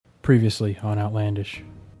Previously on Outlandish.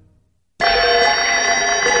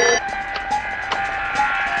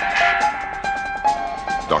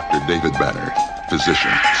 Dr. David Banner,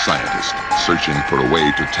 physician, scientist, searching for a way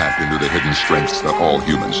to tap into the hidden strengths that all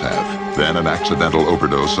humans have. Then an accidental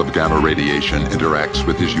overdose of gamma radiation interacts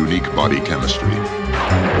with his unique body chemistry.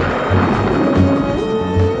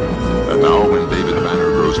 And now when David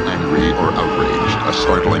Banner grows angry or outraged, a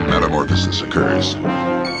startling metamorphosis occurs.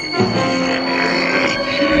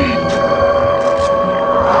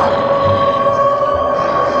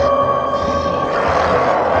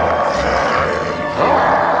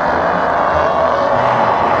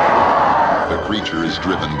 Is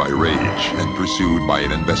driven by rage and pursued by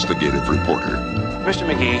an investigative reporter. Mr.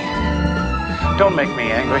 McGee, don't make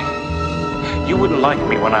me angry. You wouldn't like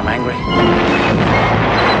me when I'm angry.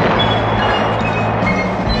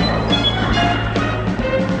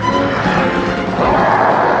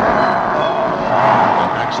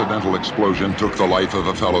 An accidental explosion took the life of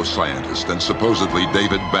a fellow scientist and supposedly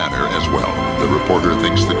David Banner as well. The reporter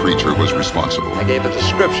thinks the creature was responsible. I gave a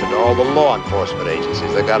description to all the law enforcement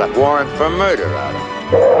agencies. They got a warrant for murder out of it.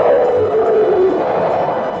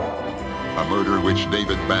 A murder which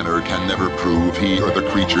David Banner can never prove he or the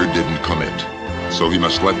creature didn't commit. So he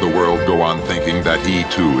must let the world go on thinking that he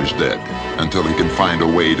too is dead, until he can find a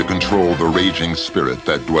way to control the raging spirit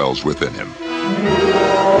that dwells within him.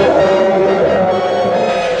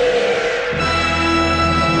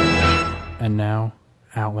 And now,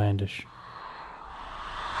 Outlandish.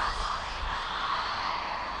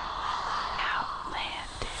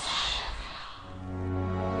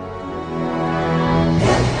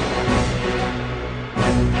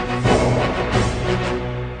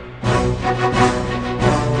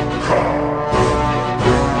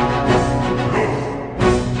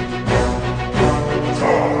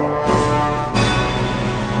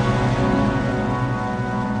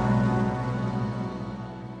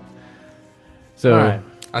 So Right.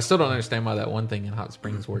 I still don't understand why that one thing in Hot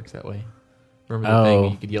Springs works that way. Remember the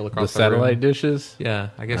thing you could yell the across satellite room? dishes? Yeah,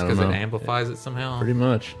 I guess I because don't it know. amplifies it somehow. Pretty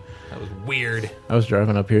much. That was weird. I was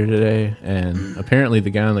driving up here today, and apparently the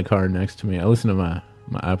guy in the car next to me, I listen to my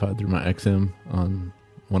iPod through my XM on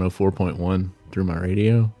 104.1 through my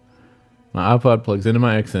radio. My iPod plugs into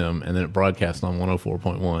my XM, and then it broadcasts on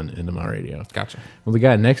 104.1 into my radio. Gotcha. Well, the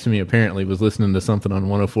guy next to me apparently was listening to something on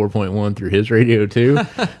 104.1 through his radio too.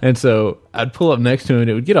 And so I'd pull up next to him and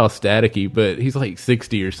it would get all staticky, but he's like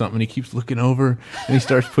 60 or something. He keeps looking over and he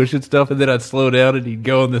starts pushing stuff, and then I'd slow down and he'd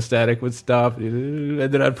go and the static would stop. And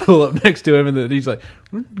then I'd pull up next to him and then he's like,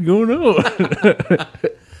 what's going on?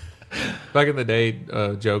 Back in the day,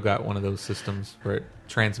 Joe got one of those systems where it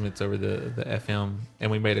transmits over the FM,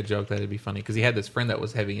 and we made a joke that it'd be funny because he had this friend that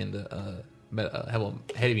was heavy into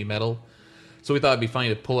heavy metal. So we thought it'd be funny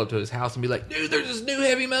to pull up to his house and be like, dude, there's this new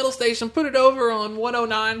heavy metal station. Put it over on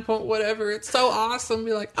 109 point whatever. It's so awesome.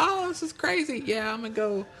 Be like, oh, this is crazy. Yeah, I'm gonna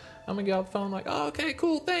go off the phone like, oh, okay,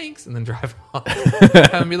 cool, thanks, and then drive off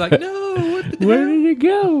and be like, no, what the Where hell? did it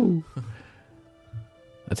go?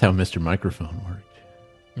 That's how Mr. Microphone worked.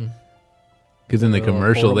 Because in the Little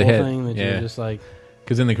commercial they portable had, thing that you're just like,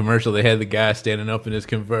 because in the commercial they had the guy standing up in his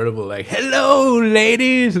convertible like, "Hello,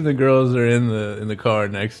 ladies," and the girls are in the car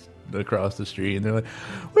next across the street, and they're like,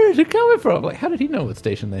 "Where's it coming from?" Like, how did he know what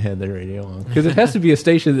station they had their radio on? Because it has to be a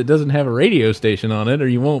station that doesn't have a radio station on it, or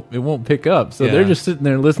it won't pick up. So they're just sitting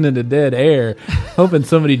there listening to dead air, hoping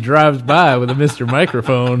somebody drives by with a Mr.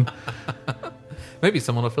 Microphone. Maybe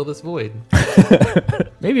someone will fill this void.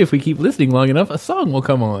 Maybe if we keep listening long enough, a song will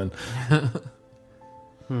come on.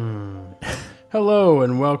 hello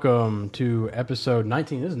and welcome to episode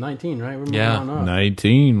 19. This is 19, right? We're moving Yeah. on up.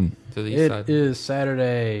 19. To the east It side. is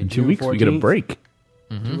Saturday, In 2 June weeks we get a 14th. break.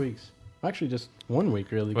 2 weeks. Actually, just 1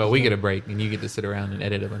 week, really. Well, we get a break, and you get to sit around and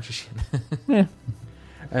edit a bunch of shit. Yeah.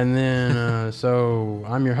 And then, so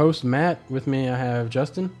I'm your host, Matt. With me, I have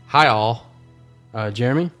Justin, Hi, all.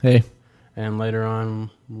 Jeremy, Hey. and later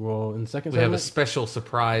on, in the second We have a segment. special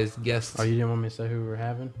surprise guest. Oh, you didn't want me to say who we're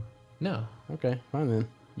having? No. Okay, fine then.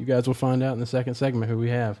 You guys will find out in the second segment who we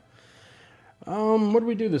have. What do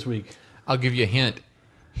we do this week? I'll give you a hint.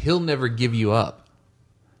 He'll never give you up.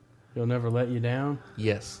 He'll never let you down.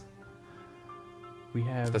 Yes. We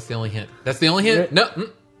have. That's the only hint. That's the only hint? Yeah. No.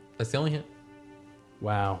 That's the only hint.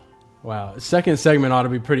 Wow. Second segment ought to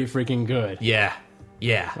be pretty freaking good. Yeah.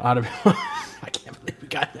 Yeah. Ought to be. I can't believe we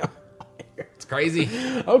got him. It's crazy.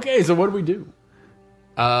 Okay, so what do we do?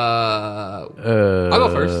 I'll go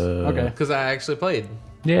first. Okay. Because I actually played.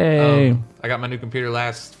 Yay. I got my new computer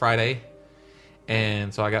last Friday.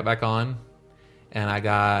 And so I got back on. And I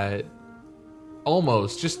got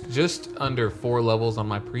almost just under 4 levels on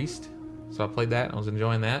my priest. So I played that and I was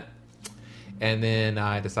enjoying that. And then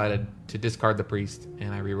I decided to discard the priest,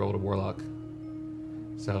 and I re-rolled a warlock.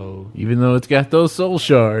 So Even though it's got those soul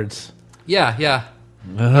shards. yeah.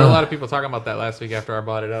 There were a lot of people talking about that last week after I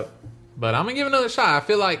brought it up. But I'm going to give it another shot. I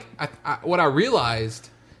feel like what I realized,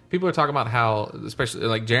 people are talking about how, especially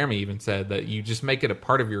like Jeremy even said, that you just make it a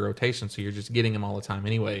part of your rotation, so you're just getting them all the time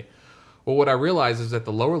anyway. Well, what I realized is that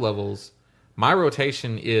the lower levels, my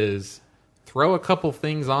rotation is throw a couple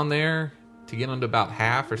things on there to get them to about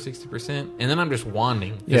half or 60%, and then I'm just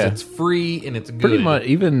wanding. Yeah. It's free and it's good. Pretty much,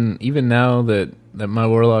 even now that my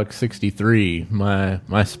Warlock's 63,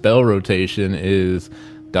 my spell rotation is ...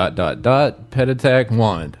 pet attack,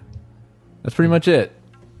 wand. That's pretty much it.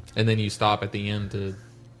 And then you stop at the end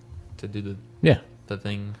to do Yeah. the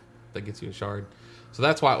thing that gets you a shard. So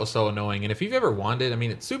that's why it was so annoying. And if you've ever wanded, I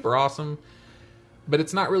mean, it's super awesome, but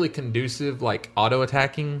it's not really conducive like auto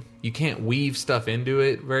attacking. You can't weave stuff into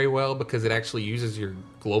it very well because it actually uses your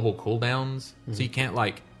global cooldowns. So you can't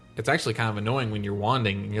like, it's actually kind of annoying when you're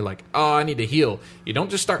wanding and you're like, oh, I need to heal. You don't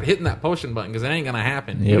just start hitting that potion button because it ain't going to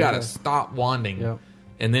happen. You Yep. got to stop wanding Yep.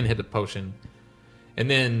 and then hit the potion. And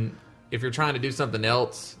then if you're trying to do something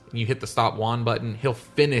else and you hit the stop wand button, he'll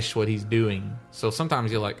finish what he's doing. So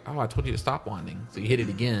sometimes you're like, oh, I told you to stop wanding. So you hit it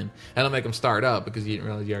again. That'll make him start up because you didn't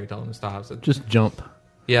realize you already told him to stop. So Just jump.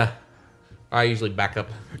 yeah. I usually back up.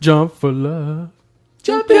 Jump for love.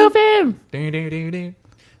 Jump him!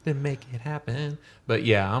 Then make it happen. But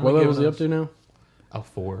yeah, I'm What gonna level give is he up to now? Oh,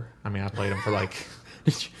 4. I mean, I played him for like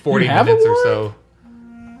You 40 have a minutes or wand?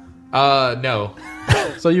 so. No.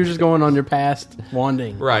 So you're just going on your past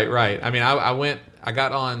wanding. Right. I mean, I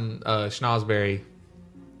got on Schnozberry,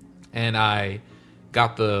 and I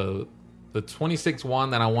got the 26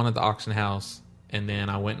 wand that I won at the auction house, and then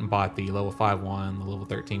I went and bought the level 5 wand, the level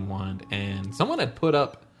 13 wand, and someone had put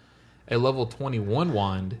up a level 21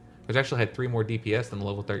 wand, which actually had 3 more DPS than the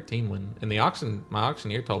level 13 one. And my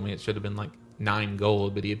auctioneer told me it should have been like 9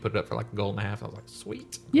 gold, but he had put it up for like $1.50. I was like,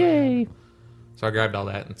 sweet. Yay. So I grabbed all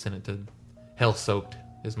that and sent it to Hell Soaked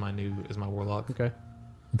is my warlock. Okay.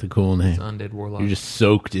 That's a cool name. It's undead warlock. You're just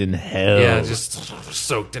soaked in hell. yeah, just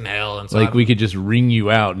soaked in hell, and so like I we could just wring you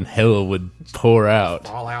out and hell would pour out.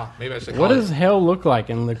 fall out. Maybe I should. What call does it. hell look like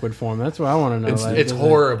in liquid form? That's what I want to know. It's, Like, it's does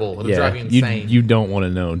horrible. It'll drive you insane. You don't want to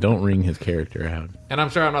know. Don't wring his character out. And I'm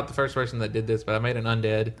sure I'm not the first person that did this, but I made an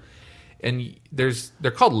undead, and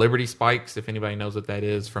they're called Liberty spikes. If anybody knows what that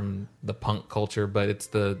is from the punk culture, but it's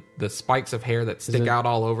the spikes of hair that stick it- out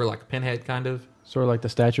all over like a pinhead, kind of. Sort of like the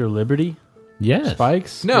Statue of Liberty Yes.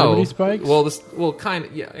 spikes. No, Liberty spikes. well, kind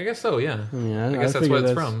of. Yeah, I guess so. Yeah, I guess that's figured what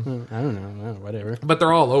it's from. I don't know. Whatever. But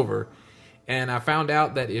they're all over. And I found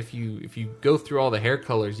out that if you go through all the hair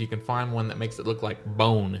colors, you can find one that makes it look like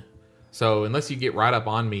bone. So unless you get right up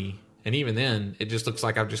on me, and even then, it just looks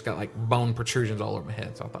like I've just got like bone protrusions all over my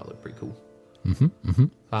head. So I thought it looked pretty cool. So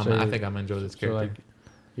I think I'm gonna enjoy this So character. like,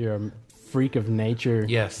 you're a freak of nature.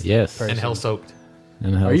 Yes, Yes. and hell soaked.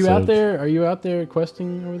 And hell Are you out soaked. there? Are you out there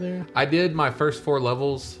questing over there? I did my first 4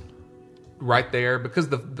 levels right there because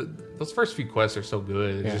those first few quests are so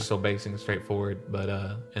good. It's Yeah. just so basic and straightforward. But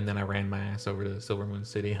and then I ran my ass over to Silver Moon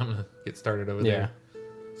City. I'm gonna get started over Yeah. there.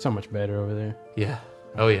 So much better over there. Yeah.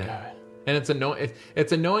 Oh yeah. God. And it's annoying.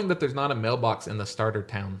 It's annoying that there's not a mailbox in the starter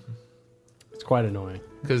town It's quite annoying.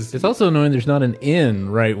 because It's also annoying there's not an inn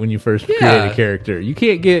right when you first Yeah. create a character. You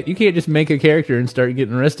can't just make a character and start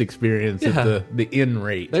getting rest experience Yeah. at the inn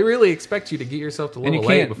rate. they really expect you to get yourself to And you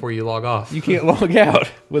level 8 can't- before you log off. You can't log out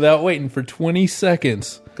without waiting for 20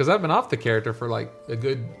 seconds. Because I've been off the character for like a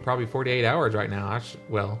good probably 48 hours right now.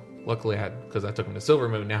 Luckily because I took him to Silver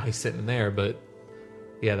Moon. Now he's sitting there, but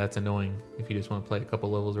yeah, that's annoying if you just want to play a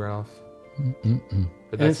couple levels right off.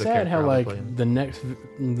 But And it's the sad character how I'll be like playing.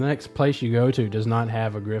 the next place you go to does not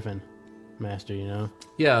have a Griffin master. You know,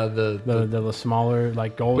 Yeah, the smaller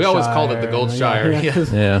like Goldshire. we always called it the Goldshire. Yeah.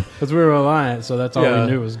 Yeah. Because we were Alliance, so that's all Yeah.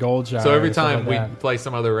 we knew was Goldshire. So every and stuff time like we that. play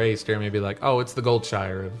some other race, Jeremy would be like, "Oh, it's the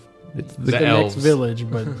Goldshire of It's the the elves." next village,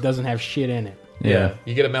 but doesn't have shit in it. Yeah.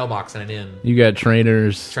 You get a mailbox and an inn. You got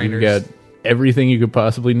trainers. You Trainers. got everything you could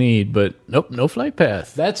possibly need, but nope, no flight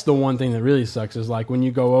path. That's the one thing that really sucks is like when you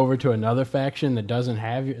go over to another faction that doesn't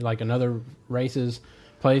have like another race's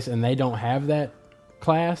place and they don't have that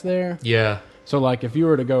class there. Yeah. So like if you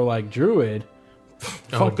were to go like Druid,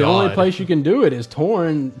 fuck, the God. only place you can do it is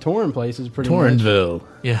Torn places pretty much. Torrenville.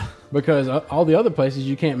 Yeah. Because all the other places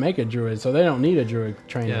you can't make a Druid, so they don't need a Druid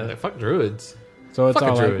trainer. Yeah. Fuck druids. So it's fuck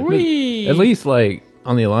a all like, Druid. wee. At least like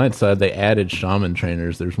on the Alliance side, they added shaman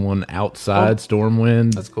trainers. There's one outside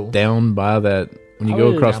Stormwind. That's cool. Down by that when you Oh, go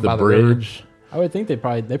yeah, across down the by the river. bridge. I would think they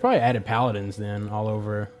probably added paladins then all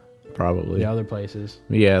over Probably. the other places.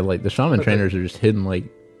 Yeah, like the shaman trainers are just hidden like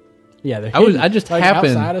Yeah, they're I just like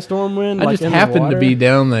happened. outside of Stormwind. I like just in the happened to water. be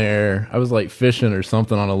down there. I was like fishing or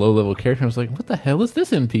something on a low level character. I was like, what the hell is this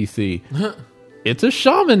NPC? It's a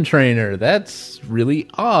shaman trainer. That's really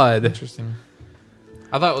odd. Interesting.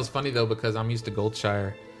 I thought it was funny though because I'm used to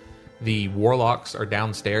Goldshire. The warlocks are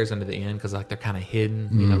downstairs under the inn because like they're kind of hidden.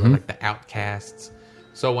 You know, they're like the outcasts.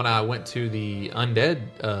 So when I went to the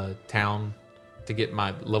undead town to get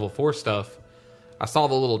my level 4 stuff, I saw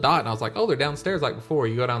the little dot and I was like, oh, they're downstairs like before.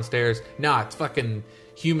 You go downstairs. Nah, it's fucking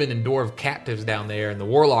human and dwarf captives down there, and the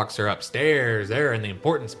warlocks are upstairs. They're in the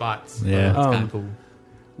important spots. Yeah. It's kind of cool.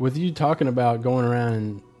 With you talking about going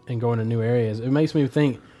around and going to new areas, it makes me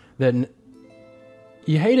think that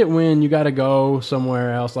you hate it when you got to go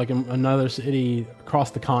somewhere else, like in another city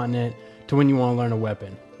across the continent, to when you want to learn a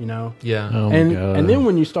weapon, you know? Yeah. Oh my God. And then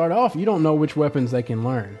when you start off, you don't know which weapons they can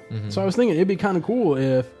learn. So I was thinking it'd be kind of cool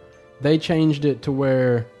if they changed it to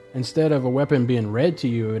where instead of a weapon being red to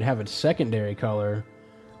you, it would have a secondary color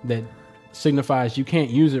that signifies you can't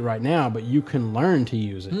use it right now, but you can learn to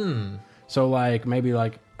use it. So like maybe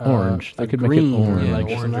like Orange. They a could make it green orange. or Yeah, like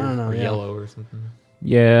orange something, I don't know, or yeah. yellow or something.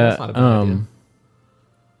 Yeah. That's not a bad idea.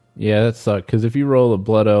 Yeah, that sucks. Because if you roll a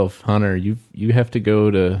Blood Elf Hunter, you have to go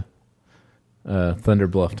to Thunder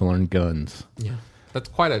Bluff to learn guns. Yeah. That's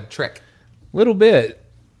quite a trek. Little bit.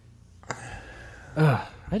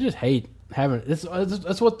 I just hate having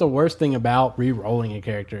that's what the worst thing about re-rolling a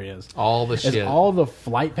character is. All the It's shit. all the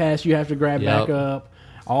flight pass you have to grab Yep. back up,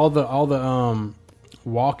 all the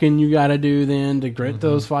walking you got to do then to get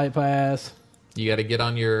those flight pass. You got to get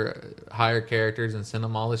on your higher characters and send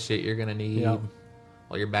them all the shit you're gonna need, Yep.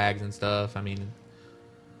 all your bags and stuff. I mean,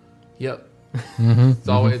 yep. It's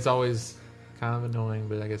always kind of annoying,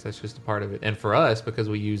 but I guess that's just a part of it. And for us, because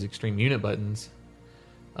we use extreme unit buttons,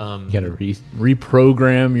 You got to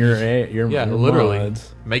reprogram your yeah, your literally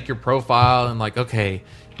mods. make your profile and like, okay,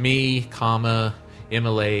 me, comma,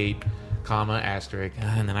 Immolate, comma, asterisk,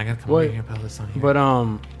 and then I got to come over here and put this on here. But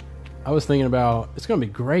I was thinking about it's gonna be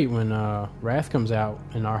great when Wrath comes out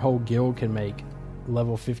and our whole guild can make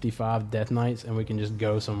level 55 Death Knights and we can just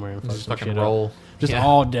go somewhere and fuck just some fucking shit roll. up. Just Yeah.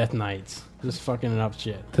 all Death Knights, just fucking up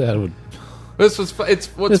shit. That would. It's This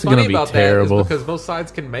what's is funny gonna be about terrible. that is because both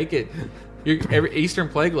sides can make it. Every Eastern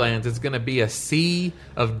Plague Lands is going to be a sea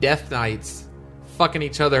of Death Knights fucking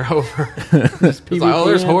each other over. It's like, oh,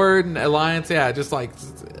 there's PvP. Horde and Alliance. Yeah, just like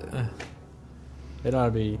It ought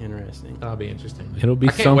to be interesting. that'll be interesting. It'll be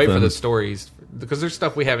I can't wait for something. the stories because there's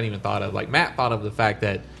stuff we haven't even thought of. Like Matt thought of the fact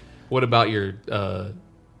that what about your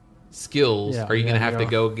skills? Yeah, Are you going to yeah, have to yeah.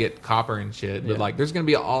 go get copper and shit? But Yeah. like, there's going to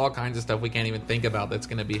be all kinds of stuff we can't even think about. That's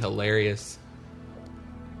going to be hilarious.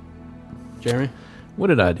 Jeremy, What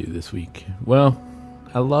did I do this week? Well,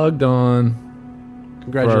 I logged on.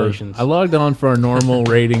 congratulations. I logged on for our normal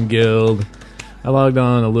raiding guild. I logged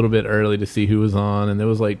on a little bit early to see who was on, and there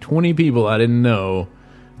was like 20 people I didn't know,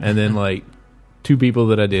 and then like 2 people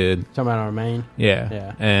that I did. Talking about our main. Yeah.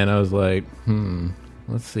 Yeah. And I was like,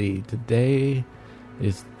 let's see. Today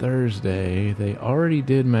is Thursday. They already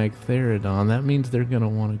did Magtheridon. That means they're going to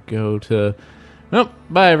want to go to... Nope.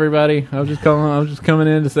 Bye, everybody. I was just coming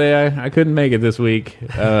in to say I couldn't make it this week.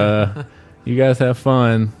 You guys have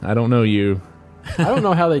fun. I don't know you. I don't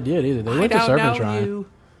know how they did either. They went to Serpent Shrine, you.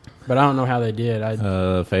 but I don't know how they did.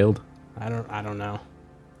 Failed. I don't know.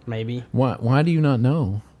 Maybe. Why do you not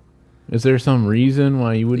know? Is there some reason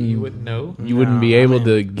why you wouldn't know. you wouldn't No, be I able mean-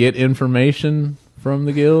 to get information from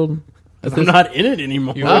the guild? I'm not in it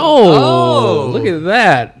anymore. Oh, look at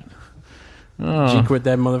that. G quit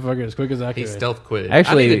that motherfucker as quick as I He could. stealth quit.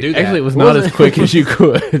 Actually, I need to do that. it was Was not it? as quick as you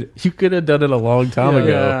could. You could have done it a long time ago.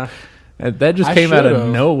 Yeah. And that just I came out of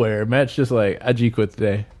should've. nowhere. Matt's just like, I G quit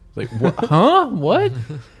today. Like, what? Huh? What?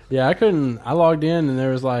 Yeah, I couldn't. I logged in and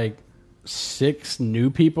there was like 6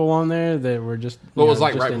 new people on there that were just. Well, it you was know,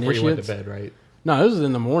 like just right before you went to initiates. bed, right? No, this was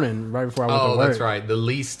in the morning, right before I went to Oh, work. that's right. The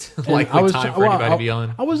least And likely time for anybody to be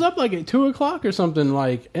on. I was up like at 2:00 or something,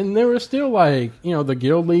 like, and there was still like the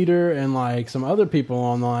guild leader and like some other people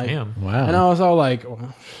on like. Damn. Wow. And I was all like, well,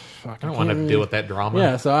 fuck, I don't want to deal with that drama.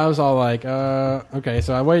 Yeah, so I was all like, okay.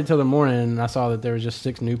 So I waited till the morning and I saw that there was just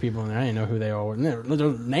 6 new people in there. I didn't know who they all were. And their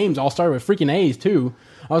names all started with freaking A's too.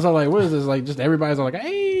 I was all like, what is this? Like, just everybody's all like,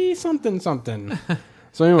 hey, something, something.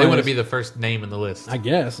 So anyway, They want to be the first name in the list. I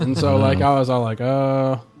guess. And so like I was all like,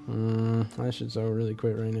 I should so really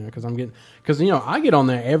quit right now because I get on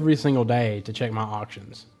there every single day to check my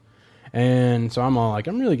auctions. And so I'm all like,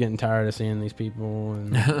 I'm really getting tired of seeing these people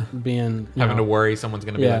and being Having to worry someone's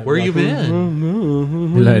going to be Yeah, like, where you like,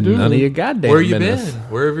 been? Like, none of your goddamn Where you business. been?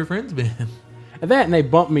 Where have your friends been? and they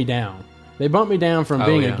bumped me down. They bumped me down from Oh,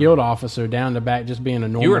 being yeah. a guild officer down to back just being a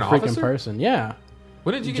You normal were an freaking officer? person. Yeah.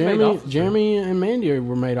 When did you get made officer? Jeremy and Mandy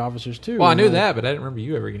were made officers too. Well, I knew that, but I didn't remember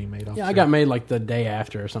you ever getting made officer. Yeah, I got made like the day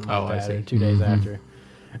after or something Oh, like I that, or see. 2 days after.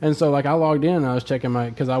 And so, like, I logged in and I was checking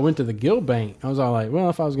because I went to the guild bank. I was all like, well,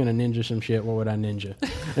 if I was going to ninja some shit, what would I ninja?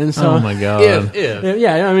 And so, Oh my god!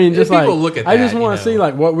 yeah, I mean, just If people like, look at I just that, want you to see know.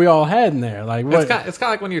 like what we all had in there. Like, what? It's kind of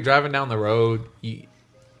like when you're driving down the road.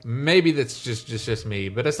 Maybe that's just me,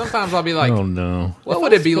 but sometimes I'll be like, Oh no! what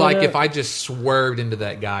would it be sped like up- if I just swerved into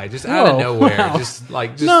that guy just out of Whoa, nowhere? wow. Just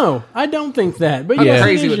No, I don't think that. But how yeah,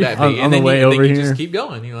 crazy would that be? On and the then way you, over then you here- just keep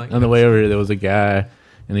going. You're like, On the way over here, there was a guy,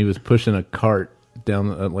 and he was pushing a cart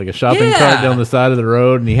down, like a shopping Yeah. cart down the side of the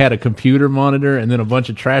road, and he had a computer monitor and then a bunch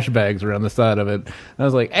of trash bags around the side of it. And I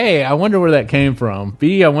was like, A, I wonder where that came from.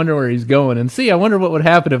 B, I wonder where he's going. And C, I wonder what would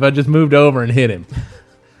happen if I just moved over and hit him.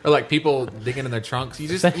 or like people digging in their trunks. You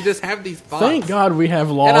just have these thoughts. thank God we have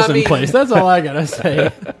And laws I mean- in place. That's all I gotta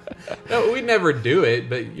say. No, we never do it,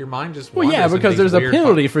 but your mind just Well, yeah, wanders because into these there's a weird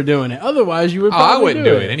penalty for doing it. Otherwise, you would. Oh, Probably I wouldn't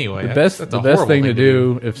do it anyway. The That's best a thing horrible to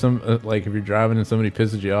do if some like if you're driving and somebody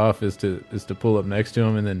pisses you off is to pull up next to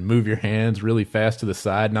them and then move your hands really fast to the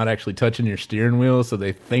side, not actually touching your steering wheel, so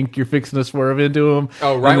they think you're fixing to swerve into them.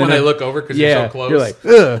 Oh, right when they look over because you're so close. You're like,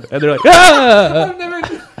 ugh, and they're like, ah! I've never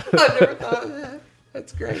thought of that.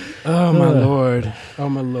 That's great. Oh my lord! Oh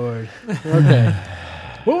my lord! Okay,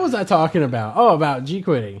 what was I talking about? Oh, about G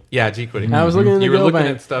quitting. Yeah, G quitting. And I was looking in the You were Guild looking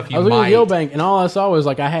Bank. at stuff I you was looking at might. the Guild Bank, and all I saw was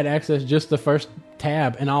like I had access just the first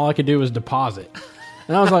tab, and all I could do was deposit.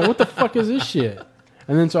 And I was like, "What the fuck is this shit?"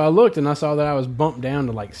 And then so I looked, and I saw that I was bumped down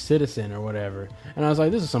to like citizen or whatever, and I was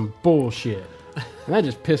like, "This is some bullshit," and that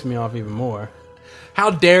just pissed me off even more. How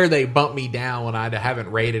dare they bump me down when I haven't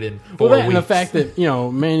rated in 4 Well, that weeks? and the fact that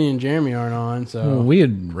Manny and Jeremy aren't on, so Well, we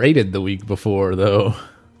had rated the week before though.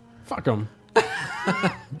 fuck them.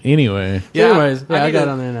 Anyway, Yeah, Anyways, I need got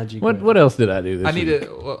to- on there and I G what quit. what else did I do this I need week?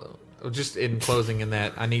 to. Well, just in closing, in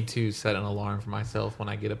that I need to set an alarm for myself when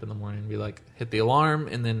I get up in the morning and be like, hit the alarm,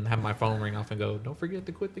 and then have my phone ring off and go, "Don't forget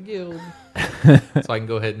to quit the guild," so I can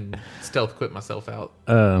go ahead and stealth quit myself out.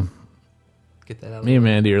 Get that out. Of Me the and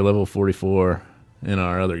way. Mandy are level 44 in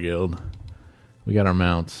our other guild. We got our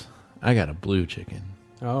mounts. I got a blue chicken.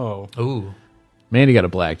 Oh, Ooh, Mandy got a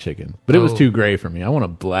black chicken, but it was Oh. too gray for me. I want a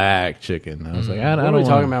black chicken. I was like, I what are don't we want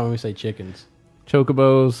talking about when we say chickens?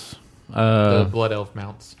 chocobos. the blood elf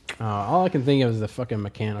mounts. All I can think of is the fucking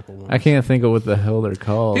mechanical ones. I can't think of what the hell they're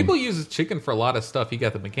called. People use chicken for a lot of stuff. You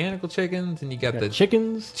got the mechanical chickens, and you got the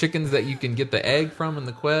chickens. chickens that you can get the egg from in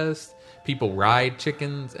the quest. People ride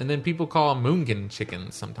chickens, and then people call them moonkin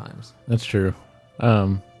chickens sometimes. That's true.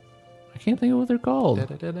 I can't think of what they're called.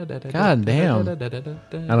 God damn. I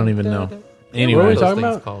don't even know. Anyway, What are we Those talking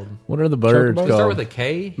things about? called. what are the birds Chocobos? They start called? with a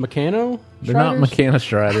K. Mechano? They're not Striders? Mechana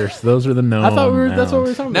Striders. Those are the gnome. I thought that's what we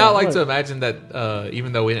were talking Now I about. like What? to imagine that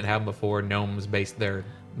even though we didn't have them before, gnomes based their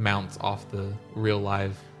mounts off the real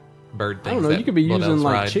live bird I things. don't know. that You could be blood using elves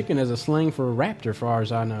like ride. chicken as a slang for a raptor, far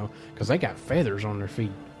as I know, because they got feathers on their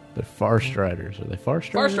feet. They're Far Striders. Are they Far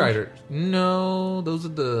Far Striders? strider. No, those are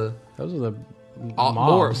the Those are the more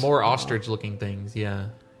mobs. ostrich looking things. Yeah,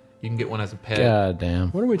 you can get one as a pet. God damn.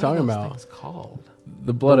 What are we What are talking those about? things called?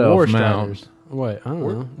 The Blood The Elf War mount. Striders. What? I don't know.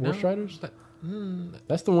 War No, Striders? that-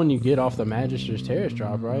 That's the one you get off the Magister's Terrace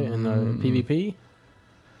drop, right? In the PvP?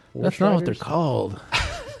 War That's not what they're Striders? called.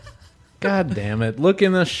 God damn it. Look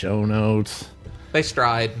in the show notes. They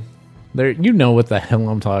stride. There, you know what the hell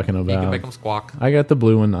I'm talking You can about. make them squawk. I got the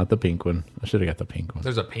blue one, not the pink one. I should have got the pink one.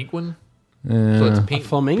 There's a pink one. So it's pink,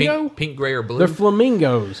 flamingo? pink, gray, or blue. They're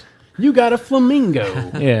flamingos. You got a flamingo.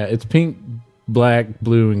 Yeah, it's pink, black,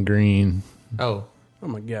 blue, and green. oh, Oh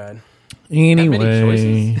my god. Anyway,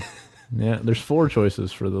 choices? yeah, there's 4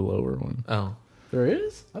 choices for the lower one. oh, There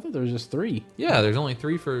is? I thought there was just 3. yeah. There's only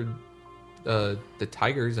 3 for the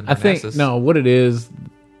tigers and I think Harnessus. no, what it is,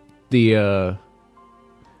 the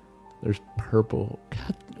there's purple.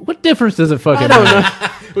 God, what difference does it fucking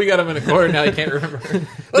make? we got them in a corner now. You can't remember. Let's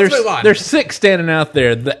There's move on. there's 6 standing out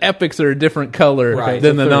there. The epics are a different color Right.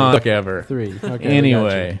 than So the 3. knock ever. 3. Okay.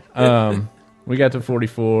 Anyway, we got to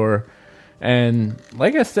 44, and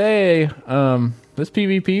like I say, this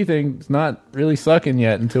PvP thing's not really sucking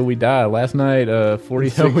yet until we die. Last night,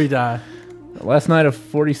 46. Until we die. Last night, a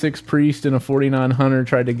 46 priest and a 49 hunter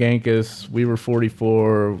tried to gank us. We were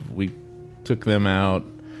 44. We took them out.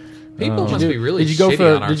 People must be really Did you go shitty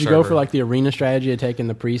for? on our Did you server. go for like the arena strategy of taking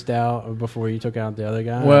the priest out before you took out the other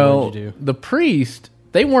guy? Well, what did you do? the priest,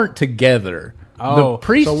 they weren't together. Oh, the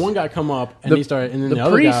priest, so one guy come up and he started, and then the,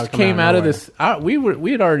 other priest guy would come came out of nowhere. this.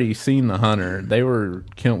 We had already seen the hunter. They were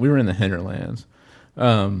we were in the hinterlands.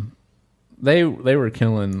 They were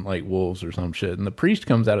killing like wolves or some shit, and the priest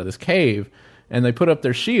comes out of this cave, and they put up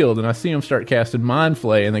their shield, and I see them start casting Mind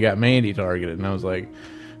Flay, and they got Mandy targeted, and I was like,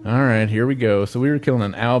 all right, here we go. So we were killing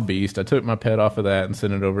an owl beast. I took my pet off of that and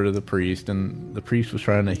sent it over to the priest, and the priest was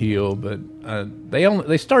trying to heal, but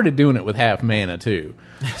they started doing it with half mana too.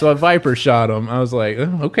 So a viper shot him. I was like,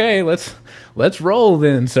 okay, let's roll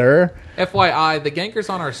then, sir. FYI, the gankers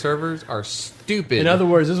on our servers are stupid. In other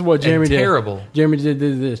words, this is what Jeremy did. Terrible. Jeremy did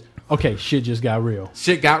this. Okay, shit just got real.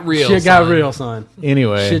 Shit got real. Shit got real, son.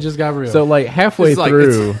 Anyway, shit just got real. So like halfway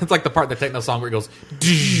through, it's like the part of the techno song where it goes.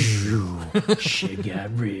 Shit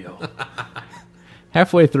got real.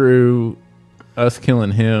 halfway through us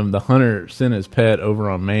killing him, the hunter sent his pet over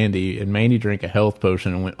on Mandy, and Mandy drank a health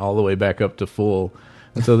potion and went all the way back up to full.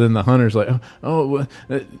 And so then the hunter's like,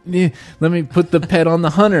 let me put the pet on the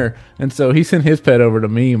hunter. And so he sent his pet over to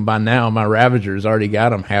me, and by now my Ravager's already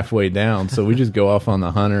got him halfway down. So we just go off on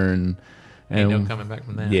the hunter, and ain't no coming back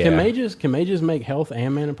from that. Yeah. Can mages make health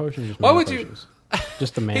and mana potions? Just Why mana would potions?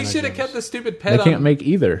 Just the mana He should have gems. kept the stupid they pet. can't make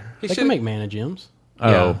either. He They should can make mana gems.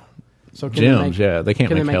 Oh, So can gems, they yeah. They can't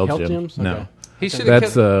can make they health gems. Okay. No. He should have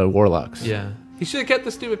That's kept. warlocks. Yeah. He should have kept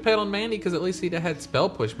the stupid pet on Mandy because at least he'd have had spell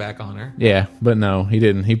push back on her. Yeah, but no, he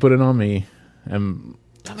didn't. He put it on me. And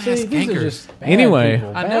Dumbass See, these are gankers. just bad Anyway. people,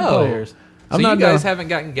 I bad know. players. So I'm you not guys done. haven't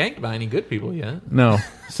gotten ganked by any good people yet. no.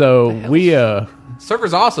 So we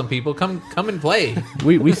Server's awesome, people. Come and play.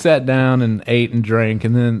 we sat down and ate and drank,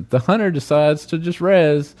 and then the hunter decides to just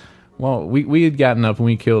res. Well, we had gotten up and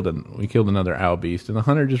we killed another owl beast, and the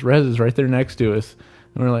hunter just reses right there next to us,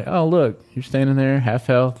 and we're like, oh look, you're standing there, half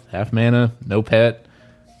health, half mana, no pet,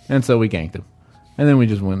 and so we ganked him, and then we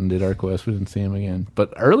just went and did our quest. We didn't see him again.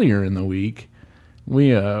 But earlier in the week,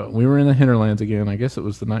 we were in the Hinterlands again. I guess it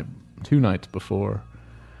was the 2 nights before,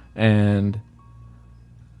 and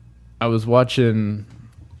I was watching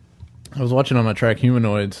on my track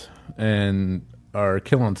Humanoids, and our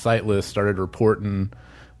kill on sight list started reporting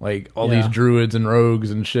like all these druids and rogues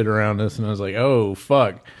and shit around us, and I was like, oh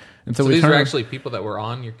fuck. And so, So we these turned, are actually people that were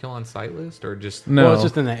on your kill on sight list, or just no, Well, it's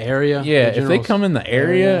just in the area. yeah. the If they general come in the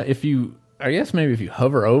area, if you, I guess maybe if you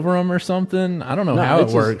hover over them or something, I don't know No, how it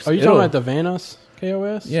it's works. Just, are you It'll- talking about the Vanos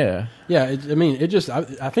KOS? Yeah. Yeah, I think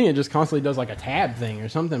it just constantly does like a tab thing or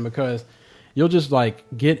something, because you'll just like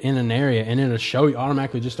get in an area and it'll show you,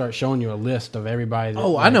 automatically just start showing you a list of everybody. That,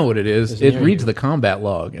 Oh, I know what it is. is It near reads you. the combat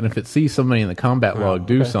log, and if it sees somebody in the combat log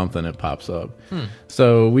do okay. something, it pops up.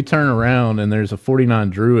 So we turn around, and there's a 49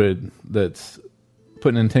 druid that's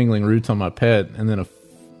putting entangling roots on my pet, and then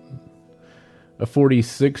a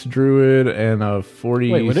 46 druid and a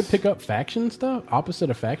 40. Wait, would it pick up faction stuff? Opposite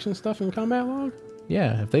of faction stuff in combat log?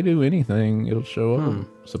 Yeah, if they do anything, it'll show up.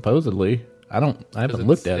 Supposedly, I haven't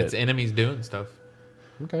looked at it's it. enemies doing stuff.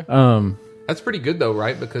 Okay. That's pretty good though,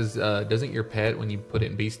 right? Because doesn't your pet, when you put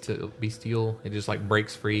it in bestial, it just like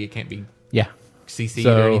breaks free? It can't be Yeah. CC'd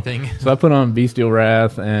or anything. So I put on Bestial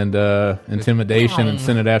Wrath and Intimidation and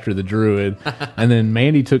sent it after the Druid. And then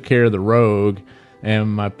Mandy took care of the Rogue,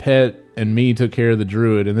 and my pet and me took care of the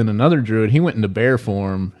Druid. And then another Druid, he went into bear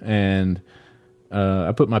form, and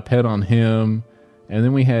I put my pet on him. And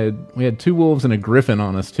then we had 2 wolves and a griffin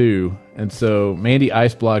on us too. And so Mandy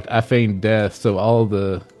ice blocked, I feigned death, so all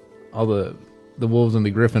the wolves and the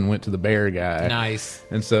griffin went to the bear guy. Nice.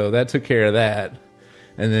 And so that took care of that.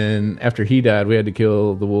 And then after he died, we had to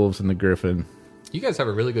kill the wolves and the griffin. You guys have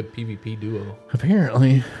a really good PvP duo.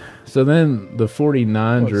 Apparently. So then the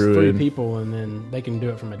 49 Well, it's 3 druid. people, and then they can do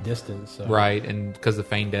it from a distance. So. Right, and because of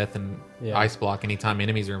feign death and Yeah. ice block, anytime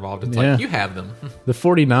enemies are involved, it's Yeah. like, you have them. The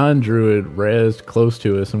 49 druid rezzed close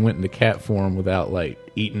to us and went into cat form without like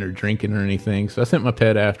eating or drinking or anything. So I sent my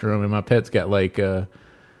pet after him, and my pet's got like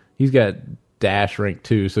he's got dash rank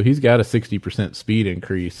 2, so he's got a 60% speed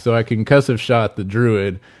increase. So I concussive shot the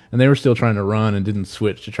druid, and they were still trying to run and didn't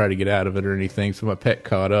switch to try to get out of it or anything. So my pet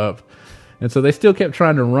caught up, and so they still kept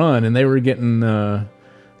trying to run, and they were getting.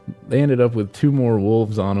 They ended up with 2 more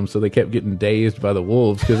wolves on them, so they kept getting dazed by the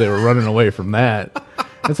wolves because they were running away from that.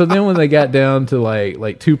 And so then when they got down to like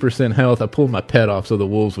 2% health, I pulled my pet off so the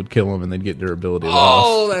wolves would kill them and they'd get durability loss.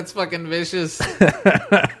 Oh, that's fucking vicious.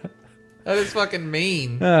 That is fucking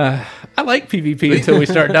mean. I like PvP until we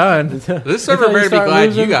start dying. This server Until you better be start glad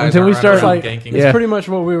losing. you guys Until are we running start, around like, ganking. Yeah. It's pretty much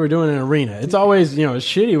what we were doing in arena. It's always, it's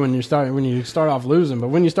shitty when you start off losing, but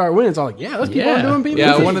when you start winning, it's all like, yeah, let's keep Yeah. on doing PvP.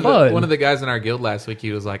 Yeah, This one is of fun. the guys in our guild last week,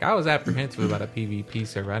 he was like, I was apprehensive about a PvP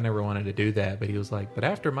server. I never wanted to do that, but he was like, but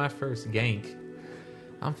after my first gank,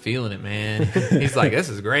 I'm feeling it, man. He's like, this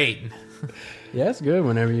is great. Yeah, it's good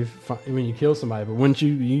whenever when you kill somebody, but once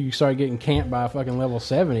you start getting camped by a fucking level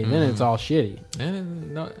 70, then it's all shitty.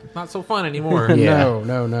 And not so fun anymore. Yeah.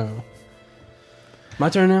 No. My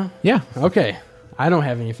turn now? Yeah. Okay. I don't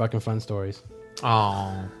have any fucking fun stories.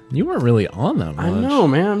 Oh, You weren't really on that much. I know,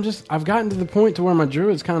 man. I've gotten to the point to where my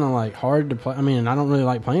druid's kind of like hard to play. I mean, I don't really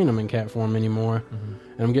like playing them in cat form anymore, and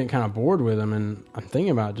I'm getting kind of bored with them. And I'm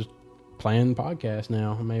thinking about just playing podcast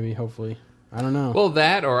now. Maybe, hopefully, I don't know. well,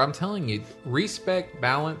 that or I'm telling you, respect,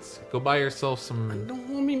 balance. Go buy yourself some. Don't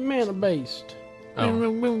want to be mana based. Oh.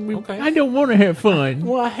 Okay. I don't want to have fun.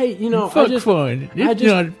 Well, I hate Fuck fun. I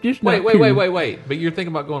just- Wait. But you're thinking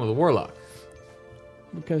about going to the Warlock.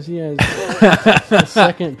 because he has a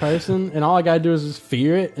second person, and all I gotta do is just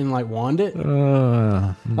fear it and like wand it.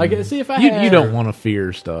 Like, see if I you don't want to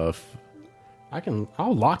fear stuff.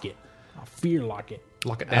 I'll lock it. I'll fear lock it.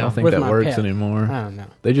 Lock it I don't down. think With that my works pet. anymore. I don't know.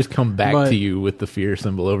 They just come back But- to you with the fear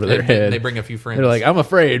symbol over their head. They bring a few friends. They're like, I'm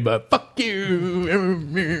afraid, but fuck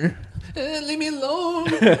you. leave me alone.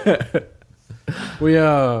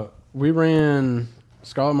 We ran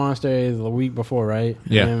Scarlet Monastery the week before, right?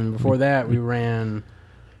 Yeah. And before that, we ran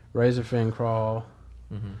Razorfin Crawl,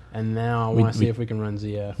 and now I want to see if we can run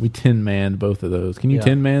ZF. We 10-manned both of those. Can you Yeah.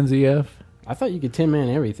 10-man ZF? I thought you could 10-man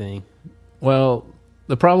everything. Well,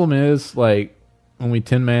 the problem is, like, when we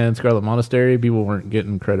 10-man Scarlet Monastery, people weren't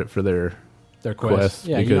getting credit for their Their quests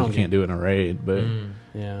Yeah, because don't you can't do it in a raid. But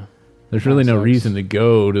Yeah. there's really That no sucks. reason to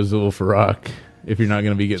go to Zul'Farrak if you're not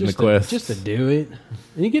going to be getting the quest. Just to do it.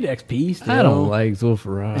 And you get XP still. I don't like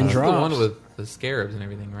Zul'Farrak. And It's the one drops. with the scarabs and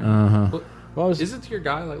everything, right? What, Well, I was- isn't your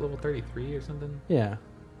guy like level 33 or something? yeah.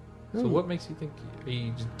 So what makes you think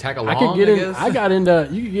you just tag along? I could get in. guess? I got into.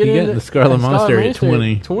 You could get You get into the Scarlet Monastery at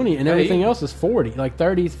 20. 20, and Yeah, everything you- else is 40, like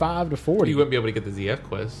 35 to 40. You wouldn't be able to get the ZF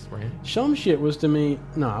quest, right? Some shit was to me.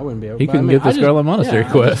 No, I wouldn't be able. He but couldn't I mean, get the I just- Scarlet Monastery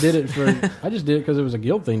yeah, quest. I just did it because it was a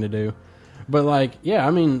guild thing to do. But like, yeah,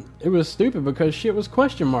 I mean, it was stupid because shit was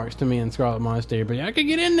question marks to me in Scarlet Monastery. But I could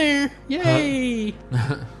get in there, yay!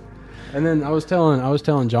 And then I was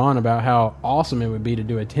telling John about how awesome it would be to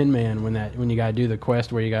do a 10-man when you gotta do the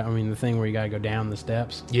quest where the thing where you gotta go down the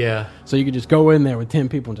steps. Yeah. So you could just go in there with 10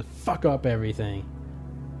 people and just fuck up everything.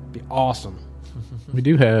 Be awesome. We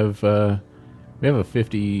do have we have a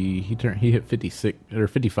 50. He hit 56 or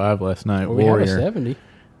 55 last night. Well, we have a warrior. 70.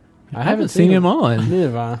 I haven't seen him on. Neither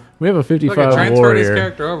have I. We have a Look, 55 I transferred his warrior.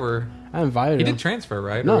 character over. I invited He him. did transfer,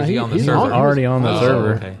 right? No, or is he on the he's server? already on the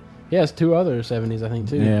server. Okay. He has 2 other 70s, I think,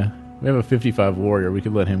 too. Yeah, we have a 55 warrior. We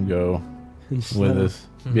could let him go Just with let him- us.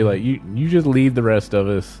 Be like, you just lead the rest of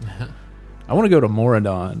us. I want to go to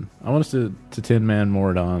Moradon. I want us to 10-man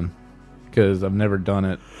Moradon because I've never done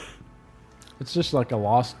it. It's just like a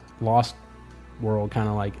lost world kind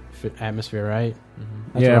of like atmosphere, right?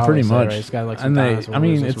 That's Yeah, what I pretty always say, much. right? It's got like some And dinosaurs I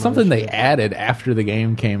mean, and it's some something other they shit. added after the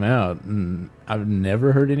game came out, and I've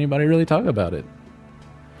never heard anybody really talk about it.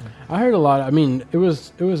 I heard a lot. I mean, it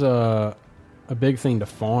was a big thing to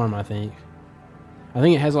farm. I think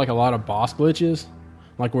it has like a lot of boss glitches,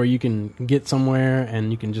 like where you can get somewhere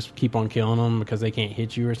and you can just keep on killing them because they can't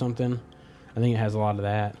hit you or something. I think it has a lot of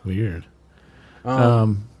that. Weird.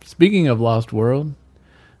 Speaking of Lost World,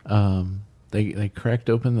 they cracked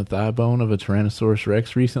open the thigh bone of a Tyrannosaurus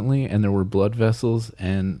Rex recently, and there were blood vessels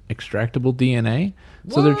and extractable DNA.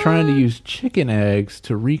 So they're trying to use chicken eggs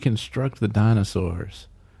to reconstruct the dinosaurs.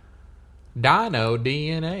 Dino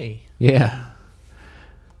DNA. Yeah.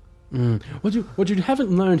 What you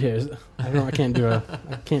haven't learned here is I don't know. I can't do a.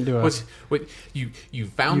 What you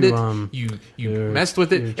found You, it? You you're- messed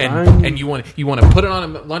with it, you're and trying- and you want to put it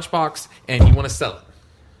on a lunchbox, and you want to sell it.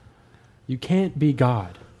 You can't be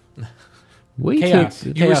God. We Chaos.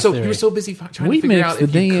 took- You were Chaos so theory. busy trying we to figure mixed out the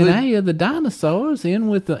if you DNA could. of the dinosaurs in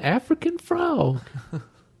with the African frog.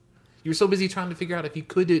 You were so busy trying to figure out if you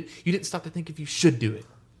could do it. You didn't stop to think if you should do it.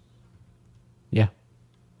 Yeah.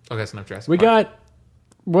 Okay, that's enough Jurassic We Park. got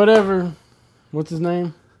whatever. What's his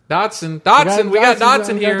name? Dodson. We got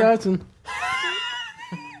Dodson we got here. Dodson.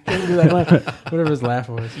 Can't do that laugh. Whatever his laugh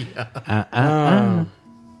was.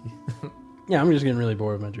 Yeah, I'm just getting really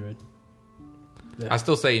bored with my druid. I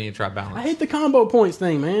still say you need to try balance. I hate the combo points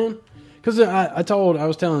thing, man. Because I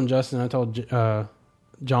was telling Justin, I told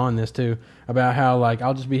John this too, about how like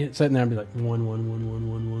I'll just be sitting there and be like 1 1 1 1 1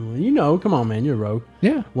 1 1. You know, come on, man, you're a rogue.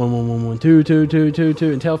 Yeah. 1 1 1 1 2 2 2 2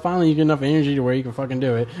 2 until finally you get enough energy to where you can fucking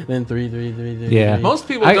do it. Then 3 3 3 3. Yeah. Most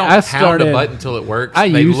people I don't pound started- a button until it works. I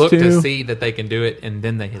they used look to to. see that they can do it, and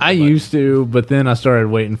then they hit the I button. used to, but then I started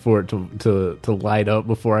waiting for it to light up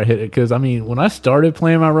before I hit it. Because I mean, when I started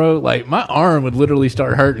playing my rogue, like my arm would literally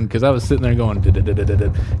start hurting because I was sitting there going,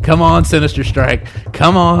 "Da-da-da-da-da-da. "Come on, Sinister Strike!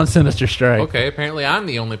 Come on, Sinister Strike!" Okay, apparently I'm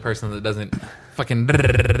the only person that doesn't fucking.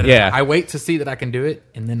 Yeah. I wait to see that I can do it,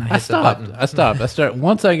 and then I hit I the stopped. button. I stopped. I started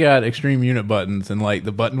once I got extreme unit buttons, and like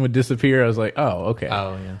the button would disappear. I was like, "Oh, okay."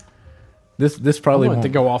 Oh yeah. This I probably want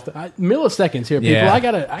it to won't. go off milliseconds here, people. Yeah. I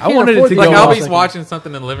can't wanted it afford to to go go Like off I'll be milliseconds. watching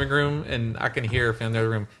something in the living room and I can hear from the other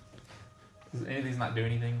room. Does any of these not do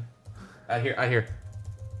anything? I hear.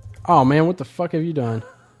 Oh man, what the fuck have you done?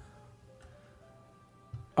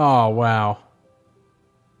 Oh wow.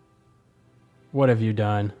 What have you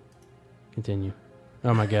done? Continue.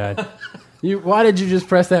 Oh my god. Why did you just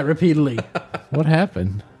press that repeatedly? What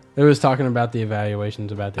happened? It was talking about the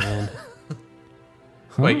evaluations about the end.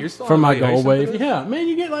 Wait, you're still From on my gold evaluation wave. for this? Yeah, man,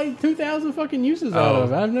 you get like 2,000 fucking uses out Oh.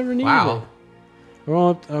 of it. I've never needed Wow. it.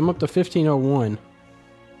 Well, I'm up to 1501.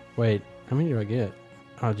 Wait, how many do I get?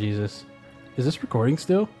 Oh, Jesus. Is this recording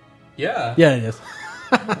still? Yeah. Yeah, it is.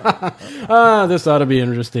 This ought to be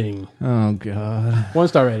interesting. Oh god.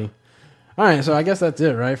 1-star rating. All right, so I guess that's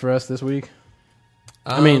it, right, for us this week?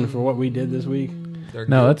 I mean, for what we did this week. They're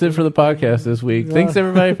No, good. that's it for the podcast this week. Thanks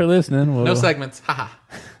everybody for listening. No segments. Haha.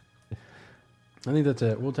 I think that's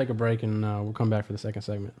it. We'll take a break and we'll come back for the second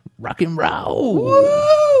segment. Rock and roll.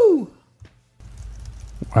 Woo!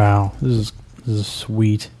 Wow, this is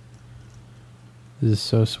sweet. This is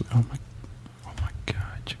so sweet. Oh my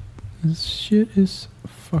god, this shit is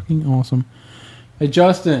fucking awesome. Hey,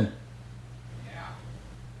 Justin. Yeah.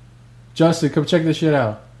 Justin, come check this shit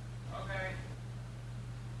out. Okay.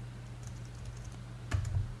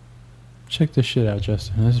 Check this shit out,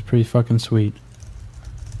 Justin. This is pretty fucking sweet.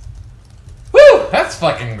 Woo! That's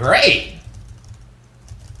fucking great.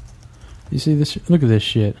 You see this? Look at this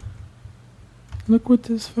shit. Look what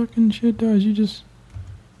this fucking shit does.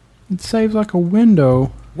 It saves like a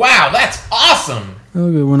window. Wow, that's awesome.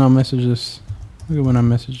 Look at when I message this. Look at when I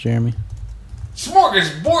message Jeremy.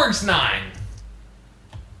 Smorgasborg's 9.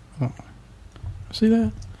 See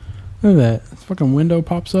that? Look at that. This fucking window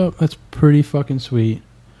pops up. That's pretty fucking sweet.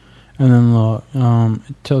 And then look,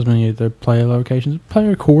 it tells me their player locations,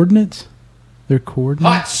 player coordinates. Their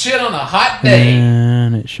coordinates. Hot shit on a hot day.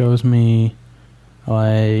 And it shows me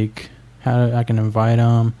like how I can invite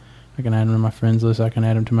them. I can add them to my friends list. I can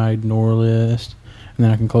add them to my ignore list. And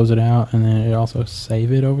then I can close it out. And then it also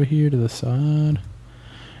save it over here to the side.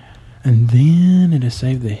 And then it has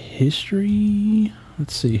saved the history.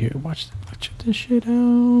 Let's see here. Watch this shit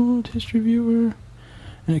out. History viewer.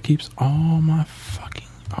 And it keeps all my fucking...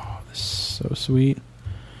 Oh, this is so sweet.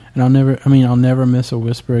 And I'll never miss a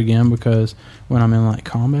whisper again because when I'm in like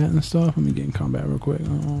combat and stuff, let me get in combat real quick.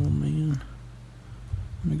 Oh man.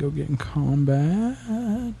 Let me go get in combat.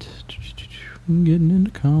 I'm getting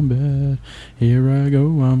into combat. Here I go,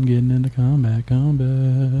 I'm getting into combat.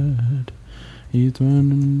 He's trying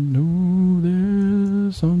to know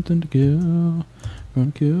there's something to kill.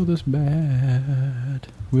 Gonna kill this bat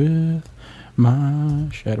with my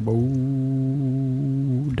shadow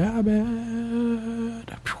bow. Die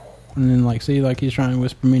bat. And then like see like he's trying to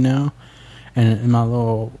whisper me now. And in my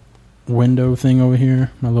little window thing over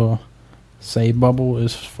here, my little save bubble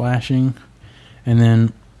is flashing. And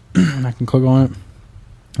then I can click on it.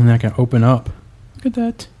 And then I can open up. Look at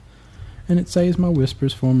that. And it saves my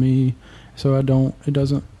whispers for me. So it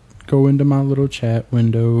doesn't go into my little chat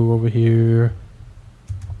window over here.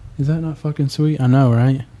 Is that not fucking sweet? I know,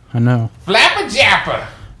 right? I know. Flapper Japper.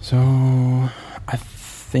 So I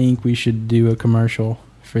think we should do a commercial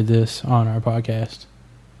for this on our podcast.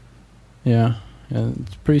 Yeah,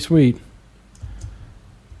 it's pretty sweet.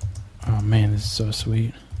 Oh man, this is so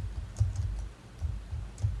sweet.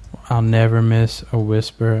 I'll never miss a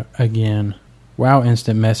whisper again. WoW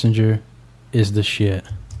Instant Messenger is the shit.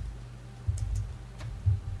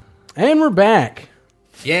 And we're back.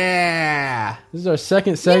 Yeah. This is our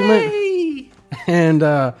second segment. Yay.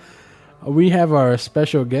 And we have our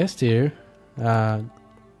special guest here.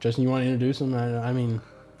 Justin, you want to introduce him?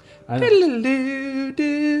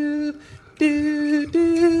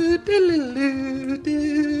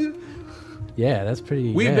 Yeah, that's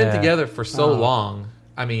pretty... We've been together for so long.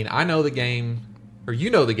 I mean, I know the game, or you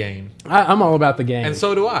know the game, I'm all about the game. and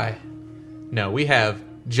so do I. No, we have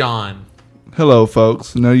John. Hello,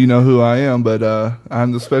 folks. No, you know who I am, but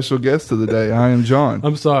I'm the special guest of the day. I am John.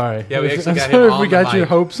 I'm sorry. Yeah, we actually I'm got sorry him if we on got the your mic.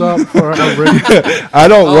 hopes up for a I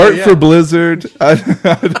don't Oh, work yeah. for Blizzard.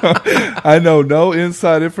 I know no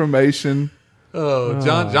inside information. Oh,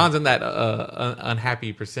 John's in that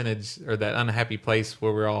unhappy percentage, or that unhappy place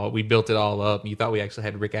where we built it all up. You thought we actually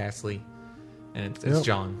had Rick Astley, and it's Yep.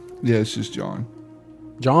 John. Yeah, it's just John.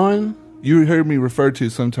 John? You heard me referred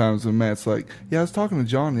to sometimes when Matt's like, yeah, I was talking to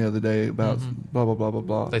John the other day about blah, blah, blah, blah,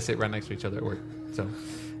 blah. They sit right next to each other at work. So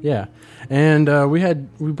Yeah. And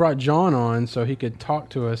we brought John on so he could talk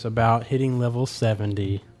to us about hitting level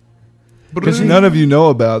 70. Because none of you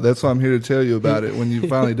know about. That's why I'm here to tell you about it when it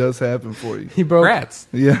finally does happen for you. He broke Rats.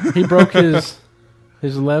 Yeah. he broke his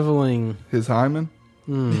His leveling. His hymen?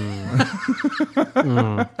 I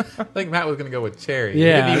think Matt was going to go with cherry.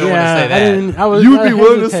 Yeah, He didn't even want to say that. You would be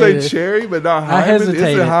willing to say cherry, but not I hymen? Is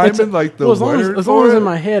hesitated. it hymen like the as long word as for it? in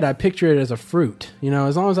my head I picture it as a fruit. You know,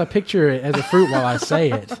 as long as I picture it as a fruit while I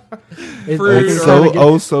say it. Fruit It's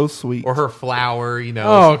or- so sweet. Or her flower, you know.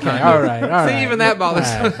 Oh, some okay. kind All of- right. All See, right. even that bothers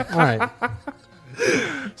All right.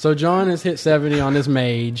 So John has hit 70 on this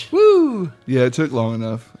mage. Woo! Yeah, it took long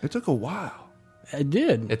enough. It took a while. It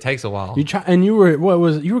did. It takes a while. You try, and you were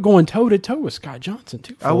going toe to toe with Scott Johnson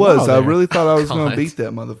too. for I a was. while I there. really thought I was going to God. beat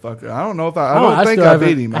that motherfucker. I don't know if I Oh, don't think still I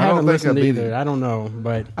haven't- beat him. I haven't don't think I listened beat either. him. I don't know,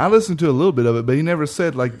 but I listened to a little bit of it, but he never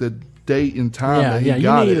said like the date and time Yeah, that he yeah, you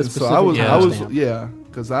got need it. a So I was, specific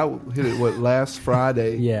because I hit it last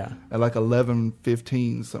Friday. Yeah. at like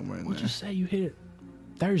 11:15 somewhere in what'd there. you say? You hit it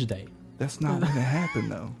Thursday. That's not when it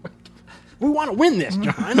happened though. We want to win this,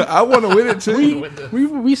 John. I want to win it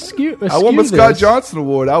too. we skew. I want my this. Scott Johnson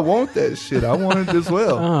award. I want that shit. I want it as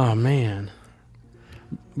well. Oh man.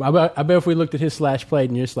 I bet if we looked at his slash played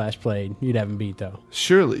and your slash played, you'd have him beat though.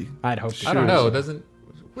 Surely. I'd hope. So. I don't know.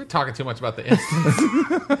 We're talking too much about the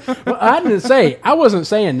instance. Well, I didn't say. I wasn't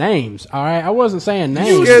saying names. All right, I wasn't saying names.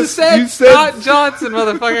 You Yes, said you said- Scott Johnson,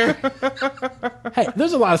 motherfucker. Hey,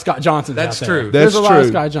 there's a lot of Scott Johnsons. That's out there. true. There's That's a lot of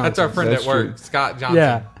true. Scott Johnsons. That's our friend That's at work, true. Scott Johnson.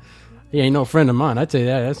 Yeah, he ain't no friend of mine. I tell you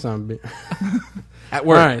that. That's something. At All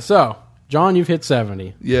work. right, so John, you've hit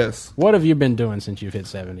 70. Yes. What have you been doing since you've hit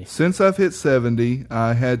 70? Since I've hit 70,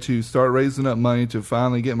 I had to start raising up money to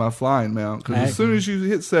finally get my flying mount. Because as soon as you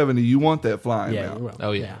hit 70, you want that flying Yeah. mount. Well,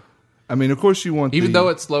 Oh, yeah. I mean, of course you want Even the, though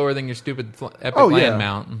it's slower than your stupid epic oh, land yeah.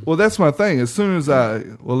 mount. Well, that's my thing. As soon as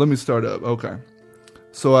let me start up. Okay.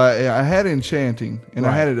 So I had enchanting, and I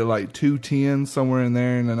Right. had it at like 210 somewhere in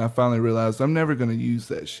there, and then I finally realized I'm never going to use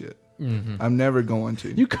that shit. I'm never going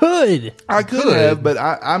to. You could. I could have, but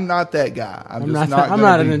I'm not that guy. I'm just not. I'm gonna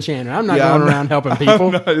not an be- enchanter. I'm not Yeah, going I'm around helping people.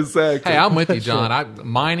 I'm not exactly. Hey, I'm with you, John.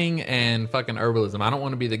 Mining and fucking herbalism. I don't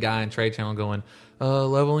want to be the guy in Trade Channel going,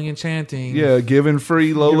 leveling enchanting. Yeah, giving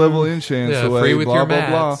free low level enchants Yeah, away. free with blah your blah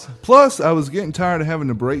blah. mats. Plus, I was getting tired of having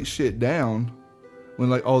to break shit down. When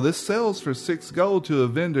like, oh, this sells for 6 gold to a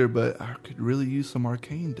vendor, but I could really use some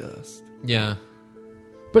arcane dust. Yeah.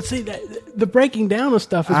 But see, the breaking down of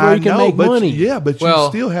stuff is where I you can know, make but money. yeah, but Well- you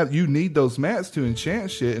still have need those mats to enchant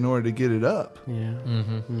shit in order to get it up. Yeah.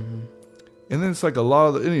 And then it's like a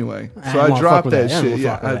lot of anyway. I So don't I wanna dropped fuck with that that. I don't shit. wanna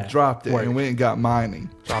Yeah, fuck with I that. dropped it Work. and went and got mining.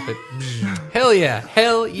 Drop it. Hell yeah.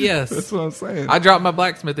 Hell yes. That's what I'm saying. I dropped my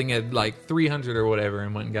blacksmithing at like 300 or whatever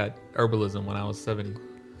and went and got herbalism when I was 70.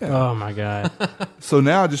 Oh my god. So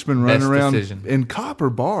now I've just been running Best around, decision. and copper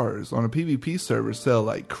bars on a PvP server sell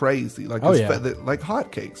like crazy, like Oh, it's yeah. like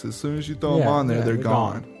hotcakes. As soon as you throw them Yeah, on there, yeah, they're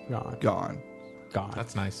gone, Gone. gone. Gone.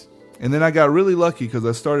 That's nice. And then I got really lucky because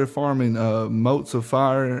I started farming motes of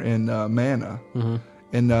fire and mana. Mm-hmm.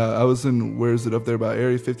 And I was in where is it up there by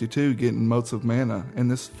Area 52 getting motes of mana, and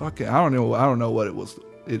this fucking I don't know what it was.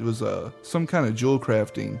 It was some kind of jewel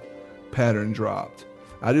crafting pattern dropped.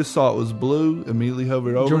 I just saw it was blue, immediately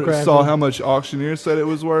hovered over Jewel it, saw crafting? how much auctioneer said it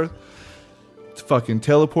was worth. Fucking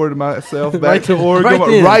teleported myself back Right to then.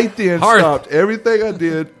 Oregon. Right then. Hard. Stopped everything I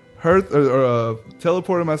did.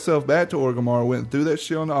 Teleported myself back to Orgrimmar, went through that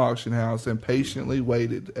shit on the auction house, and patiently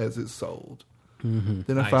waited as it sold. Then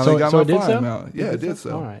I Nice. finally got so my it did flying sell? mount. Yeah, it did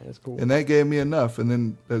sell. All right, that's cool. And that gave me enough. And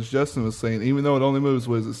then, as Justin was saying, even though it only moves,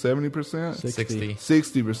 what is it, 70%? 60.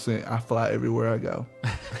 60%. I fly everywhere I go.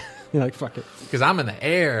 You're like, fuck it. Because I'm in the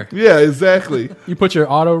air. Yeah, exactly. You put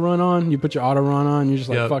your auto run on. You're just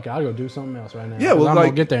like, Yep. fuck it. I'll go do something else right now. Yeah, well, 'Cause I'm gonna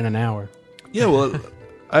like- get there in an hour. Yeah, well,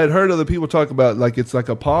 I had heard other people talk about like it's like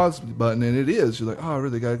a pause button, and it is. You're like, oh, I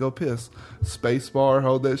really gotta go piss. Space bar,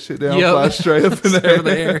 hold that shit down, Yep. fly straight up in Straight the over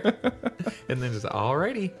the air. air. And then just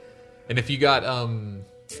alrighty. And if you got I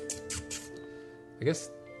guess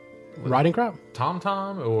Riding crop.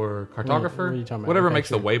 TomTom or What are cartographer, you talking about? whatever Okay, makes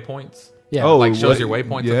sure. the waypoints. Yeah. Oh, Like shows wait, your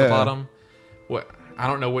waypoints at yeah. the bottom. What I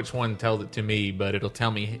don't know which one tells it to me, but it'll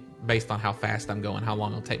tell me based on how fast I'm going, how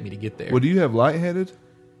long it'll take me to get there. Well, do you have lightheaded?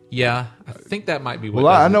 Yeah, I think that might be what.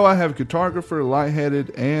 Well, I does it. know I have cartographer,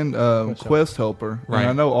 lightheaded, and quest helper. Right. And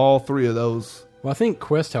I know all three of those. Well, I think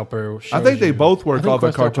Quest Helper. I shows think they you- both work I think off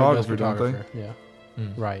of Quest Helper does cartographer, don't they? photographer, Yeah.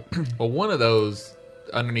 Right. Well, one of those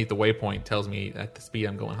underneath the waypoint tells me at the speed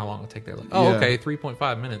I'm going how long it'll take there. Like, oh, Yeah. okay,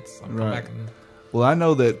 3.5 minutes. I'm coming Right. back and Well, I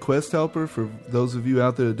know that quest helper, for those of you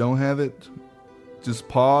out there that don't have it, just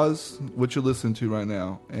pause what you're listening to right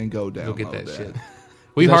now and go down. go get that that shit.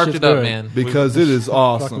 We That harped shit's it up, good. man. because it is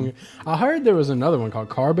awesome. Fucking- I heard there was another one called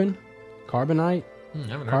Carbonite. I haven't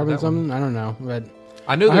heard Carbon of that something. one. I don't know, but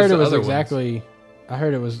I knew I there's heard it was other exactly. I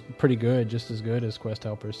heard it was pretty good, just as good as Quest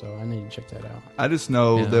Helper. So I need to check that out. I just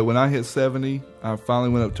know that when I hit 70, I finally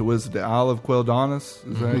went up to the Isle of Quel'Donis.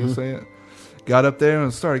 Is that how you say it? Got up there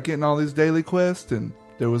and started getting all these daily quests, and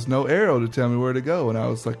there was no arrow to tell me where to go. And I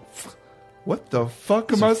was like, what the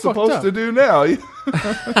fuck am I supposed to do now?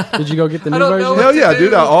 Did you go get the new version? Hell yeah,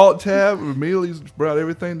 dude. I alt-tab, immediately brought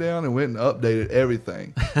everything down and went and updated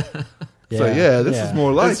everything. So this is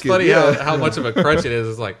more like it's funny how much of a crutch it is.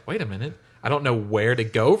 It's like, wait a minute. I don't know where to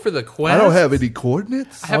go for the quest. I don't have any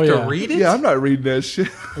coordinates. I have to read it? Yeah, I'm not reading that shit.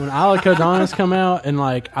 When Isle of Quel'Donis come out and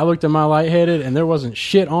like I looked at my lightheaded and there wasn't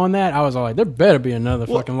shit on that, I was all like, there better be another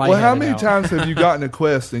fucking lightheaded. Well, how many times have you gotten a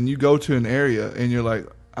quest and you go to an area and you're like,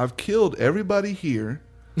 I've killed everybody here.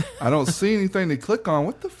 I don't see anything to click on.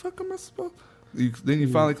 What the fuck am I supposed to? Then you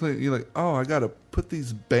finally click. You're like, oh, I got to put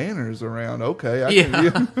these banners around. Okay, I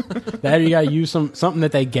can. That you got to use something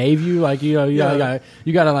that they gave you, like you got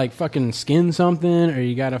to like fucking skin something, or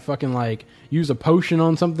you got to fucking like use a potion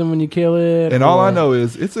on something when you kill it. And all I know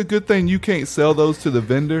is it's a good thing you can't sell those to the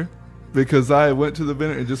vendor, because I went to the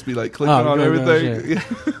vendor and just be like clicking on everything.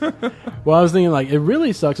 Well, I was thinking like it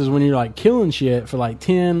really sucks is when you're like killing shit for like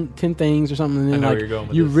 10 things or something, and then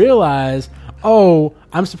like you realize, oh,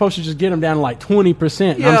 I'm supposed to just get them down to like 20%.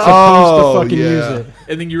 I'm supposed to fucking use it.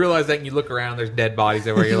 And then you realize that and you look around, there's dead bodies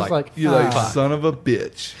everywhere. You're like son of a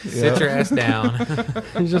bitch. Sit your ass down.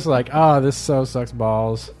 It's just like, oh, this so sucks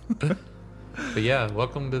balls. But yeah,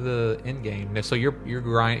 welcome to the end game. So you're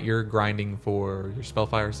grinding for your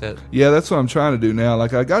Spellfire set. Yeah, that's what I'm trying to do now.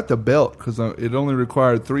 Like I got the belt because it only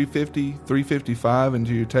required 350, 355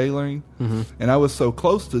 into your tailoring, and I was so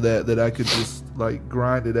close to that I could just like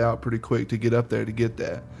grind it out pretty quick to get up there to get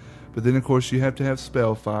that. But then of course you have to have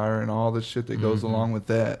Spellfire and all the shit that goes along with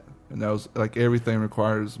that, and that was like everything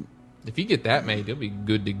requires. If you get that made, you'll be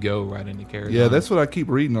good to go right into Karazhan. Yeah, that's what I keep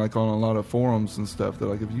reading, like on a lot of forums and stuff. They're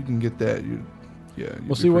like, if you can get that,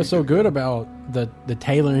 well, see, what's so good about the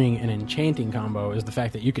tailoring and enchanting combo is the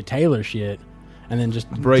fact that you could tailor shit and then just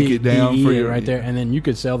break it down for you right there, and then you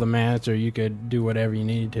could sell the mats or you could do whatever you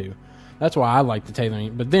needed to. That's why I like the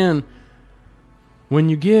tailoring. But then when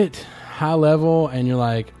you get high level and you're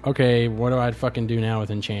like, okay, what do I fucking do now with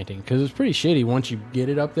enchanting? Because it's pretty shitty once you get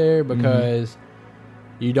it up there, because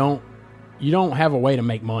you don't have a way to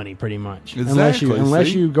make money pretty much. Exactly.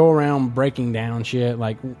 Unless you go around breaking down shit.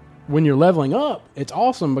 Like when you're leveling up, it's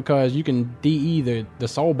awesome because you can DE the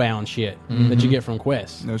soulbound shit that you get from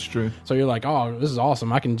quests. That's true. So you're like, oh, this is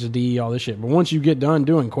awesome. I can just DE all this shit. But once you get done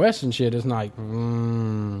doing quests and shit, it's like,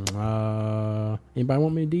 anybody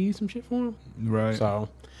want me to DE some shit for them? Right. So,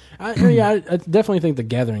 I definitely think the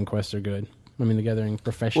gathering quests are good. I mean, the gathering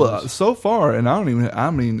professions. Well, so far, and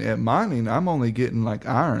at mining, I'm only getting like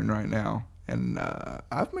iron right now. And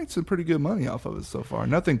I've made some pretty good money off of it so far.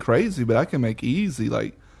 Nothing crazy, but I can make easy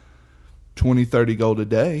like 20, 30 gold a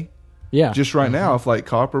day. Yeah. Just right now, off like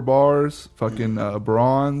copper bars, fucking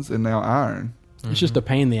bronze, and now iron. It's just a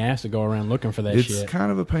pain in the ass to go around looking for that shit. It's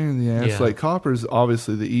kind of a pain in the ass. Yeah. Like copper is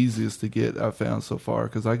obviously the easiest to get, I've found so far,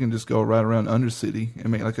 because I can just go right around Undercity and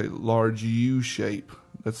make like a large U shape.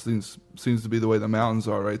 That seems to be the way the mountains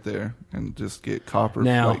are right there, and just get copper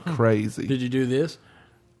like crazy. Did you do this?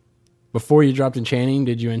 Before you dropped enchanting,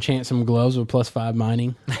 did you enchant some gloves with +5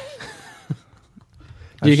 mining?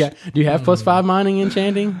 Do you have +5 mining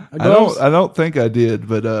enchanting gloves? I don't think I did,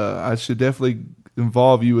 but I should definitely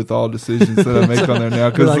involve you with all decisions that I make on there now.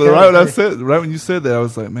 Because right when you said that, I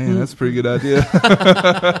was like, man, that's a pretty good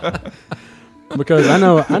idea. Because I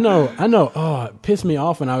know. Oh, it pissed me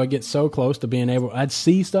off when I would get so close to being able. I'd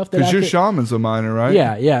see stuff that. Because your shaman's a miner, right?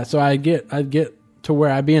 Yeah. So I'd get to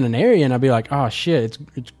where I'd be in an area and I'd be like, oh shit,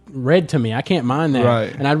 it's red to me. I can't mine that.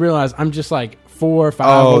 Right. And I'd realize I'm just like 4 or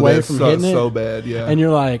 5 away from hitting it. So bad, yeah. And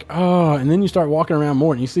you're like, oh, and then you start walking around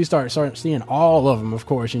more and you start seeing all of them, of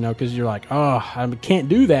course, because you're like, oh, I can't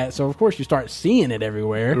do that. So of course you start seeing it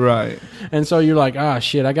everywhere. Right. And so you're like, oh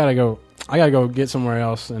shit, I gotta go get somewhere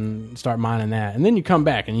else and start mining that. And then you come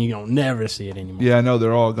back and you don't never see it anymore. Yeah, I know,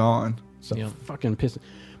 they're all gone. So fucking pissing.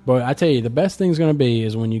 But I tell you, the best thing's gonna be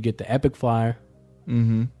is when you get the epic flyer.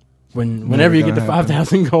 Mm-hmm. Whenever you get the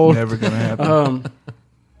 5,000 gold. Never gonna happen.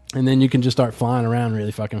 And then you can just start flying around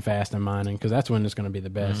really fucking fast and mining, because that's when it's going to be the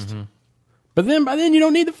best. Mm-hmm. But then by then you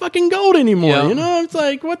don't need the fucking gold anymore. Yep. It's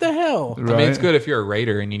like, what the hell? Right. I mean, it's good if you're a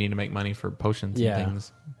raider and you need to make money for potions and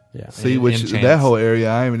things. Yeah. See, that whole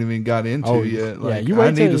area I haven't even got into yet. Like,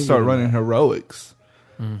 I need to start running heroics.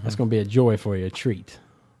 Mm-hmm. That's going to be a joy for you, a treat.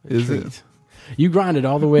 Is it? You grinded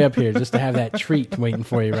all the way up here just to have that treat waiting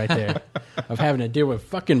for you right there of having to deal with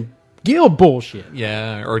fucking guild bullshit.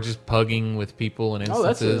 Yeah, or just pugging with people and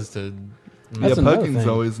instances That's pugging's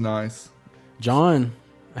always nice. John,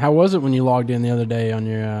 how was it when you logged in the other day on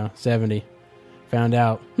your 70? Found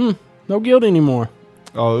out, no guild anymore.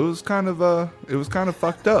 Oh, it was kind of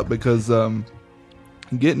fucked up because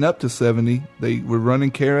getting up to 70, they were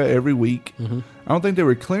running Kara every week. Mm-hmm. I don't think they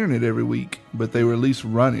were clearing it every week, but they were at least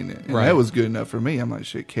running it, and that was good enough for me. I'm like,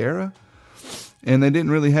 shit, Kara. And they didn't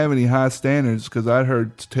really have any high standards because I'd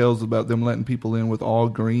heard tales about them letting people in with all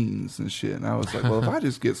greens and shit. And I was like, well, if I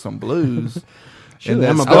just get some blues and that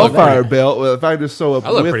I'm above Spellfire that. belt, well, if I just sew up I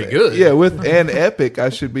look with pretty good. Yeah, with an epic, I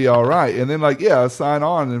should be all right. And then I sign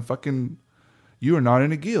on and fucking, you are not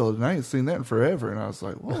in a guild. And I ain't seen that in forever. And I was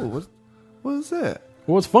like, whoa, what is that?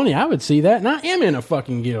 Well, it's funny. I would see that, and I am in a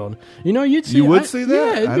fucking guild. You know, you'd see. You would see that?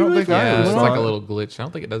 Yeah, it'd I be don't really think I funny. Yeah, ever it's saw like it. a little glitch. I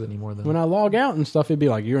don't think it does anymore though. When I log out and stuff, it'd be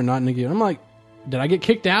like, "You're not in the guild." I'm like, "Did I get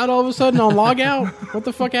kicked out all of a sudden on log out? What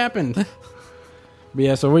the fuck happened?" But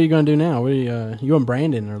yeah, so what are you gonna do now? What are you and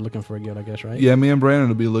Brandon are looking for a guild, I guess, right? Yeah, me and Brandon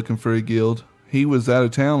will be looking for a guild. He was out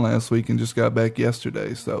of town last week and just got back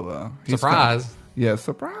yesterday. So he's Surprise. Yeah,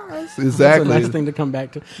 surprise. That's a Exactly. nice thing to come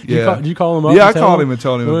back to. Yeah. Did you call him up? Yeah, I and tell called him and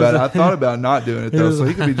told him What was about it. I that? thought about not doing it though, was- so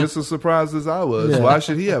he could be just as surprised as I was. Yeah. Why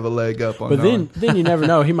should he have a leg up on? But knowing? then you never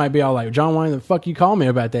know. He might be all like, "John, why the fuck you call me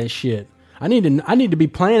about that shit? I need to be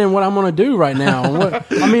planning what I'm gonna do right now." I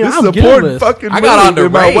mean, this I'm is important guildless. fucking I got move on to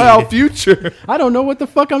in my raid. WoW future. I don't know what the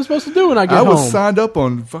fuck I'm supposed to do when I get I home. was signed up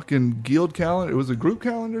on fucking guild calendar. It was a group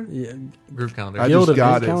calendar. Yeah, Group calendar. I Guild just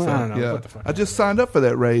got it. Advanced So, calendar? I don't know. yeah, What the fuck? I just signed up for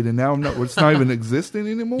that raid, and now it's not even existing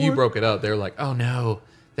anymore. You broke it up. They were like, "Oh no,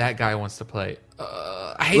 that guy wants to play.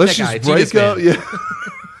 I hate Let's that guy." just break up. Jesus, man. Yeah,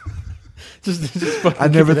 just fucking I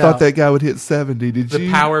never kick it thought out. that guy would hit 70. Did The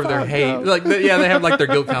you? power of their Fuck hate. no. Like, they have like their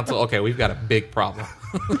guild council. Okay, we've got a big problem.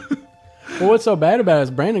 Well, what's so bad about it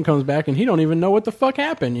is Brandon comes back and he don't even know what the fuck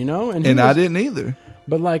happened, you know? And, he And I was- didn't either.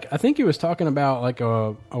 But like, I think he was talking about like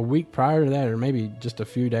a week prior to that, or maybe just a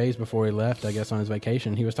few days before he left, I guess, on his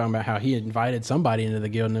vacation. He was talking about how he had invited somebody into the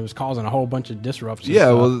guild and it was causing a whole bunch of disruptions.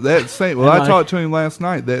 Yeah, well, that same. Well, And I like- talked to him last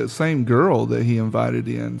night. That same girl that he invited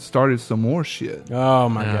in started some more shit. Oh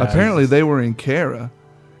my god! Apparently, they were in Kara.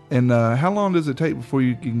 And how long does it take before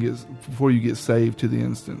you get saved to the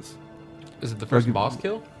instance? Is it the first Like- boss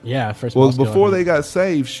kill? yeah, first. Well, boss kill, I before think. they got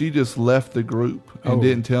saved, she just left the group and Oh.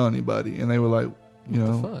 didn't tell anybody. And they were like,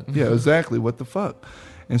 fuck? yeah, exactly, what the fuck?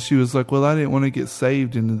 And she was like, well, I didn't want to get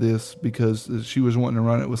saved into this because she was wanting to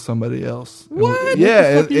run it with somebody else. And What?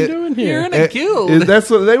 Yeah, What the fuck are you doing here? You're in a guild. That's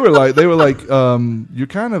what they were like. They were like, you're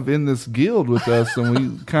kind of in this guild with us, and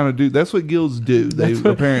we kind of do. That's what guilds do. They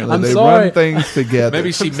apparently I'm they sorry. run things together.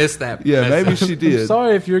 Maybe she missed that. yeah, message. maybe she I'm did.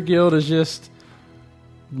 sorry if your guild is just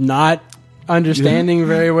not understanding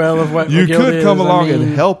very well of what You a guild could is. come I along mean,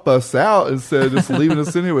 and help us out instead of just leaving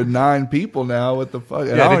us in here with 9 people now. What the fuck?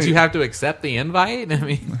 And I Yeah, don't did you even- have to accept the invite? I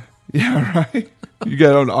mean, Yeah, right. You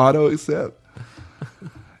got on auto accept.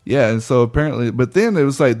 Yeah, and so apparently, but then it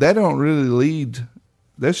was like that don't really lead.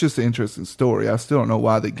 That's just an interesting story. I still don't know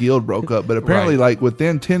why the guild broke up, but apparently, Right. like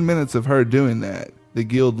within 10 minutes of her doing that, the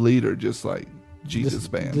guild leader just like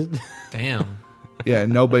Jesus man. damn. Yeah,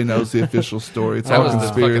 and nobody knows the official story. It's That all was the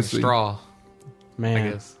fucking conspiracy. straw, I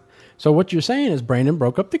man. guess. So what you're saying is Brandon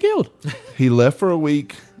broke up the guild. He left for a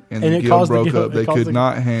week, and, And the it guild caused the broke guild- up. it They caused could the-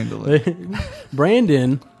 not handle it.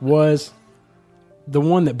 Brandon was the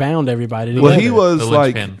one that bound everybody together. Well, he was The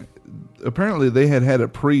like. linchpin. Apparently, they had a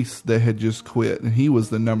priest that had just quit, and he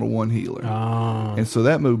was the number one healer. Oh. And so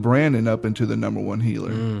that moved Brandon up into the number one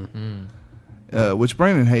healer, which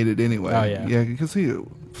Brandon hated anyway. Oh, yeah. Yeah, because he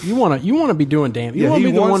You want to be doing damage. You yeah, want he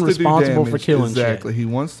to be the wants one to do responsible for damage. killing Exactly. shit. He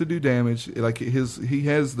wants to do damage. Like he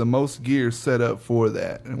has the most gear set up for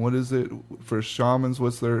that. And what is it for shamans?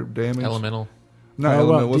 What's their damage? Elemental. Not Oh,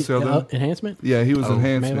 element. well, What's the other? enhancement? Yeah, he was Oh,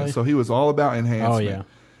 enhancement. melee? So he was all about enhancement. Oh, yeah.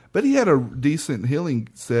 But he had a decent healing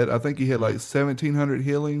set. I think he had like 1,700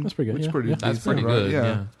 healing. That's pretty good, Which yeah. pretty Yeah. That's decent, pretty right? good. Yeah.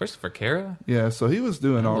 Yeah. Especially for Kara. Yeah, so he was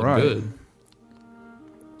doing all Looked right. Good.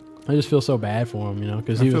 I just feel so bad for him, you know,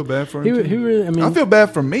 because I he feel was, bad for he, him. wa- too. he really, I mean, I feel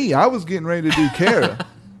bad for me. I was getting ready to do Kara.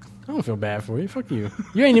 I don't feel bad for you. Fuck you.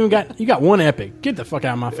 You ain't even got. You got one epic. Get the fuck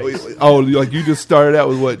out of my face. Oh, like you just started out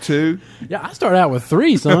with what, 2? Yeah, I started out with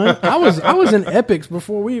 3, son. I was in epics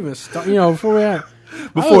before we even start. You know, before we had.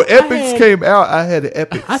 Before Epics came out, I had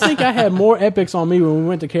Epics. I think I had more epics on me when we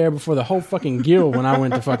went to Kara before the whole fucking guild when I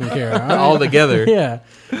went to fucking Kara. All right? All together. Yeah.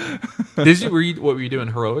 Did you read what were you doing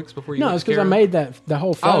heroics before you? No, went it's to because I Kara? made the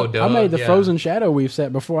whole. Oh, duh, I made the yeah. Frozen Shadow we've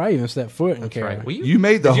set before I even set foot in That's Kara. right. Well, You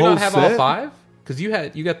made the did you whole not have set? all 5? Because you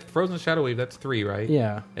got the Frozen Shadow Wave. That's 3, right?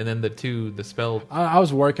 Yeah. And then the spell. I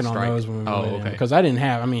was working on Strike. those when we Oh, went in. okay. Because I didn't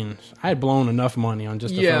have, I had blown enough money on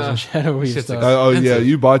just the Frozen Shadow Weave Shit's stuff. Oh yeah, expensive.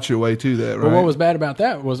 you bought your way to that, right? But what was bad about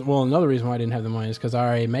that was, another reason why I didn't have the money is because I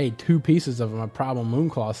already made 2 pieces of my Problem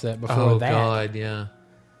Moonclaw set before Oh that. God, yeah.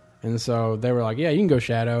 And so they were like, yeah, you can go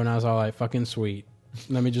Shadow. And I was all like, fucking sweet.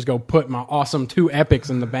 Let me just go put my awesome 2 epics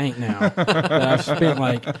in the bank now that I've spent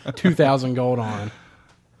like 2,000 gold on.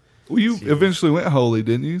 Well, you eventually went holy,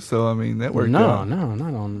 didn't you? So I mean, that worked out. No,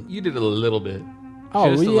 not on. You did it a little bit. Oh,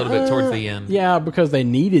 Just a little bit towards the end. Yeah, because they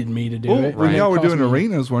needed me to do Well, it. when It y'all were cost doing me-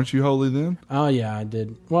 arenas, weren't you holy then? Oh yeah, I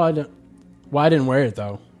did. Well, I didn't wear it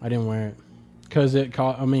though. I didn't wear it because it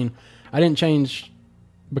cost. I didn't change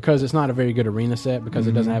because it's not a very good arena set because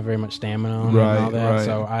it doesn't have very much stamina on it Right, and all that. right.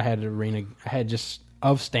 So I had just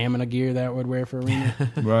of stamina gear that I would wear for arena.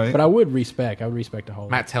 Right. But I would respect a whole.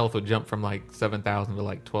 Matt's health would jump from like 7,000 to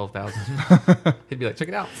like 12,000. He'd be like, check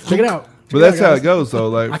it out. Check it out. But that's how it goes, though.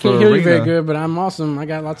 Like I for can't hear arena, you very good, but I'm awesome. I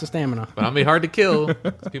got lots of stamina. But I'm be hard to kill.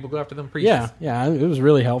 'Cause people go after them priests. Yeah, it was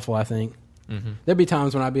really helpful. I think there'd be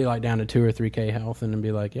times when I'd be like down to 2 or 3K health, and then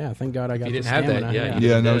be like, "Yeah, thank God I got you the didn't have that, stamina." yeah, you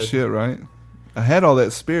Yeah, no Dead. shit, right? I had all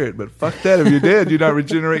that spirit, but fuck that. If you're dead, you're not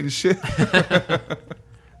regenerating shit.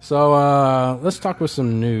 So let's talk with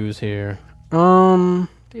some news here.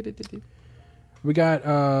 We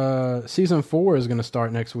got season 4 is going to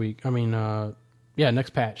start next week. Next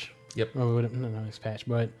patch. Yep. Oh, not next patch,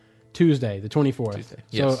 but Tuesday, the 24th. Tuesday,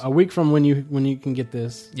 So yes. a week from when you can get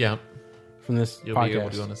this Yeah. from this You'll be able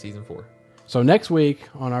podcast. to go into season 4. So next week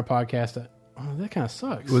on our podcast, that kind of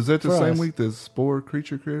sucks. Was that the for same us. week the Spore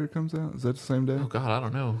Creature Creator comes out? Is that the same day? Oh God, I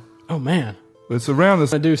don't know. Oh man, It's around I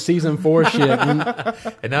the. do season 4 shit. And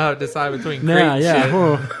now I have to decide between Nah, great yeah, shit.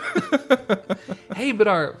 whoa. Hey, but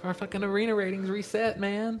our fucking arena ratings reset,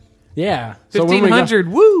 man. Yeah. So when we go- 1,500,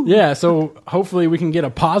 woo! Yeah, so hopefully we can get a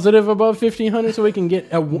positive above 1,500 so we can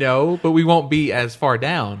get No, but we won't be as far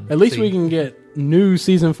down. at least See? we can get new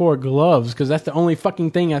season 4 gloves because that's the only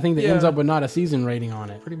fucking thing I think that ends Yeah. up with not a season rating on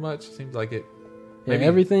it. Pretty much seems like it. Yeah,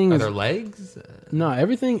 everything Are is there legs? no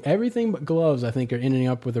everything but gloves I think are ending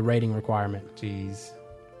up with a rating requirement. Jeez.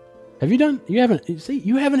 Have you done? You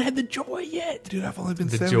haven't had the joy yet. Dude, I've only been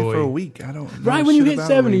The 70 joy. for a week. I don't know Right when you shit hit about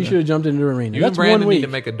 70, you arena. should have jumped into arena. You That's and Brandon 1 week. need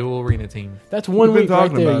to make a dual arena team. That's 1 We've been week right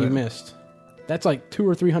talking there about you it. missed. That's like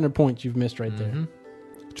 200 or 300 points you've missed right there.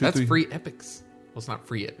 Two, That's three- free epics. Well, it's not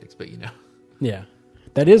free epics, but you know. Yeah,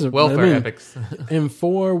 that is a Welfare I mean, epics. In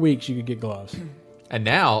 4 weeks, you could get gloves. And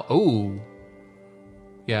now,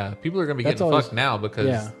 yeah, people are going to be That's getting always- fucked now because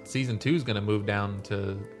yeah. season 2 is going to move down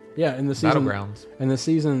to Yeah, in the season Battlegrounds. and the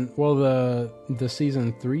season. Well, the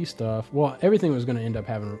season 3 stuff. Well, everything was going to end up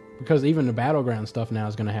having because even the battleground stuff now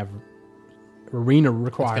is going to have arena It's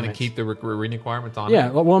requirements. going to keep the arena requirements on Yeah,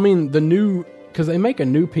 it. well, I mean the new because they make a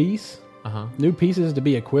new piece, Uh-huh. new pieces to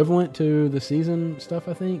be equivalent to the season stuff.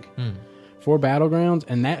 I think Hmm. for battlegrounds,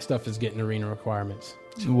 and that stuff is getting arena requirements.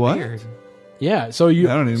 What? Weird. Yeah, so you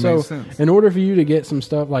That don't even so make sense. in order for you to get some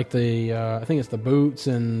stuff like the I think it's the boots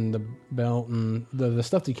and the belt and the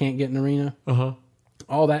stuff that you can't get in arena, Uh-huh.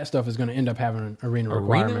 all that stuff is going to end up having arena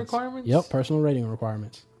requirements. requirements? Yep, personal rating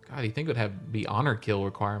requirements. God, you think it would be honor kill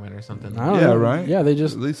requirement or something? I don't Yeah, know. right? Yeah, they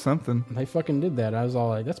just At least something. they fucking did that. I was all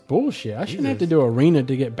like, that's bullshit. I shouldn't have to Jesus. do arena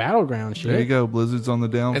to get battleground shit. There you go. Blizzard's on the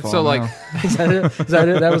downfall. And so, like, now. Is that it? Is that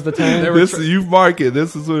it? That was the time. this you mark it.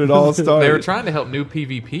 This is when it all started. they were trying to help new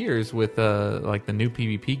PvPers with like the new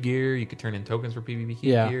PvP gear. You could turn in tokens for PvP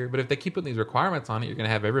Yeah. gear. But if they keep putting these requirements on it, you're going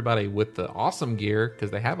to have everybody with the awesome gear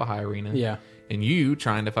because they have a high arena. Yeah. And you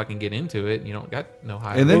trying to fucking get into it, and you don't got no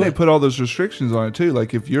high. And then arena. they put all those restrictions on it too.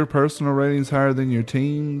 Like if your personal rating's higher than your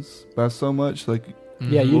team's by so much, like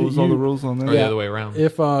Yeah, what was all the rules on or that? the yeah. other way around.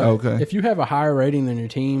 If Okay. if you have a higher rating than your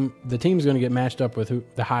team, the team's going to get matched up with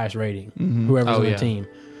the highest rating, whoever's Oh, on yeah. the team.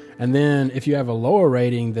 And then if you have a lower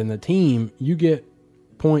rating than the team, you get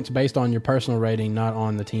points based on your personal rating, not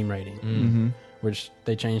on the team rating. Which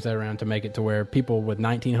they changed that around to make it to where people with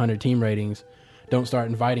 1,900 team ratings don't start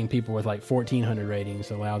inviting people with like 1,400 ratings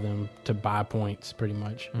to allow them to buy points, pretty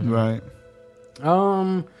much. Right.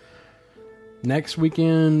 Next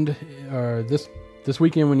weekend, or this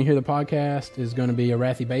weekend when you hear the podcast, is going to be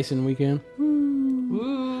Arathi Basin weekend.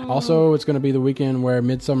 Also, it's going to be the weekend where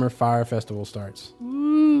Midsummer Fire Festival starts.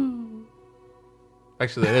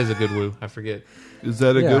 Actually, that is a good woo. I forget. Is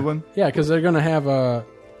that a yeah. good one? Yeah, because they're going to have a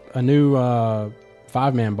new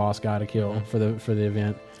 5-man boss guy to kill for the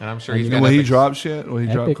event. And I'm sure And he's you got And will he epics. drop shit? Will he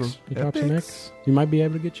drop? Epics. You drop some X. You might be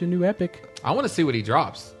able to get you a new epic. I want to see what he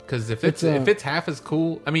drops because if it's It's, if it's half as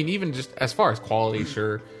cool, I mean, even just as far as quality,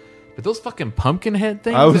 sure. But those fucking pumpkin head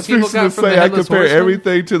things I was that people fixing to got from the say I Headless compare Horseman,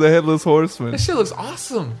 everything to the Headless Horseman. that shit looks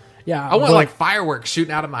awesome. Yeah, I want but like fireworks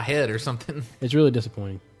shooting out of my head or something. it's really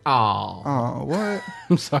disappointing. Oh, Oh, what?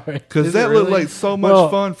 I'm sorry. Because Is that it looked really? like so much Well-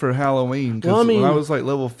 fun for Halloween. Because Well, I mean- when I was like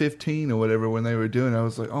level 15 or whatever, when they were doing it, I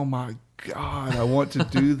was like, oh my God, I want to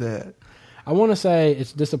do that. I want to say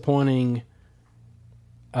it's disappointing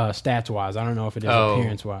stats wise. I don't know if it is Oh,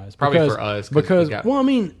 appearance wise. probably for us, 'cause Because we got- well, I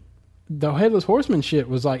mean, the Headless Horseman shit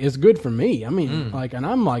was like it's good for me. I mean, Mm. like, and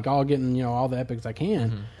I'm like all getting all the epics I can.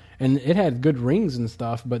 Mm-hmm. And it had good rings and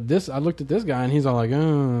stuff, but this I looked at this guy and he's all like,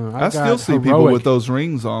 I still see people with those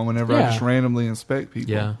rings on whenever I Yeah. just randomly inspect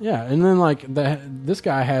people. yeah. Yeah, and then like this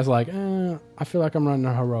guy has like, I feel like I'm running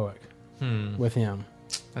a heroic with him.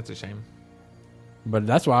 That's a shame. But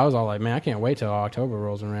that's why I was all like, man, I can't wait till October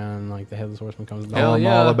rolls around and like the Headless Horseman comes back. Hell I'm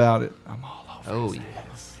yeah. all about it. I'm all over Oh, it.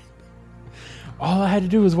 yes. All I had to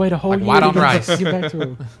do was wait a whole Like year white to on get, rice. get back to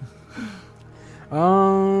him.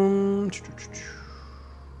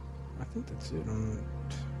 I think that's it on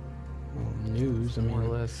news. I More or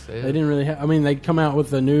mean, less. they didn't really have. I mean, they come out with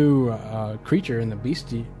the new creature in the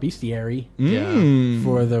bestiary Mm.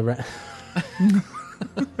 for the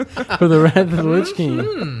for the Wrath of the Lich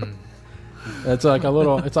King. It's like a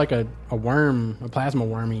little. It's like a worm, a plasma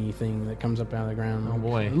wormy thing that comes up out of the ground. Oh,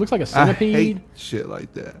 boy. It looks like a I centipede. hate shit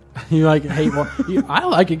like that. You like hate? I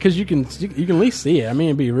like it because you can at least see it. I mean,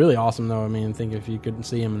 it'd be really awesome though. I mean, think if you couldn't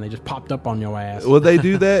see them and they just popped up on your ass. Well, they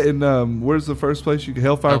do that in where's the first place you can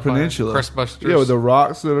Hellfire Peninsula? Crestbusters. Yeah, with the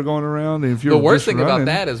rocks that are going around. And if you're The worst just thing about running-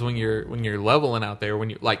 that is when you're leveling out there, when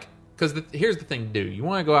you like, because here's the thing to do. You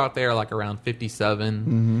want to go out there like around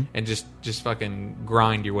 57 and just fucking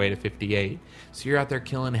grind your way to 58. So you're out there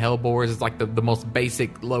killing hellbores. It's like the most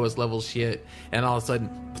basic, lowest level shit, and all of a sudden,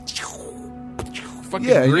 fucking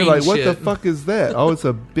yeah, and you're green like, what the shit. fuck is that? Oh, it's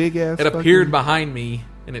a big ass. It appeared behind me,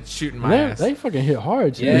 and it's shooting my ass. They fucking hit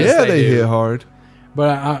hard too. Yes, Yeah, they they do. hit hard. But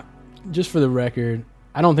I, just for the record,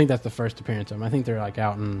 I don't think that's the first appearance of them. I think they're like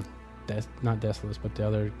out in not Desolate, but the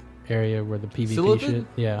other area where the PvP Silithid? shit.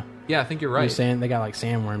 Yeah, Yeah, I think you're They're right. saying they got like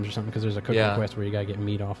sandworms or something because there's a cooking Yeah. quest where you gotta get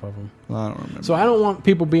meat off of them. Well, I don't remember. So I don't want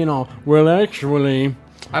people being all well. Actually,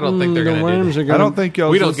 I don't think they're the gonna do worms that. are gonna. I don't think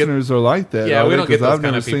y'all's We don't get- listeners are like that. Yeah, are we they? don't get 'Cause those I've kind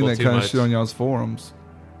never of seen people that too kind of much. shit on y'all's forums.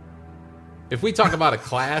 If we talk about a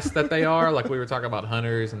class that they are, like we were talking about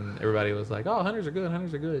hunters, and everybody was like, "Oh, hunters are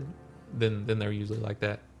good," then they're usually like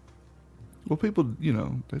that. Well, people,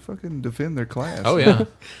 they fucking defend their class. Oh yeah,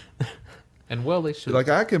 and well they should. Like,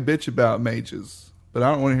 I can bitch about mages, but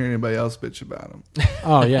I don't want to hear anybody else bitch about them.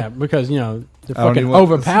 Oh yeah, because they're I don't fucking even want-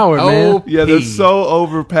 overpowered, Oh, man. Yeah, they're P. so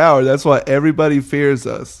overpowered. That's why everybody fears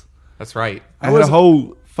us. That's right. I had a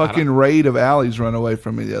whole fucking raid of alleys run away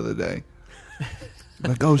from me the other day.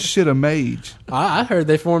 Like, oh shit, a mage. I heard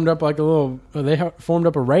they formed up like a little. Formed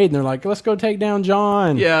up a raid, and they're like, "Let's go take down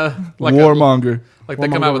John." Yeah, like Warmonger. like they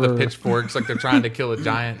come out with the Warmonger. pitchforks, like they're trying to kill a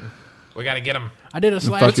giant. We got to get him. I did a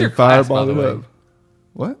slash. Fucking your class, by fireball the it way? up.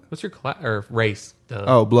 What? What's your class or race? Duh.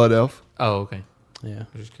 Oh, blood elf. Oh, okay. Yeah.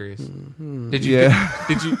 I'm just curious. Mm-hmm. Did you Yeah.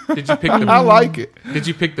 did you pick the I like it. Did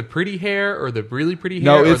you pick the pretty hair or the really pretty hair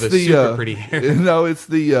No, or it's the the super pretty hair? No, it's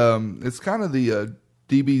the it's kind of the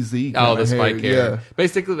DBZ. Oh, kinda the spike hair. Yeah.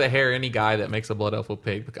 Basically, the hair any guy that makes a blood elf will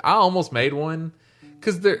pick. I almost made one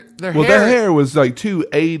because their Well, hair. that hair was like two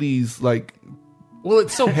 80s like Well,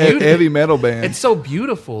 it's so beautiful. heavy metal band. It's so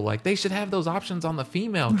beautiful. Like they should have those options on the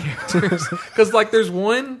female characters. Because like there's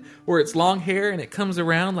one where it's long hair and it comes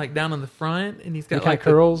around like down in the front, and he's got It like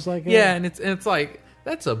curls like that? yeah, and it's like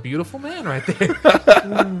that's a beautiful man right there.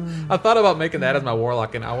 I thought about making that as my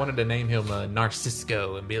warlock, and I wanted to name him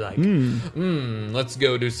Narcisco and be like, let's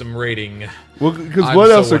go do some raiding. Well, because I'm what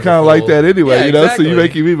so else are kind of like wonderful. that anyway, Yeah, you know? So exactly. you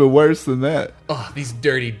make him even worse than that. Oh, these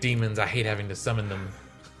dirty demons! I hate having to summon them.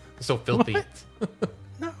 They're so filthy.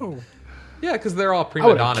 No. Yeah, because they're all I prima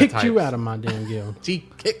would have donna kicked types. you out of my damn guild. Gee,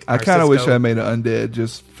 kick I kind of wish Narcisco. I made an undead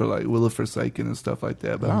just for like Will of Forsaken and stuff like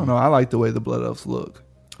that. But I don't know. I like the way the blood elves look.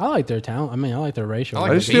 I like their talent. I mean, I like their racial. I I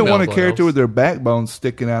like just the didn't want a female character blood with their backbone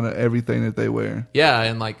sticking out of everything that they wear. Yeah,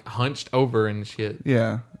 and like hunched over and shit.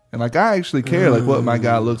 Yeah. And like I actually care like what my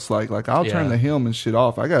guy looks like. Like I'll turn Yeah. the helm and shit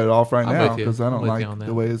off. I got it off right I'm now with you. because I I'm don't with like you on that.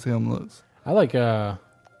 the way his helm looks. I like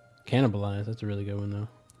Cannibalize. That's a really good one though.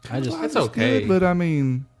 I just That's It's okay. good, but I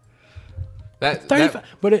mean, That 35,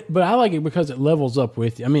 but I like it because it levels up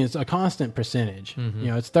with you. I mean, it's a constant percentage. Mm-hmm. You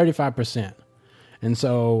know, it's 35%, and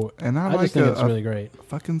so And I just like think a- it's a- really great.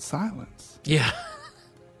 fucking silence. yeah,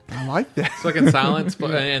 I like that. it's like in silence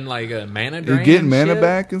but, and like a mana drain. You're getting mana shit.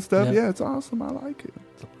 back and stuff. Yeah. Yeah, it's awesome. I like it.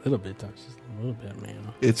 It's a little bit touch, just a little bit, man.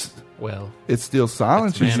 It's Well, still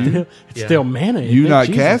silence. It's You mana. see. It's Yeah. still mana. You Thank not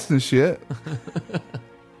Jesus. casting shit.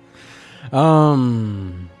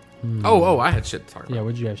 Oh, I had shit to talk about. Yeah,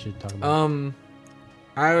 what'd you have shit to talk about?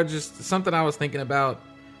 I would just something I was thinking about.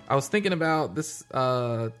 I was thinking about this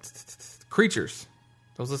creatures.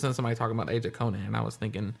 I was listening to somebody talking about Age of Conan, and I was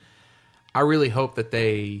thinking, I really hope that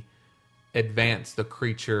they advance the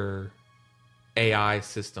creature AI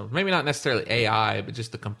system. Maybe not necessarily AI, but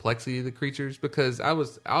just the complexity of the creatures. Because I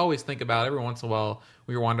always think about every once in a while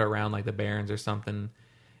we wander around like the Barrens or something.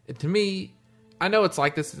 To me, I know it's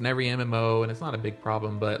like this in every MMO, and it's not a big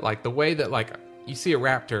problem. But like the way that like you see a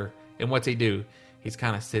raptor, and what's he do? He's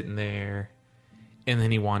kind of sitting there, and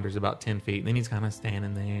then he wanders about 10 feet, and then he's kind of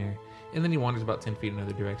standing there, and then he wanders about 10 feet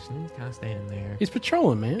another direction, and he's kind of standing there. He's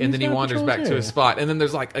patrolling, man. And then he wanders back to his spot, and then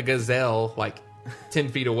there's like a gazelle like 10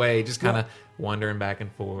 feet away, just kind of wandering back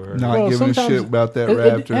and forth. Not giving a shit about that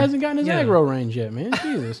raptor. It hasn't gotten his aggro range yet, man.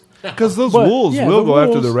 Jesus. Because those wolves will go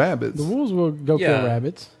after the rabbits. The wolves will go kill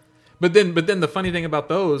rabbits. But then the funny thing about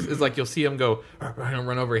those is like you'll see him go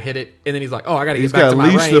run over, hit it, and then he's like, "Oh, I got to get back to my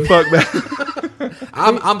range." He's got to leash the fuck back.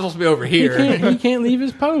 I'm supposed to be over here. He can't leave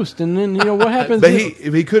his post, and then what happens? But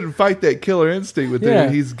if he couldn't fight that killer instinct with it,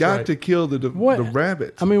 he's got to kill the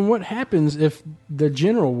rabbit. I mean, what happens if the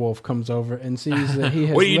general wolf comes over and sees that he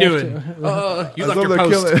has? What are you doing? You left your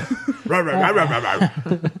post.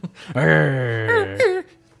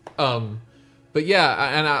 But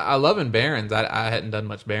yeah, and I love in Barrens. I hadn't done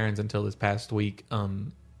much Barrens until this past week.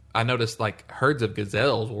 I noticed like herds of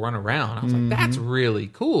gazelles will run around. I was like, that's really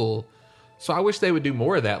cool. So I wish they would do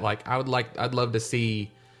more of that. Like I'd love to see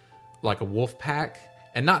like a wolf pack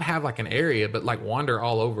and not have like an area, but like wander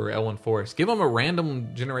all over Elwynn Forest. Give them a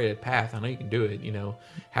random generated path. I know you can do it.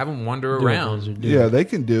 Have them wander around. Yeah, they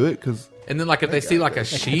can do it because. And then, like, if they see, like, a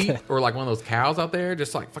sheep or, like, one of those cows out there,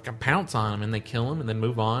 just, like, fucking pounce on them, and they kill them, and then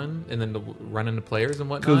move on, and then run into players and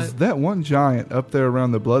whatnot. Because that one giant up there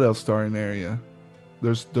around the Blood Elf starting area,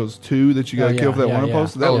 there's those two that you got to kill for that one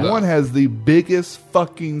post. That one has the biggest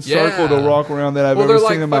fucking circle to walk around that I've ever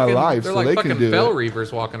seen in my life. They're so like they fucking can do fell it.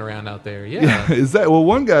 reavers walking around out there. Yeah. Is that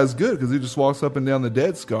one guy's good because he just walks up and down the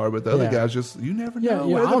dead scar, but the other guy's just you never know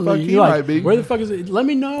where the fuck he might be. Where the fuck is it? Let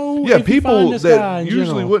me know. Yeah, if people you find this guy that in usually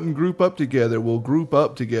general. wouldn't group up together will group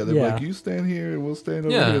up together. Yeah. Like you stand here and we'll stand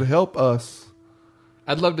over here and help us.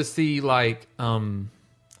 I'd love to see like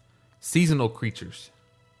seasonal creatures.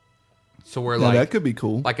 So we're like that could be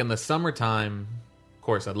cool. Like in the summertime, of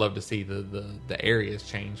course, I'd love to see the areas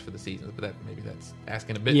change for the seasons, but maybe that's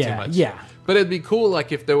asking a bit too much. Yeah. But it'd be cool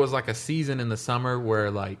like if there was like a season in the summer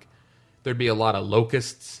where like there'd be a lot of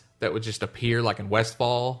locusts that would just appear like in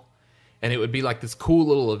Westfall. And it would be like this cool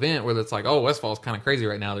little event where it's like, oh, Westfall's kind of crazy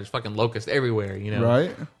right now. There's fucking locusts everywhere,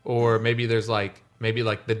 Right. Or maybe there's like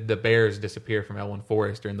the bears disappear from Elwynn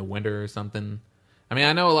Forest during the winter or something. I mean,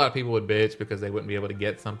 I know a lot of people would bitch because they wouldn't be able to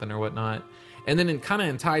get something or whatnot. And then kind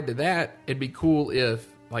of tied to that, it'd be cool if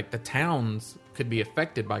like the towns could be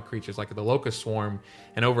affected by creatures like the locust swarm.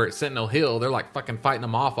 And over at Sentinel Hill, they're like fucking fighting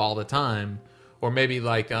them off all the time. Or maybe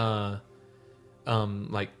like the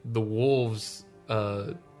wolves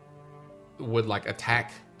would like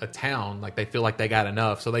attack a town. Like they feel like they got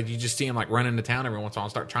enough. So you just see them like run into town every once in a while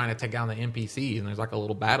and start trying to take down the NPCs. And there's like a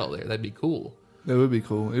little battle there. That'd be cool. That would be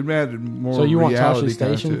cool. It added more. So you want reality Tasha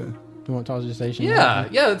Station? to it. You want Tasha Station? Yeah,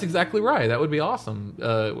 that's exactly right. That would be awesome.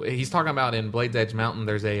 He's talking about in Blade's Edge Mountain.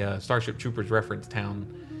 There's a Starship Troopers reference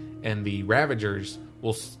town, and the Ravagers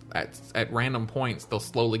will at random points they'll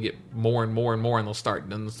slowly get more and more and more, and they'll start.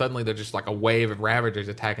 And suddenly they're just like a wave of Ravagers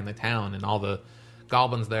attacking the town, and all the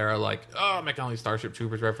goblins there are like, oh, making all these Starship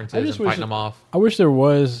Troopers references and fighting them off. I wish there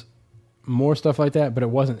was more stuff like that, but it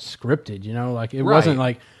wasn't scripted. Like it wasn't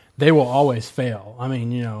like. They will always fail. I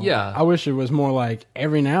mean, Yeah. I wish it was more like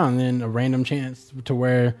every now and then a random chance to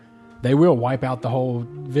where they will wipe out the whole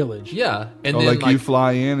village. Yeah. And then like you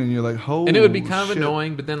fly in and you're like, oh, and it would be kind of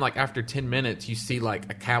annoying, but then like after 10 minutes, you see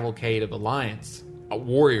like a cavalcade of Alliance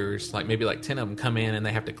warriors, like maybe like 10 of them come in and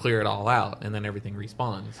they have to clear it all out, and then everything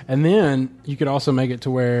respawns. And then you could also make it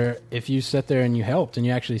to where if you sit there and you helped and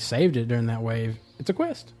you actually saved it during that wave, it's a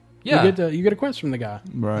quest. Yeah. You get a quest from the guy.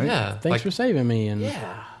 Right. Yeah. Thanks for saving me. And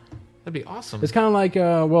yeah. That'd be awesome. It's kind of like,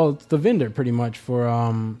 it's the vendor pretty much for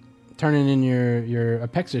turning in your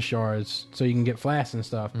Apexis shards so you can get flasks and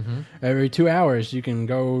stuff. Mm-hmm. Every 2 hours, you can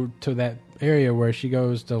go to that area where she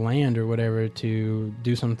goes to land or whatever to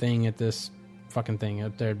do something at this fucking thing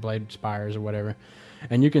up there, Blade Spires or whatever.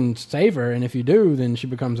 And you can save her, and if you do, then she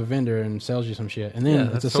becomes a vendor and sells you some shit. And then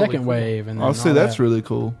it's a totally second cool. wave. And then I'll say that's really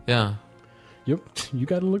cool. Yeah. Yep, you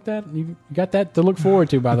got to look that. You got that to look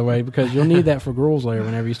forward to, by the way, because you'll need that for Gruul's Lair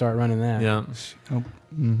whenever you start running that. Yeah.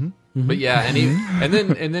 But yeah, and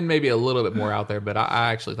then maybe a little bit more out there. But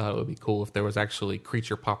I actually thought it would be cool if there was actually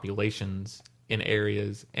creature populations in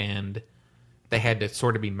areas, and they had to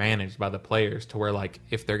sort of be managed by the players to where, like,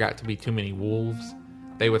 if there got to be too many wolves,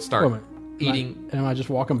 they would start eating. Am I just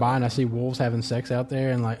walking by and I see wolves having sex out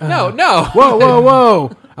there and like, No. whoa!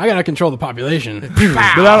 I gotta control the population. But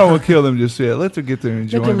I don't want to kill them just yet. Let them get their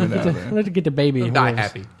enjoyment out there. Let's get the baby. Die wolves.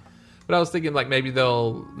 happy. But I was thinking, like, maybe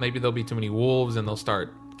there'll be too many wolves and they'll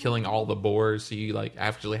start killing all the boars, so you like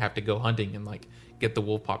actually have to go hunting and like get the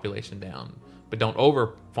wolf population down, but don't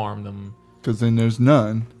over farm them. Because then there's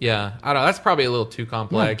none. Yeah, I don't know. That's probably a little too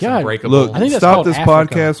complex My God. and breakable. Look, I think that's stop called this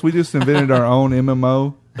Africa. podcast. We just invented our own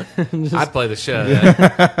MMO. I'd play the show.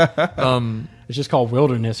 It's just called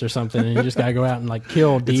Wilderness or something, and you just gotta go out and like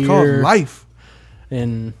kill deer. It's called life.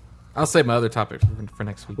 And I'll save my other topic for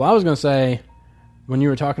next week. well, I was gonna say when you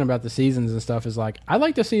were talking about the seasons and stuff, is like I'd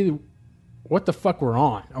like to see what the fuck we're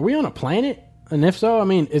on. Are we on a planet? And if so, I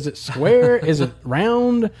mean, is it square? Is it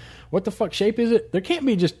round? What the fuck shape is it? There can't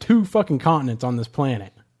be just 2 fucking continents on this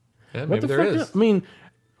planet. Yeah, What maybe the there fuck? is. I mean,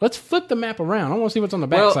 let's flip the map around. I want to see what's on the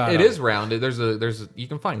Well, backside. it of is rounded. There's you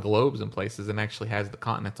can find globes in places and actually has the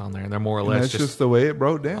continents on there, and they're more or And less that's just just the way it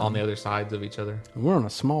broke down. on the other sides of each other. We're on a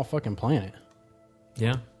small fucking planet.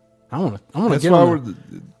 Yeah. I want to That's get why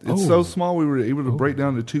on. it's so small we were able to break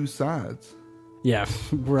down to 2 sides. Yeah,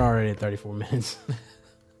 we're already at 34 minutes.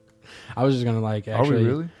 I was just gonna like Are actually. we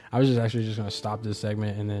really? I was just gonna stop this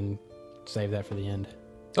segment and then save that for the end.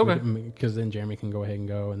 Okay. Because then Jeremy can go ahead and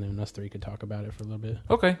go, and then us 3 could talk about it for a little bit.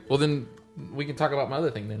 Okay. Well, then we can talk about my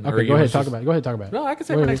other thing then. Or Okay, you go ahead. want Talk just- about it. Go ahead. Talk about it. No, I can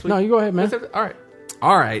say Wait, for next week. No, you go ahead, man. All right.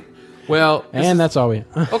 All right. Well, And that's all we.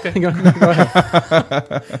 okay. go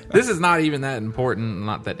ahead. This is not even that important.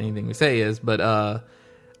 Not that anything we say is, but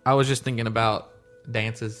I was just thinking about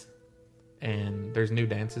dances, and there's new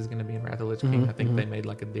dances going to be in Wrath of the Lich King. I think they made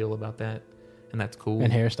like a deal about that, and that's cool.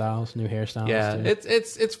 And hairstyles, new hairstyles. Yeah, too.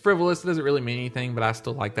 it's frivolous. It doesn't really mean anything, but I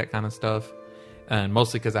still like that kind of stuff, and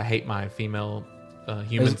mostly because I hate my female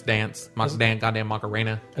humans dance, my goddamn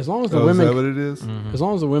Macarena. As long as the Oh, is that women, what it is? as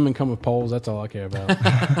long as the women come with poles, that's all I care about.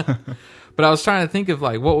 But I was trying to think of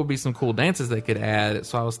like what would be some cool dances they could add.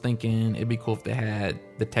 So I was thinking it'd be cool if they had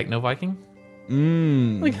the Techno Viking.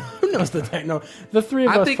 Like, who knows the techno? The 3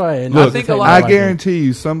 of I us think- probably. I know the think a techno lot- I Viking. guarantee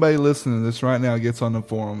you, somebody listening to this right now gets on the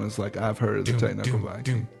forum and is like, I've heard of the Technical Viking.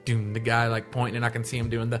 Doom, doom. The guy like pointing, and I can see him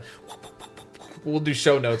doing the. We'll do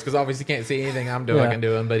show notes because obviously can't see anything I'm doing. Yeah. I can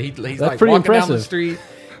do him, but he's That's like pretty walking down the impressive. street.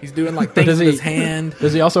 He's doing like things with his hand.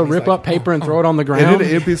 Does he also He's rip like, up paper and throw it on the And ground?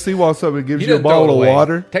 then the NPC walks up and gives He you a doesn't throw it bottle of away.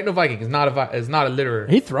 water. Techno Viking is not a litterer.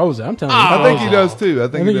 He throws it. I'm telling you. Ah, I think he does too. I I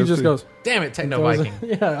think think he he does just too. goes. Damn it, Techno throws Viking.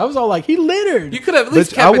 it. Yeah, I was all like, he littered. You could have at least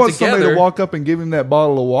But kept I it want together. somebody to walk up and give him that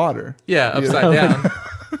bottle of water. Yeah, upside down.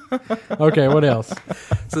 Okay, what else?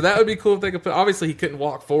 So that would be cool if they could put. Obviously, he couldn't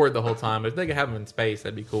walk forward the whole time, but if they could have him in space,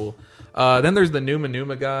 that'd be cool. Then there's the Numa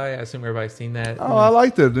Numa guy. I assume everybody's seen that. Oh, I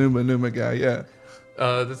like the Numa guy. Yeah.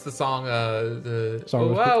 That's the song. The Star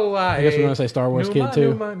Wars Kid. I guess we're gonna say Star Wars Kid,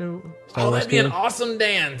 too. Star Wars That'd be an Kid. awesome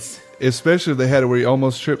dance. Especially if they had it where he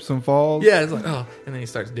almost trips and falls. Yeah, it's like and then he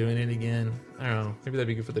starts doing it again. I don't know. Maybe that'd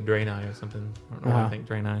be good for the Draenei or something. I don't know why I think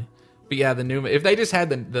Draenei. But yeah, the Numa. If they just had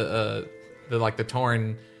the like the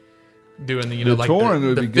Tauren doing the The like Tauren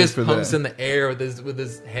would the be good fist for pumps that. in the air with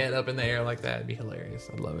his head up in the air like that, it'd be hilarious.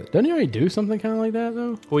 I'd love it. Doesn't he already do something kind of like that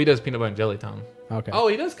though? Well, he does peanut butter and jelly, Tom. Okay. Oh,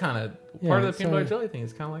 he does kind of Yeah, part of the it's, peanut butter and jelly thing.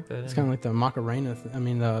 It's kind of like that. It's kind of like the Macarena. I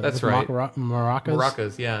mean, the That's with right. Maracas.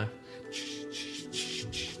 Maracas, yeah.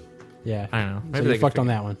 Yeah. I don't know. So Maybe you they fucked could on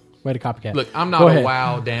figure- that one. Way to copycat. Look, I'm Go not a ahead.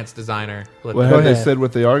 WoW dance designer. Let Well, me- have they ahead. said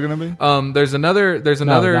what they are going to be? There's another. I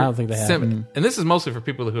don't think they have. and this is mostly for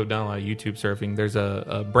people who have done a lot of YouTube surfing. There's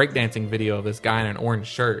a breakdancing video of this guy in an orange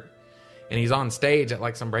shirt, and he's on stage at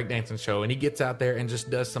like some breakdancing show, and he gets out there and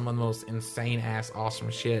just does some of the most insane ass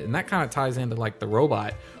awesome shit. And that kind of ties into like the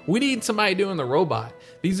robot. We need somebody doing the robot.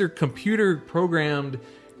 These are computer programmed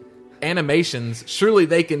animations. Surely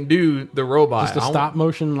they can do the robot. Just the I want- stop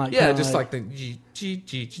motion, like Yeah, kinda just like the and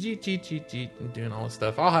doing all this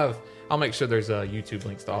stuff. I'll make sure there's YouTube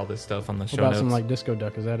links to all this stuff on the What show about notes. some like disco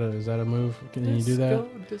duck? Is that a move? Can you do that?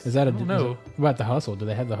 Is that a no? What about the hustle? Do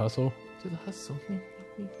they have the hustle? Do the hustle?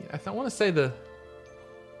 I want to say the.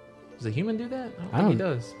 Does a human do that? I I don't think he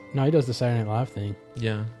don't- does. No, he does the Saturday Night Live thing.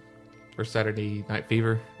 Yeah, or Saturday Night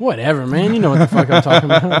Fever. Whatever, man. You know what the fuck I'm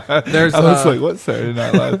talking about. There's I was like, what Saturday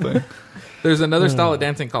Night Live thing? there's another style of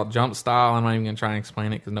dancing called jump style. I'm not even gonna try and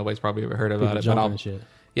explain it because nobody's probably ever heard about People it. But jumping I'll, and shit.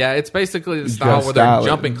 yeah, it's basically the You style gotta where they're style it.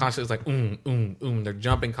 jumping constantly. It's like They're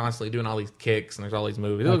jumping constantly, doing all these kicks, and there's all these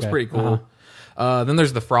moves. It looks Okay, pretty cool. Then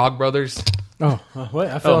there's the Frog Brothers. What?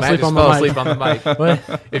 I fell Matt asleep just on fell the asleep mic. on the mic.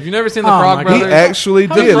 What? If you've never seen the Oh, Frog my God. Brothers, He actually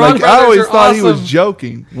The did. Frog Like I always Brothers are thought he was awesome.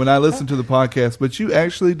 joking when I listened to the podcast, but you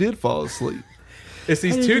actually did fall asleep. it's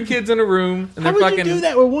these two kids in a room, and How they're would fucking. you do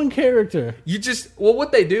that with one character? You just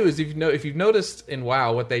what they do is if you've noticed in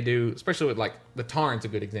WoW what they do, especially with like the Tarn's a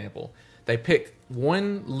good example. They pick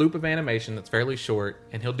one loop of animation that's fairly short,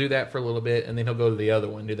 and he'll do that for a little bit, and then he'll go to the other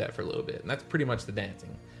one and do that for a little bit, and that's pretty much the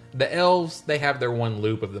dancing. The elves, they have their one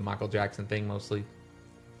loop of the Michael Jackson thing mostly,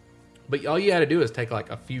 but all you got to do is take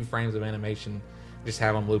like a few frames of animation, just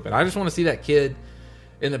have them loop it. I just want to see that kid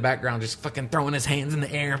in the background just fucking throwing his hands in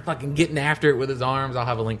the air, fucking getting after it with his arms. I'll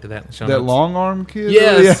have a link to that in the show That notes. long arm kid?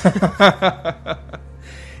 Yes. Yeah.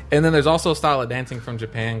 And then there's also a style of dancing from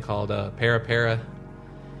Japan called para.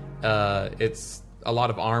 It's a lot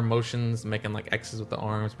of arm motions, making like X's with the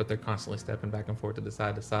arms, but they're constantly stepping back and forth to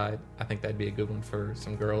side. I think that'd be a good one for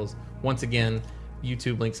some girls. Once again,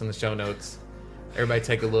 YouTube links in the show notes. Everybody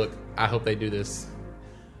take a look. I hope they do this.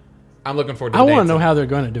 I'm looking forward to I the want to know dancing. how they're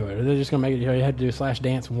going to do it. Are they just going to make it? You had to do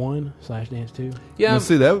 /dance 1, /dance 2. Yeah, Well,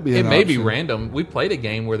 see, that would be It an may be option. random. We played a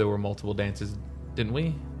game where there were multiple dances, didn't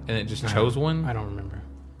we? And it just chose one. I don't remember.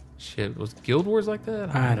 Shit, was Guild Wars like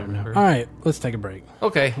that? I don't know. remember. All right, let's take a break.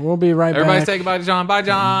 Okay. We'll be right Everybody back. say goodbye to John. Bye,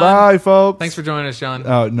 John. Bye, folks. Thanks for joining us, John.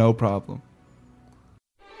 No problem.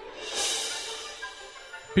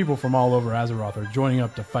 People from all over Azeroth are joining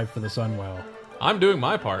up to fight for the Sunwell. I'm doing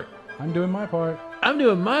my part. I'm doing my part. I'm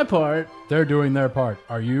doing my part. They're doing their part.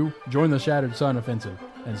 Are you? Join the Shattered Sun Offensive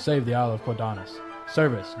and save the Isle of Quadanus.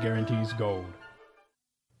 Service guarantees gold.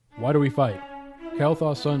 Why do we fight?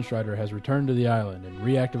 Kel'Thas Sunstrider has returned to the island and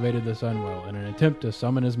reactivated the Sunwell in an attempt to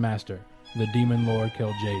summon his master, the Demon Lord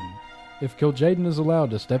Kil'jaeden. If Kil'jaeden is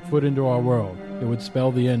allowed to step foot into our world, it would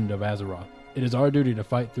spell the end of Azeroth. It is our duty to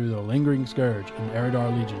fight through the lingering scourge and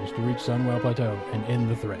Eridar legions to reach Sunwell Plateau and end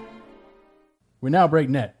the threat. We now break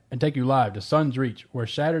net and take you live to Sun's Reach, where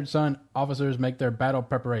Shattered Sun officers make their battle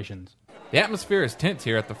preparations. The atmosphere is tense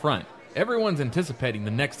here at the front. Everyone's anticipating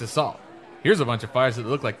the next assault. Here's a bunch of fighters that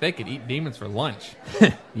look like they could eat demons for lunch.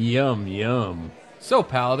 Yum, yum. So,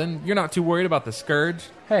 Paladin, you're not too worried about the Scourge?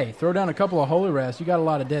 Hey, throw down a couple of holy rests. You got a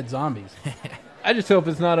lot of dead zombies. I just hope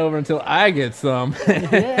it's not over until I get some.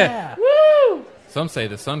 Yeah. Some say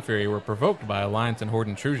the Sun Fury were provoked by Alliance and Horde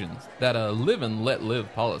intrusions, that a live and let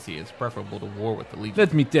live policy is preferable to war with the Legion.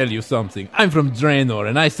 Let me tell you something. I'm from Draenor,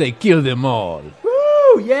 and I say kill them all.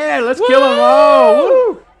 Woo! Yeah, let's kill them all.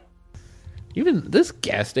 Woo! Even this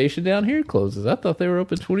gas station down here closes. I thought they were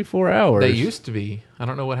open 24 hours. They used to be. I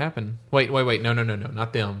don't know what happened. Wait. No,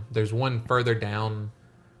 not them. There's one further down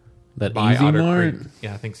that by Easy Otter Mart? Creek.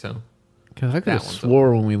 Yeah, I think so. Because I could have That one's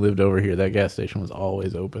swore when we lived over here, that gas station was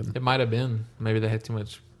always open. It might have been. Maybe they had too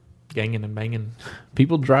much ganging and banging.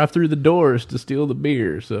 People drive through the doors to steal the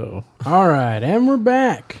beer, so. All right, and we're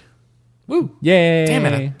back. Woo! Yay! Damn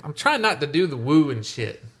it! I'm trying not to do the woo and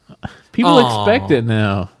shit. People Aw. expect it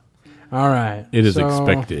now. All right. It is so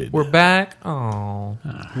expected. We're back. Oh,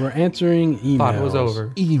 We're answering emails. thought it was over.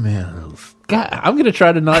 Emails. God, I'm going to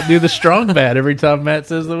try to not do the strong bad every time Matt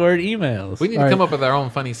says the word emails. We need All to come right. up with our own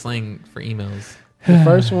funny slang for emails. The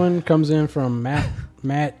first one comes in from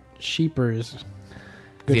Matt Sheepers.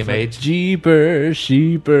 Is he a for- mage? Jeepers,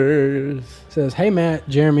 sheepers. Says, "Hey Matt,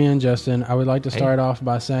 Jeremy, and Justin. I would like to start off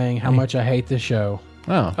by saying how much I hate this show."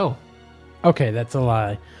 Oh. Oh, Okay, that's a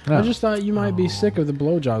lie. I Oh. just thought you might be sick of the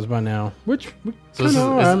blowjobs by now, which we so this is,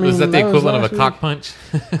 kinda are. I is that the that was equivalent of a last cock punch?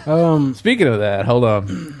 week. Speaking of that, hold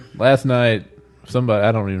on. Last night, somebody,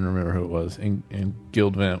 I don't even remember who it was, in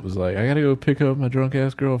Guild Vent was like, I got to go pick up my drunk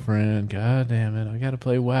ass girlfriend. God damn it. I got to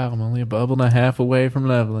play WoW. I'm only a bubble and a half away from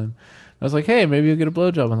leveling. I was like, hey, maybe you'll get a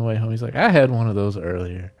blowjob on the way home. He's like, I had one of those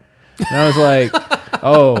earlier. And I was like,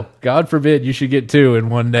 oh, God forbid you should get two in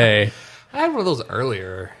one day. I had one of those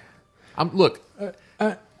earlier. Look,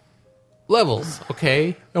 levels.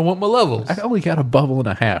 Okay, I want my levels. I only got a bubble and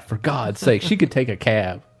a half. For God's sake, she could take a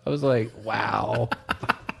cab. I was like, wow.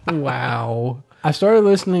 Wow. I started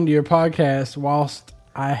listening to your podcast whilst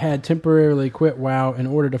I had temporarily quit WoW in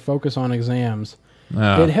order to focus on exams.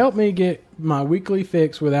 Oh, It helped me get my weekly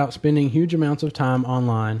fix without spending huge amounts of time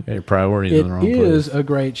online. your priorities It in the wrong is place. a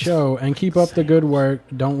great show, and keep up the good work.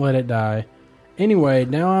 Don't let it die. Anyway,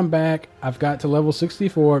 now I'm back. I've got to level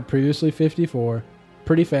 64, previously 54,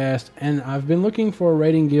 pretty fast, and I've been looking for a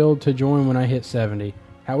raiding guild to join when I hit 70.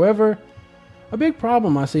 However, a big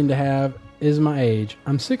problem I seem to have is my age.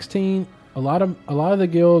 I'm 16. A lot of the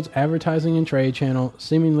guild's advertising and trade channel,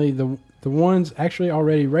 seemingly the ones actually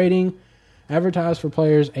already raiding, advertise for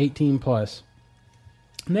players 18 plus.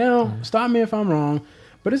 Now, stop me if I'm wrong,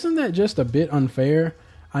 but isn't that just a bit unfair?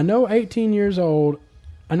 I know 18 years old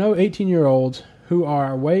I know 18-year-olds who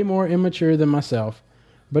are way more immature than myself,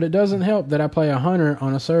 but it doesn't help that I play a hunter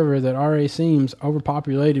on a server that already seems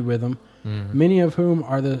overpopulated with them, many of whom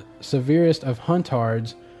are the severest of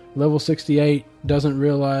huntards. Level 68 doesn't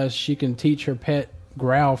realize she can teach her pet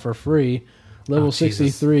growl for free. Level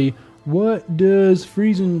 63, what does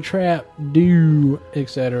freezing trap do,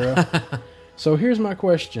 etc. So here's my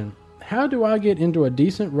question. How do I get into a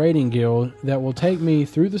decent raiding guild that will take me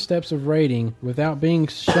through the steps of raiding without being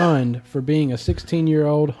shunned for being a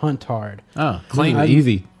 16-year-old huntard? Oh, clean,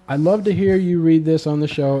 easy. I'd love to hear you read this on the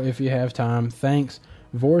show if you have time. Thanks,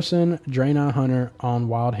 Vorson Draenei Hunter on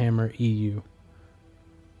Wildhammer EU.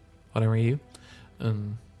 Whatever you.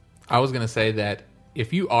 I was going to say that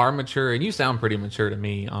if you are mature, and you sound pretty mature to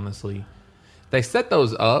me, honestly, they set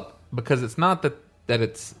those up because it's not that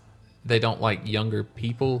it's they don't like younger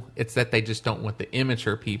people. It's that they just don't want the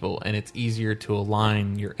immature people, and it's easier to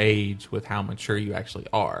align your age with how mature you actually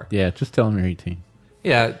are. Yeah, just tell them you're 18.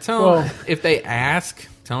 Yeah, tell them if they ask,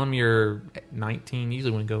 tell them you're 19.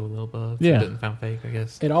 Usually want to go a little above. So Yeah. it doesn't sound fake, I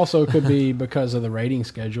guess. It also could be because of the raiding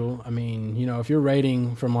schedule. I mean, you know, if you're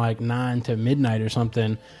raiding from like 9 to midnight or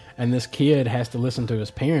something, and this kid has to listen to his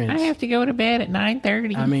parents, I have to go to bed at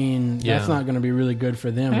 9:30. I mean, that's not going to be really good for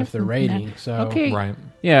them if they're raiding. So, Okay. Right.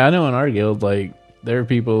 Yeah, I know in our guild, like, there are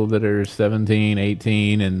people that are 17,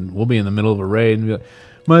 18, and we'll be in the middle of a raid and be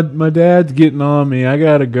like, my dad's getting on me, I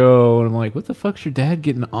gotta go. And I'm like, what the fuck's your dad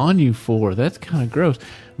getting on you for? That's kind of gross.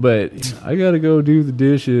 But you know, I gotta go do the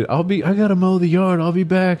dishes. I gotta mow the yard. I'll be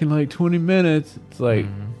back in like 20 minutes. It's like,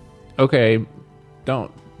 okay,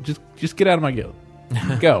 don't, just get out of my guild.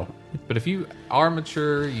 Go. But if you are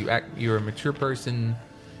mature, you're a mature person,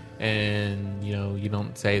 and you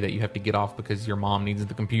don't say that you have to get off because your mom needs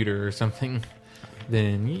the computer or something,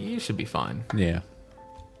 then you should be fine. Yeah.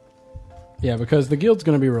 yeah, because the guild's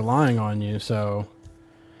going to be relying on you, so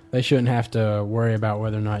they shouldn't have to worry about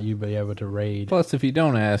whether or not you'll be able to raid. Plus, if you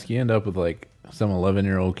don't ask, you end up with like some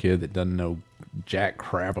 11-year-old kid that doesn't know jack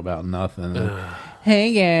crap about nothing.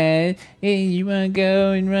 Hey guys, hey, you want to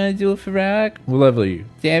go and run Zul'Farrak? We'll level you.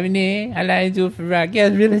 70, I like Zul'Farrak. Yeah,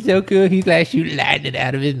 it's really so cool. He's like shooting lightning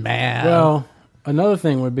out of his mouth. Well, another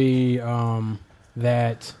thing would be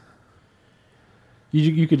that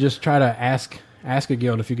you could just try to ask a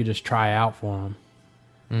guild if you could just try out for them.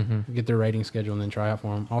 Mm-hmm. Get their rating schedule and then try out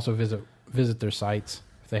for them. Also visit their sites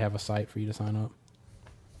if they have a site for you to sign up.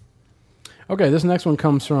 Okay, this next one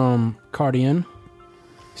comes from Cardian.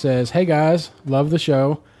 Says, "Hey guys, love the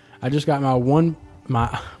show. I just got my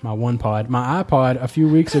iPod a few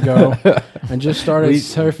weeks ago and just started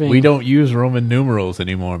surfing." We don't use Roman numerals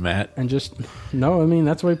anymore, Matt. And just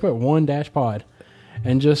that's what we put, -pod.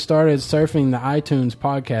 And just started surfing the iTunes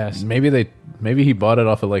podcast. Maybe he bought it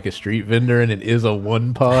off of like a street vendor and it is a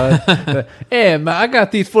one pod. Hey, man, I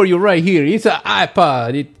got these for you right here. It's an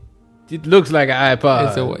iPod. It looks like an iPod.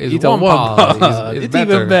 It's a one pod. It's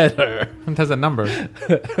even better. It has a number.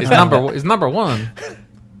 It's number one.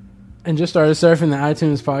 And just started surfing the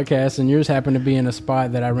iTunes podcast, and yours happened to be in a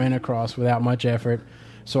spot that I ran across without much effort.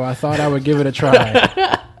 So I thought I would give it a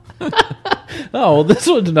try. Oh, this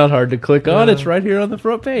one's not hard to click on. It's right here on the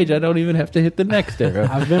front page. I don't even have to hit the next arrow.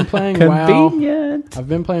 I've been playing WoW. Convenient. I've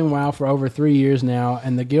been playing WoW for over 3 years now,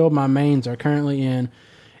 and the guild my mains are currently in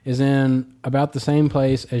is in about the same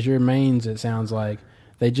place as your mains, it sounds like.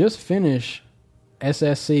 They just finished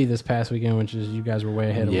SSC this past weekend, which is you guys were way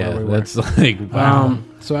ahead of where we were. That's like, wow.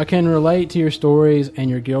 So I can relate to your stories and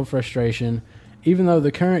your guild frustration, even though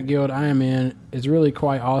the current guild I am in is really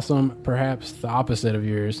quite awesome, perhaps the opposite of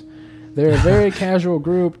yours. They're a very casual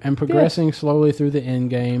group and progressing slowly through the end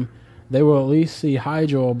game. They will at least see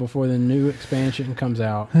Hyjal before the new expansion comes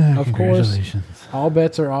out. Of course, all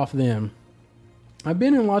bets are off them. I've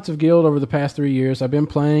been in lots of guild over the past 3 years. I've been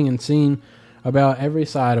playing and seen about every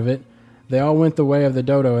side of it. They all went the way of the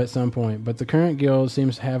dodo at some point, but the current guild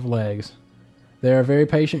seems to have legs. They're a very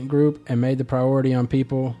patient group and made the priority on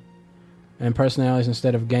people and personalities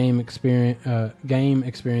instead of game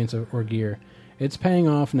experience or gear. It's paying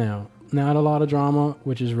off now. Not a lot of drama,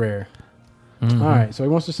 which is rare. Mm-hmm. All right, so he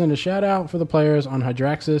wants to send a shout out for the players on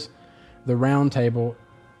Hydraxis, the round table.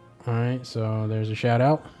 All right, so there's a shout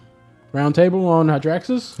out. Round table on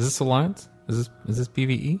Hydraxis. Is this Alliance? Is this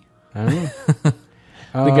PvE? I don't know.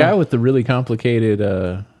 The guy with the really complicated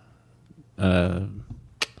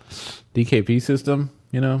DKP system,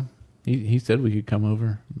 he said we could come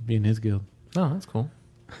over and be in his guild. Oh, that's cool.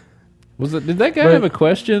 Did that guy have a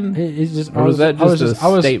question? He's just, or was that just a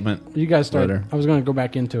statement? You guys started. Later? I was going to go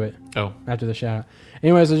back into it. Oh. After the shout out.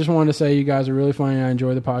 Anyways, I just wanted to say you guys are really funny and I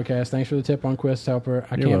enjoy the podcast. Thanks for the tip on Quest Helper.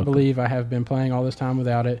 I can't believe I have been playing all this time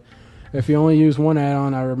without it. If you only use one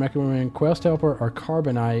add-on, I would recommend Quest Helper or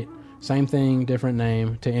Carbonite. Same thing, different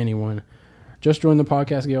name to anyone. Just joined the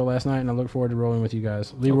podcast guild last night, and I look forward to rolling with you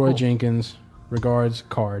guys. Leroy cool. Jenkins, regards,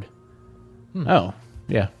 Card. Oh,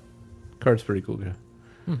 yeah. Card's pretty cool guy.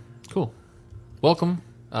 Cool. Welcome.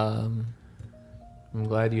 I'm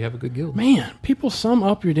glad you have a good guild. Man, people sum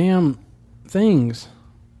up your damn things.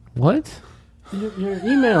 What? Your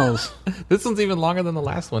emails. This one's even longer than the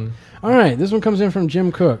last one. All right, this one comes in from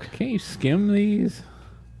Jim Cook. Can't you skim these?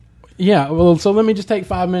 Yeah, well, so let me just take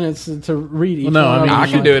 5 minutes to read each Well, no, one. I mean, I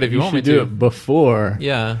can do it if you want me should do to. it before.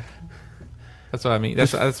 Yeah. That's what I mean.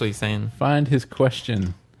 That's what he's saying. Find his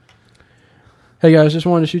question. Hey guys, just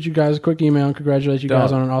wanted to shoot you guys a quick email and congratulate you guys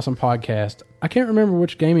Dog. on an awesome podcast. I can't remember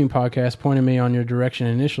which gaming podcast pointed me on your direction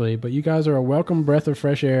initially, but you guys are a welcome breath of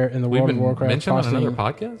fresh air in the We've World of been Warcraft mentioned on another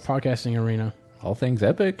podcast? podcasting arena. All things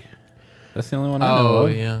epic. That's the only one I know Oh,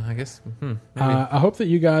 of. yeah. I guess. Maybe. I hope that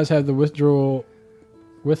you guys have the Drawl?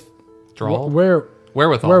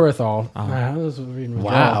 wherewithal. I was reading withdrawal.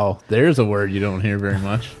 Wow. There's a word you don't hear very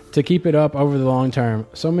much. To keep it up over the long term.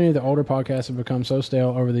 So many of the older podcasts have become so stale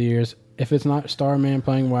over the years. If it's not Starman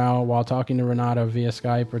playing WoW while talking to Renato via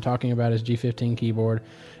Skype or talking about his G15 keyboard,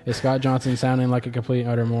 it's Scott Johnson sounding like a complete and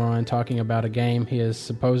utter moron talking about a game he has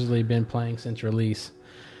supposedly been playing since release.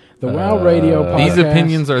 The WoW Radio podcast... These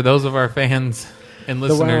opinions are those of our fans and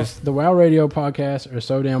listeners. The WoW Radio podcasts are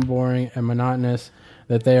so damn boring and monotonous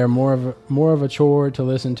that they are more of a chore to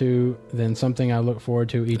listen to than something I look forward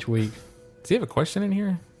to each week. Does he have a question in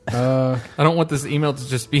here? I don't want this email to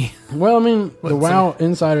just be... Well, I mean, the WoW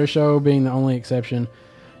Insider Show being the only exception.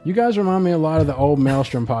 You guys remind me a lot of the old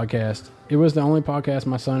Maelstrom podcast. It was the only podcast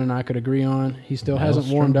my son and I could agree on. He still hasn't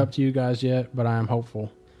warmed up to you guys yet, but I am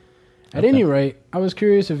hopeful. At any rate, I was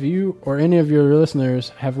curious if you or any of your listeners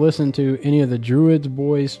have listened to any of the Druids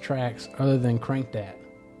Boys tracks other than Crank That.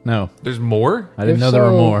 No. There's more? I didn't If know there were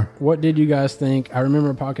so, more. What did you guys think? I remember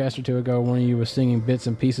a podcast or two ago one of you was singing bits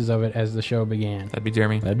and pieces of it as the show began. That'd be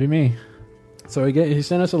Jeremy. That'd be me. So he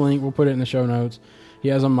sent us a link. We'll put it in the show notes. He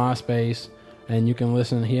has a MySpace, and you can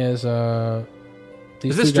listen. He has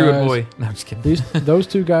these Is this two Druid guys- Boy? No, I'm just kidding. Those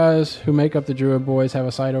two guys who make up the Druid Boys have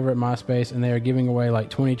a site over at MySpace, and they are giving away like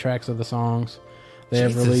 20 tracks of the songs they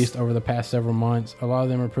have Jesus. released over the past several months. A lot of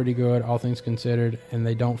them are pretty good, all things considered, and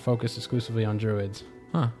they don't focus exclusively on druids.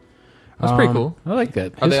 Huh. That's pretty cool. I like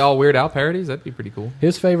that. Are they all Weird Al parodies? That'd be pretty cool.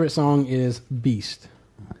 His favorite song is Beast.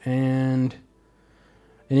 And at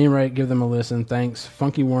any rate, give them a listen. Thanks.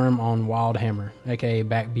 Funky Worm on Wild Hammer, a.k.a.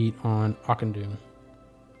 Backbeat on Auchendoon.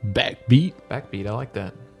 Backbeat. Backbeat. I like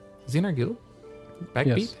that. Is he in our guild?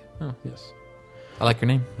 Backbeat? Yes. Oh, Yes. I like your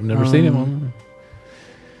name. I've never seen him on.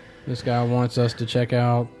 This guy wants us to check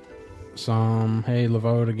out some Hey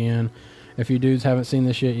Lavode again. If you dudes haven't seen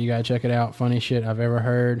this shit, you gotta check it out. Funny shit I've ever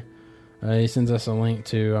heard. He sends us a link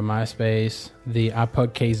to a MySpace. The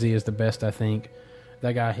iPug KZ is the best, I think.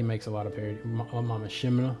 That guy, he makes a lot of parody.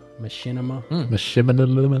 Machinima.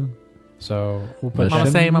 Mashimanaluman. So we'll put Mama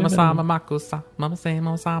that, say, mama sa, mama kusa. Mama say,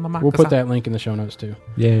 mama sa, mama we'll put kusa. that link in the show notes too.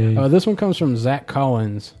 Yeah. This one comes from Zach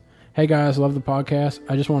Collins. Hey guys, love the podcast.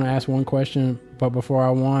 I just want to ask one question, but before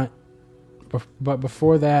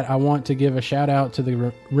that, I want to give a shout out to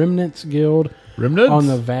the Remnants Guild Remnants? on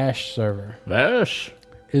the Vash server. Vash.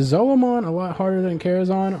 Is Zolomon a lot harder than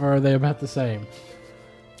Karazhan, or are they about the same?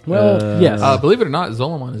 Well, yes. Believe it or not,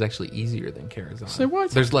 Zolomon is actually easier than Karazhan. Say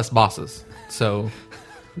what? There's less bosses, so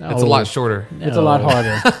No. it's a lot shorter. It's a lot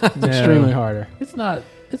harder. It's extremely harder. It's not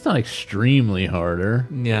extremely harder.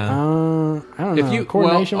 Yeah. I don't know.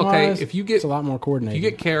 Coordination wise, if you get it's a lot more if coordinated. you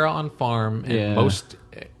get Kara on farm, and Yeah.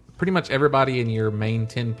 pretty much everybody in your main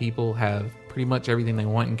 10 people have pretty much everything they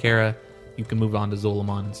want in Kara, you can move on to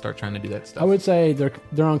Zolomon and start trying to do that stuff. I would say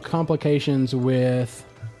they're on complications with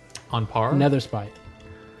on par. Netherspite.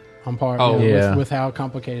 On par, Oh, yeah. with how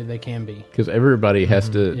complicated they can be. Because everybody has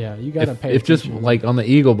to. Yeah, you gotta pay If just attention. like on the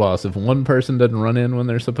Eagle boss, if one person doesn't run in when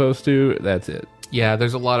they're supposed to, that's it. Yeah,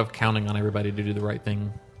 there's a lot of counting on everybody to do the right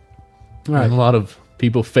thing. All right. And a lot of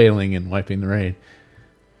people failing and wiping the raid.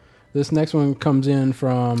 This next one comes in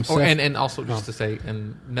from Oh, Seth. and also just to say,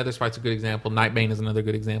 and Netherspite's a good example. Nightbane is another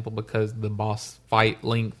good example because the boss fight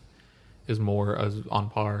length is more on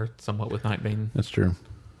par somewhat with Nightbane. That's true.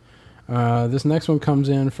 This next one comes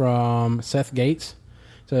in from Seth Gates.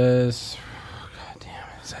 Says, God damn,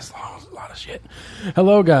 it says a lot of shit.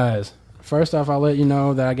 Hello, guys. First off, I'll let you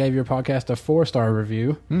know that I gave your podcast a 4-star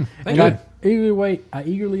review. Thank And you. I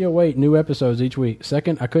eagerly await new episodes each week.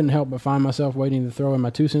 Second, I couldn't help but find myself waiting to throw in my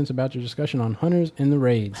 2 cents about your discussion on hunters in the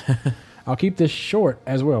raids. I'll keep this short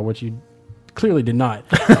as well, which you clearly did not,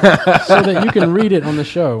 so that you can read it on the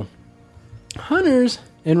show. Hunters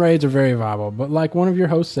in raids are very viable, but like one of your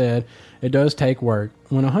hosts said, it does take work.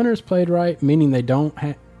 When a hunter's played right, meaning they don't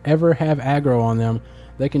ever have aggro on them,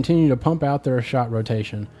 they continue to pump out their shot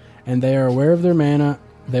rotation, and they are aware of their mana.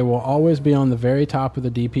 They will always be on the very top of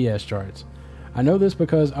the DPS charts. I know this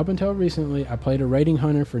because up until recently, I played a raiding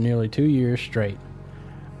hunter for nearly 2 years straight.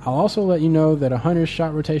 I'll also let you know that a hunter's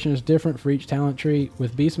shot rotation is different for each talent tree.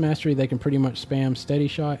 With Beast Mastery, they can pretty much spam steady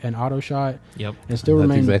shot and auto shot, and still That's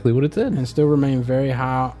remain exactly what it said. and still remain very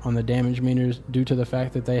high on the damage meters due to the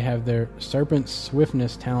fact that they have their Serpent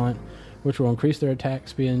Swiftness talent, which will increase their attack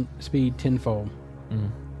speed tenfold.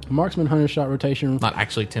 Marksman hunter shot rotation. Not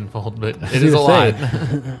actually tenfold, but it is a lot.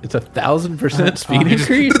 It's 1,000% speed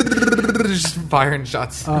increase. Just firing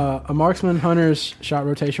shots. A marksman hunter's shot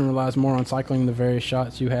rotation relies more on cycling the various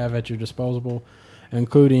shots you have at your disposal,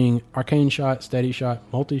 including arcane shot, steady shot,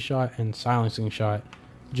 multi-shot, and silencing shot.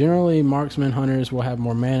 Generally, marksman hunters will have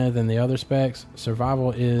more mana than the other specs.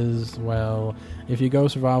 Survival is, well, if you go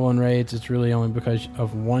survival in raids, it's really only because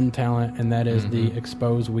of one talent, and that is the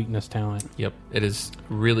expose weakness talent. Yep, it is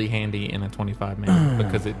really handy in a 25 mana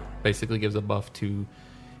because it basically gives a buff to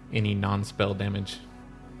any non-spell damage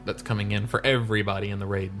that's coming in for everybody in the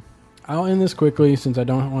raid. I'll end this quickly since I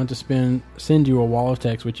don't want to send you a wall of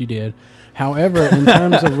text, which you did. However, in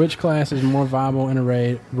terms of which class is more viable in a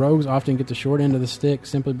raid, rogues often get the short end of the stick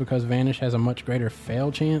simply because Vanish has a much greater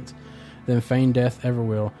fail chance than Feign Death ever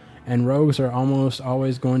will. And rogues are almost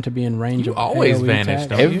always going to be in range You of always AoE vanish, attacks,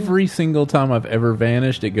 don't you? Every single time I've ever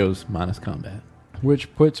vanished, it goes minus combat.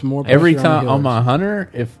 which puts more pressure Every on time the on my healers.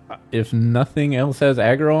 hunter, if nothing else has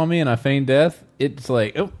aggro on me and I feign death, it's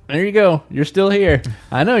like, oh, there you go. You're still here.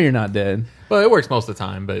 I know you're not dead. Well, it works most of the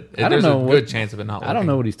time, but I don't there's know a good chance of it not working. I don't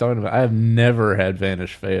know what he's talking about. I have never had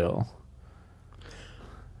Vanish fail.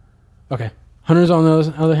 Okay. Hunters, on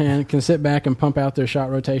the other hand, can sit back and pump out their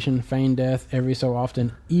shot rotation, feign death every so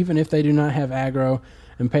often, even if they do not have aggro,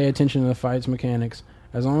 and pay attention to the fight's mechanics.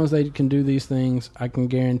 As long as they can do these things, I can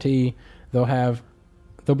guarantee they'll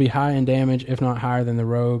be high in damage, if not higher than the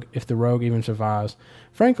rogue, if the rogue even survives.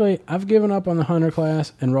 Frankly, I've given up on the hunter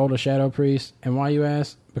class and rolled a shadow priest. And why, you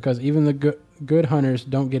ask? Because even the good hunters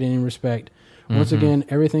don't get any respect. Once again,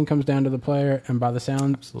 everything comes down to the player, and by the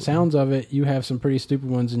sounds of it, you have some pretty stupid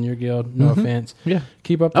ones in your guild. No offense. Yeah.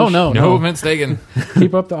 Keep up. The No offense taken.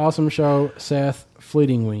 Keep up the awesome show, Seth.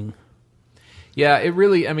 Fleeting Wing. Yeah, it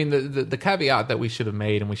really, I mean, the caveat that we should have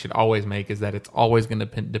made and we should always make is that it's always going to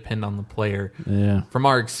depend on the player. Yeah. From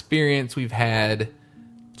our experience, we've had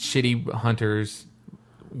shitty hunters.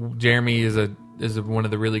 Jeremy is one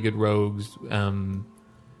of the really good rogues.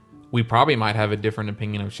 We probably might have a different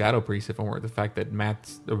opinion of Shadow Priest if it weren't the fact that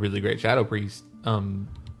Matt's a really great Shadow Priest.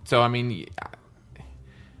 So, I mean,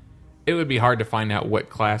 it would be hard to find out what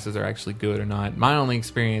classes are actually good or not. My only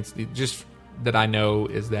experience, just that I know,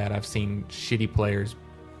 is that I've seen shitty players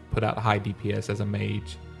put out high DPS as a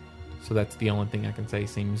mage. So that's the only thing I can say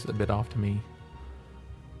seems a bit off to me.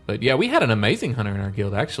 But yeah, we had an amazing hunter in our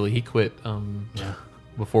guild, actually. He quit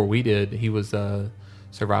before we did. He was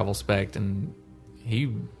survival spec, and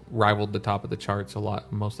he rivaled the top of the charts a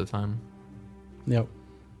lot most of the time. Yep.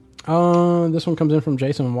 This one comes in from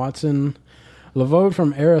Jason Watson. Lavode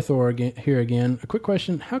from Arathor here again. A quick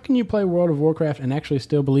question. How can you play World of Warcraft and actually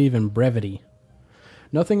still believe in brevity?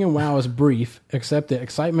 Nothing in WoW is brief, except the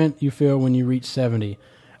excitement you feel when you reach 70.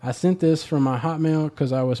 I sent this from my Hotmail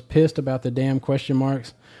because I was pissed about the damn question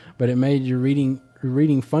marks, but it made your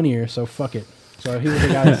reading funnier, so fuck it. So he was the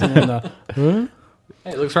guy that sent in the, huh?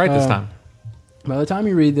 Hey, it looks right this time. By the time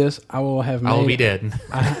you read this, I will have made... I'll be dead.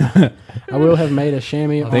 I will have made a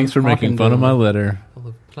chamois on Thanks for making fun of my letter. I'll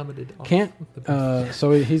have plummeted off Can't the so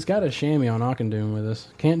he's got a chamois on Auchendoom with us.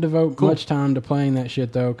 Can't devote much time to playing that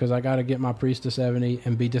shit though, because I got to get my priest to 70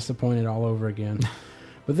 and be disappointed all over again.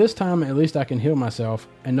 But this time, at least I can heal myself,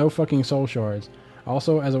 and no fucking soul shards.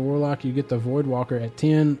 Also, as a warlock, you get the Void Walker at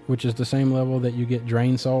 10, which is the same level that you get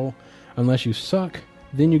Drain Soul, unless you suck.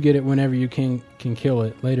 Then you get it whenever you can kill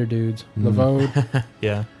it. Later, dudes. Lavode.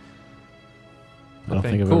 Yeah. I don't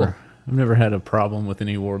Okay, think cool. I've never had a problem with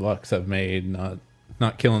any warlocks I've made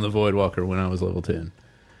not killing the Void Walker when I was level 10.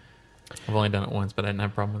 I've only done it once, but I didn't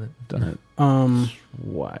have a problem with it. Done it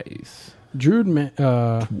twice. Druid Man.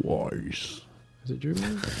 Twice. Is it Druid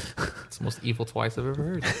Man? It's the most evil twice I've ever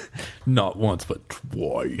heard. Not once, but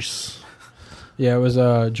twice. Yeah, it was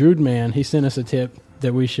Druid Man. He sent us a tip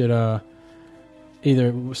that we should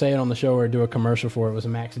either say it on the show or do a commercial for it. It was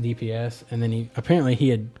max DPS, and then he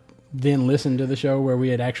had then listened to the show where we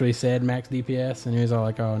had actually said max DPS, and he was all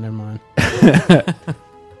like, "Oh, never mind."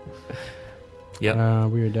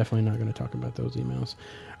 Yep. We are definitely not going to talk about those emails.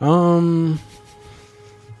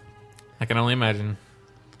 I can only imagine.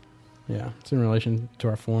 Yeah, it's in relation to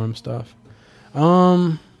our forum stuff.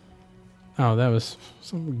 That was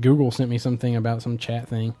Google sent me something about some chat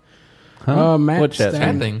thing. Huh? Matt What chat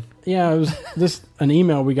thing? Yeah, it was an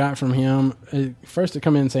email we got from him. First, it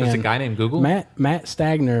come in saying There's a guy named Google. Matt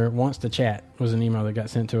Stagner wants to chat. Was an email that got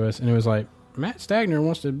sent to us, and it was like Matt Stagner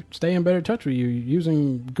wants to stay in better touch with you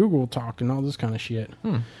using Google Talk and all this kind of shit.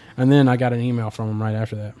 And then I got an email from him right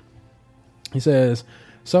after that. He says,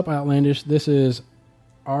 "Sup, Outlandish. This is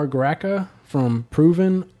Argraka from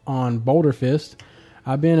Proven on Boulder Fist.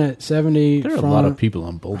 I've been at 70. There are a lot of people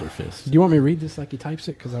on Boulder Fist. Do you want me to read this like he types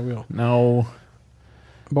it? Because I will. No.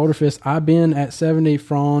 Boulder Fist. I've been at 70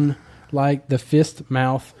 from like the fist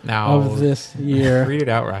mouth of this year. Read it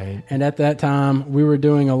outright. And at that time, we were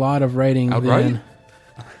doing a lot of raiding Outright? then.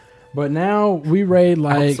 But now we raid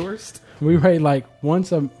like Outsourced? we raid like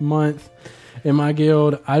once a month in my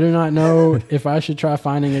guild. I do not know if I should try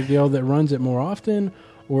finding a guild that runs it more often,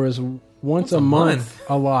 or is once a month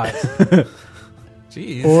a lot.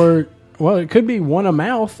 Jeez. Or, well, it could be one a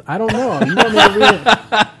mouth. I don't know. You want me to read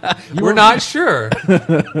it? We're not sure.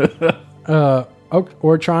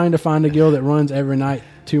 Or trying to find a guild that runs every night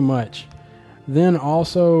too much. Then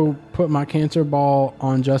also put my cancer ball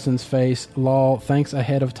on Justin's face. Lol, thanks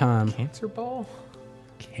ahead of time. Cancer ball?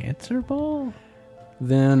 Cancer ball?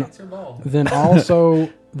 Then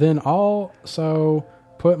also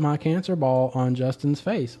put my cancer ball on Justin's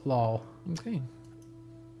face. Lol. Okay.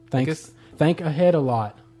 Thanks. Think ahead a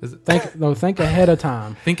lot. Is it- Think ahead of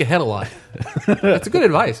time. Think ahead a lot. That's good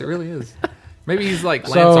advice. It really is. Maybe he's like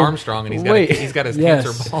So- Lance Armstrong and he's got his Yes.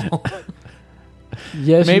 cancer ball.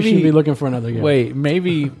 Yes, Maybe- you should be looking for another guild. Wait,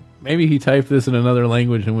 maybe he typed this in another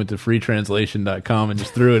language and went to freetranslation.com and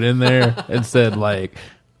just threw it in there and said like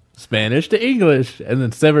Spanish to English, and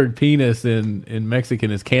then severed penis in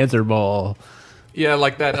Mexican is cancer ball. Yeah,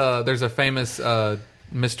 like that. There's a famous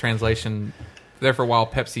mistranslation. There for a while,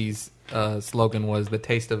 Pepsi's slogan was "the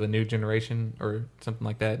taste of a new generation" or something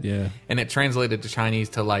like that. Yeah. And it translated to Chinese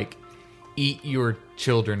to like "eat your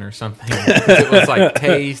children" or something. 'Cause it was like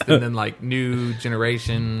taste and then like new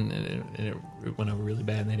generation, and it went over really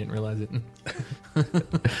bad, and they didn't realize it.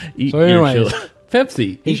 Eat So your anyways, children.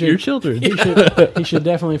 Pepsi, eat should- your children. He should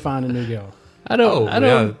definitely find a new guild. I don't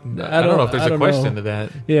know if there's a question to that.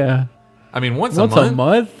 Yeah. I mean, once Once a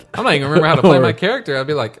month. I'm not even remember how to play Or- my character. I'd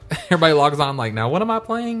be like, everybody logs on, like, now what am I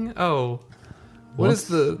playing? Oh, what is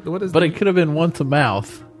But it could have been once a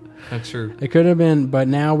mouth. That's true. It could have been, but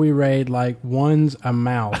now we raid like one's a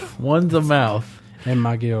mouth One's a mouth. in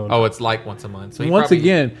my guild. Oh, it's like once a month. So Once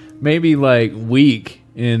again, maybe like week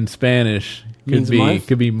in Spanish Means month?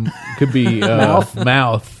 could be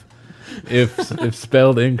mouth if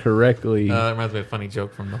spelled incorrectly. That reminds me of a funny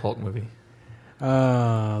joke from the Hulk movie.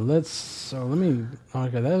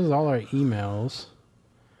 Okay, that is all our emails.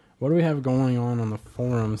 What do we have going on the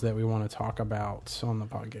forums that we want to talk about on the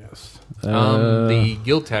podcast? The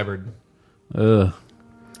Guild Tabard.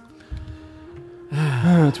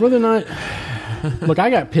 It's whether or not. Look, I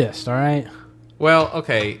got pissed. All right. Well,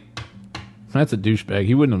 okay. That's a douchebag.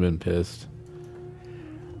 He wouldn't have been pissed.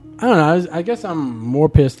 I don't know. I guess I'm more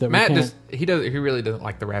pissed that Matt we can't. he really doesn't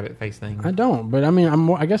like the rabbit face thing. I don't, but I mean,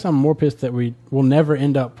 I guess I'm more pissed that we will never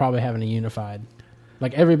end up probably having a unified.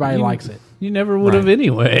 Like everybody likes it. You never would have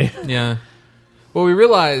anyway. Yeah. Well, we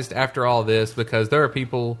realized after all this, because there are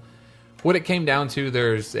people, what it came down to,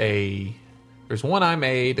 there's one I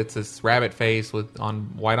made. It's this rabbit face with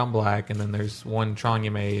white on black, and then there's one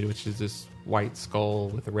Tranya made, which is this white skull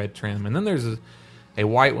with a red trim, and then there's a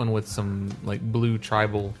white one with some like blue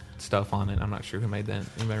tribal stuff on it. I'm not sure who made that.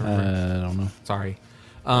 Anybody remember? I don't know. Sorry.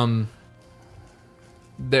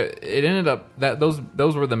 It ended up that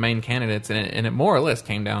those were the main candidates, and it more or less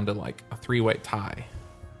came down to like a 3-way tie.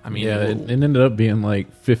 I mean, Yeah, it ended up being like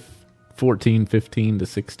 14, 15 to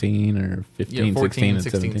 16, or 15, 14, 16, and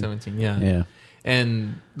 16, 17. 17. Yeah. Yeah.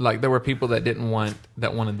 And like there were people that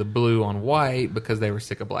wanted the blue on white because they were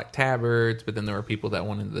sick of black tabards, but then there were people that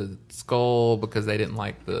wanted the skull because they didn't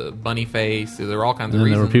like the bunny face. So there were all kinds And of then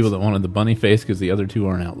reasons. there were people that wanted the bunny face because the other two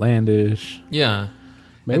aren't outlandish. Yeah.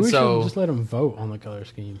 Maybe And we so- should just let them vote on the color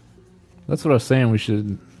scheme. That's what I was saying. We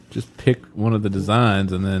should just pick one of the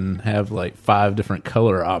designs and then have like 5 different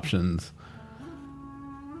color options.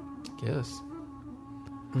 Yes.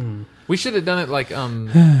 We should have done it like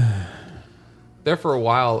there for a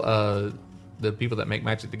while. The people that make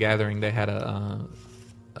Magic the Gathering, they had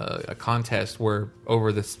a contest where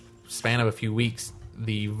over the span of a few weeks,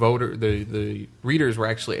 the readers were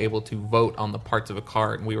actually able to vote on the parts of a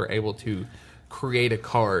card, and we were able to create a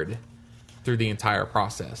card through the entire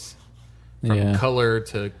process, from color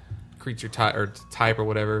to creature type or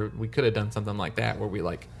whatever. We could have done something like that where we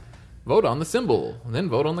like vote on the symbol, and then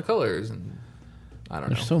vote on the colors, and I don't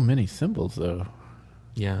know. There's so many symbols, though.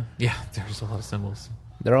 Yeah, there's a lot of symbols.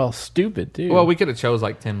 They're all stupid, too. Well, we could have chose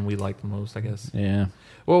like 10 we liked the most, I guess. Yeah.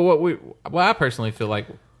 Well, I personally feel like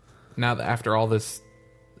now that after all this,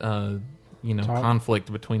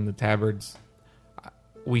 conflict between the tabards,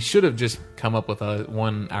 we should have just come up with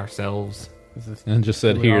one ourselves. And just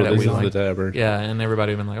said, here, that this we is like. the tabard. Yeah, and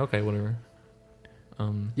everybody would have been like, okay, whatever.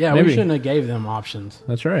 Yeah, Maybe. we shouldn't have gave them options.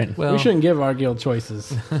 That's right. Well, We shouldn't give our guild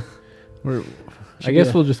choices. I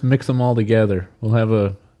guess we'll just mix them all together. We'll have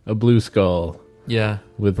a blue skull yeah,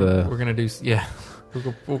 with a... we're gonna do. Yeah,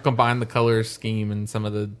 we'll combine the color scheme and some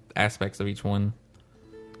of the aspects of each one.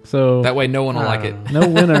 So That way, no one will like it. no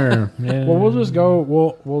winner. Yeah. Well, we'll just go.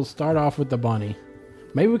 We'll start off with the bunny.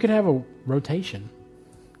 Maybe we could have a rotation.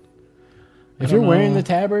 If don't you're wearing know. the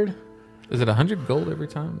tabard, Is it 100 gold every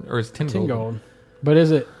time, or is it 10 10 gold? gold. But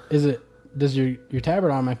is it? Does your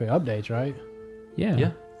tabard automatically updates? Right? Yeah.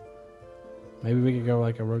 Yeah, Maybe we could go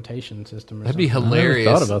like a rotation system. Or that'd be something. hilarious.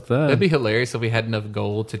 thought about that. That'd be hilarious if we had enough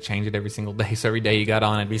gold to change it every single day. So every day you got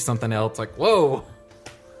on, it'd be something else. Like, whoa.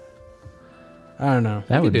 I don't know.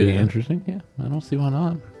 That would could do be that. interesting. Yeah. I don't see why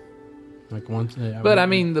not. Like once. But I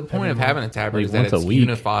mean, the point of every having a tabard Like is that once a it's week.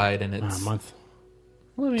 unified and it's a month.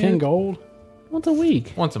 Well, I mean, 10 gold. Once a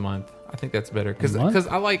week. once a month. I think that's better A month? because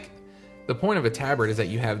I like the point of a tabard is that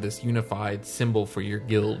you have this unified symbol for your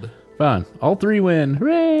guild. Fine. All three win.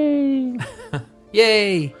 Hooray!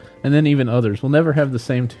 Yay! And then even others. We'll never have the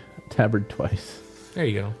same tabard twice. There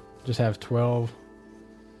you go. Just have 12.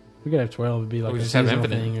 We could have 12. It'd be like We a just have seasonal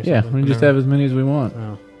infinite. thing or Yeah, something. we just have as many as we want.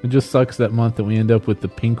 Oh. It just sucks that month that we end up with the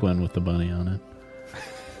pink one with the bunny on it.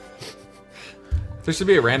 There should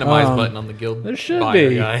be a randomized button on the guild. there should buyer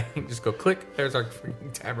be. guy. Just go click. There's our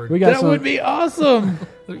freaking tabard. We got That some, would be awesome.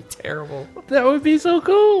 That'd be terrible. That would be so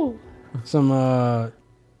cool. some a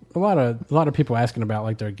lot of people asking about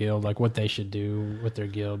like their guild, like what they should do with their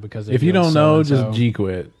guild because their If you guild's don't know, so-and-so. just G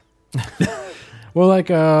quit. Well, like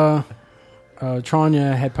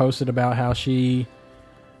Tranya had posted about how she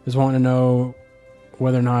is wanting to know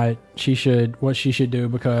whether or not what she should do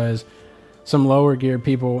because some lower gear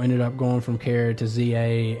people ended up going from Care to ZA,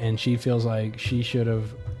 and she feels like she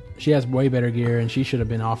has way better gear and she should have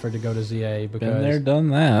been offered to go to ZA because Been there, done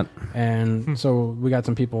that. and so we got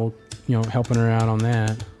some people helping her out on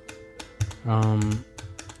that.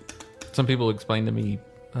 Some people explained to me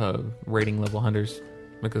rating level hunters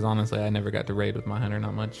because honestly, I never got to raid with my hunter,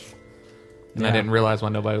 not much. And I Yeah. didn't realize why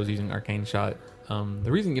nobody was using Arcane Shot.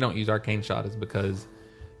 The reason you don't use Arcane Shot is because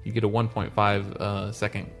you get a 1.5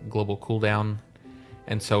 second global cooldown.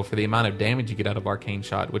 And so for the amount of damage you get out of Arcane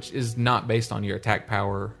Shot, which is not based on your attack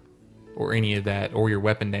power or any of that, or your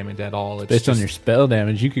weapon damage at all. It's Based on just- your spell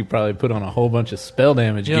damage, you could probably put on a whole bunch of spell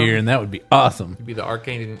damage Yeah. gear, and that would be awesome. You'd be the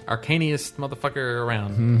arcaniest motherfucker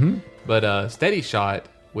around. Mm-hmm. But Steady Shot,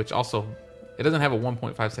 which also, it doesn't have a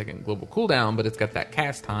 1.5 second global cooldown, but it's got that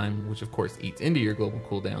cast time, which of course eats into your global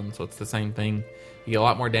cooldown. So it's the same thing. You get a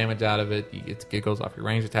lot more damage out of it. It goes off your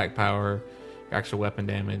range attack power, your actual weapon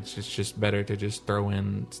damage. It's just better to just throw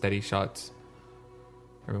in Steady Shots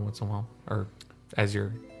every once in a while, or as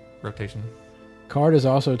your rotation. Card is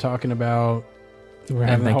also talking about.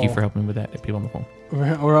 And thank you for helping me with that, people on the phone.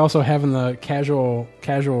 We're also having the casual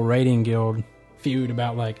raiding guild feud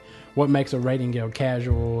about like what makes a raiding guild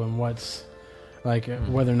casual and what's like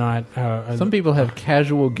whether or not Some people have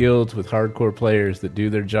casual guilds with hardcore players that do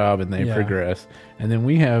their job and they Yeah. progress. And then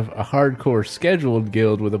we have a hardcore scheduled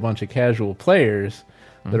guild with a bunch of casual players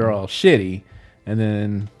that are all shitty. And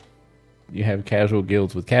then you have casual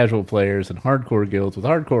guilds with casual players and hardcore guilds with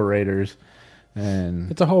hardcore raiders. And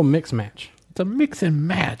it's a whole mix match. it's a mix and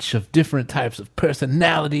match of different types of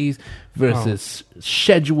personalities versus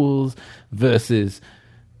schedules versus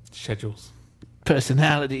Schedules.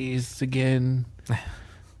 personalities again.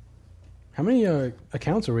 How many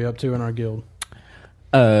accounts are we up to in our guild?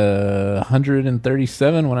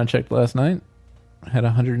 137 when I checked last night. I had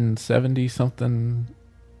 170 something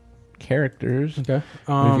characters. Okay,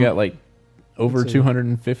 We've got like over let's see.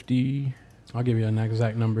 250 I'll give you an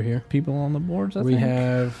exact number here. people on the boards. I We think.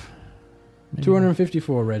 have Maybe.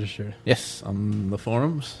 254 registered. Yes, on the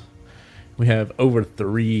forums. We have over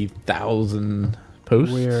 3,000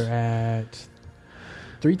 posts. We're at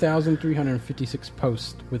 3,356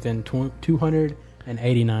 posts within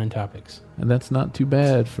 289 topics. And that's not too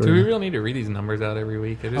bad for. Do we really need to read these numbers out every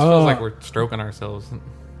week? It just Oh. feels like we're stroking ourselves.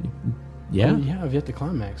 Yeah. Oh, yeah, I've yet to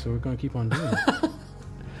climax, so we're going to keep on doing it.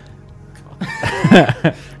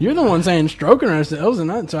 You're the one saying stroking ourselves,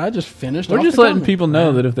 and so I just finished. We're off just the letting comment. people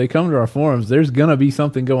know that if they come to our forums, there's gonna be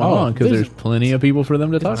something going Oh, on because there's- there's plenty of people for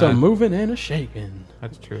them to talk It's a to. moving and a shaking.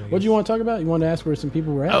 That's true. What do you want to talk about? You wanted to ask where some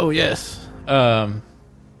people were at? Oh yes,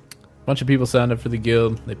 bunch of people signed up for the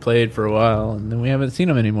guild. They played for a while, and then we haven't seen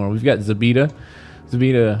them anymore. We've got Zabita.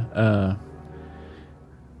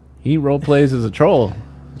 He role plays as a troll,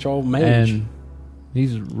 Troll mage, and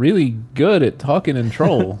he's really good at talking in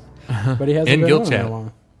troll. but he hasn't in been guild on in chat. a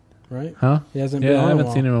while, right? Huh? He hasn't been Yeah, on I in a haven't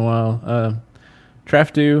while. seen him in a while.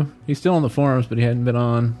 Traftu, he's still on the forums, but he hadn't been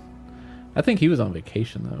on. I think he was on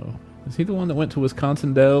vacation though. Is he the one that went to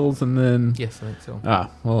Wisconsin Dells and then? Yes, I think so.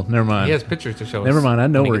 Well, never mind. He has pictures to show us. Never mind. I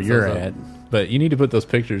know when he where gets you're those up. at, but you need to put those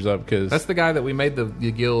pictures up because That's the guy that we made the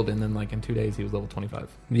guild, and then like in 2 days he was level 25.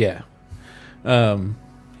 yeah.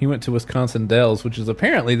 He went to Wisconsin Dells, which is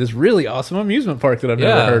apparently this really awesome amusement park that I've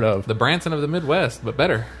never heard of. The Branson of the Midwest, but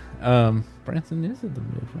better. Branson is in the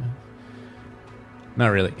Midwest. Not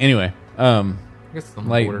really. Anyway, I guess it's on the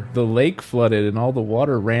like border. the lake flooded and all the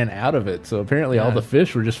water ran out of it, so apparently all Yeah. the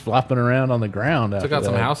fish were just flopping around on the ground. Took after out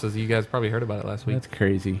some that. houses. You guys probably heard about it last week. That's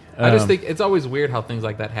crazy. I just think it's always weird how things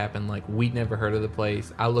like that happen. Like we'd never heard of the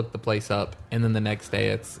place. I looked the place up, and then the next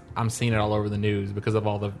day I'm seeing it all over the news because of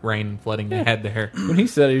all the rain and flooding they had there. when he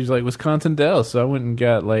said it, he was like Wisconsin Dells, so I went and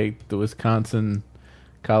got like the Wisconsin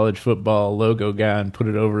college football logo guy and put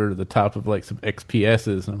it over the top of like some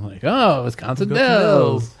XPSs, and I'm like, oh, Wisconsin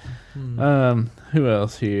Dells. Who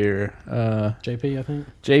else here? JP, I think.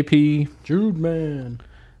 JP. Jude man.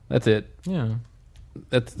 That's it. Yeah.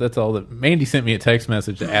 That's all that. Mandy sent me a text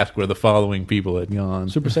message to ask where the following people had gone,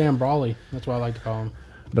 Super Saiyan Brawley. That's what I like to call him.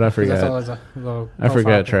 but I 'Cause that's all forgot. his, little I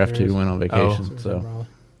forgot profile Traff picture 2 is. went on vacation, Super Saiyan so Brawley.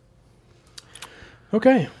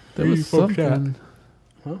 Okay. there was something.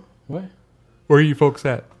 Huh? What? Where are you folks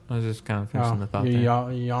at? I was just kind of finishing the thought you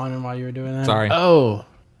there. yawning while you were doing that? Sorry. Oh,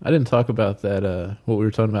 I didn't talk about that. What we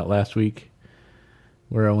were talking about last week,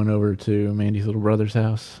 where I went over to Mandy's little brother's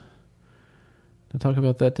house. Did I talk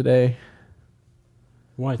about that today?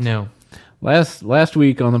 What? No. Last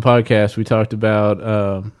week on the podcast, we talked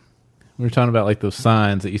about we were talking about like those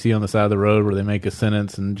signs that you see on the side of the road where they make a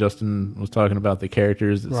sentence, and Justin was talking about the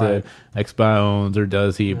characters that said "X-By owns" or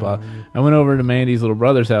 "Does he?" Blah. I went over to Mandy's little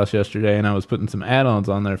brother's house yesterday, and I was putting some add-ons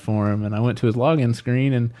on there for him, and I went to his login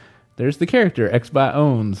screen, and there's the character X-By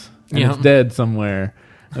owns, and Yeah. it's dead somewhere.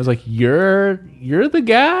 I was like, "You're the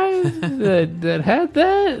guy that had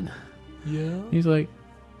that?" Yeah. He's like,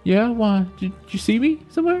 "Yeah, why? Did you see me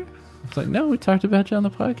somewhere?" It's like, "No, we talked about you on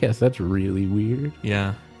the podcast." That's really weird. Yeah.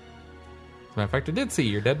 As a matter of fact, I did see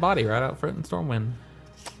your dead body right out front in Stormwind.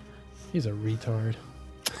 He's a retard.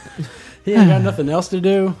 He ain't got nothing else to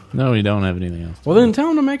do. No, we don't have anything else. Well, then tell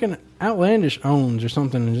him to make an outlandish owns or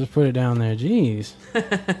something and just put it down there. Jeez.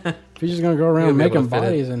 If you're just going to go around You'll be able making to fit it.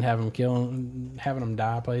 bodies and have them kill and having them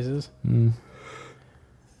die places. Mm.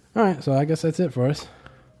 All right, so I guess that's it for us.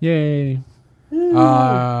 Yay.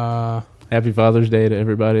 Uh, Happy Father's Day to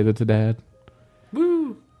everybody that's a dad.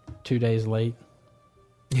 Woo! 2 days late.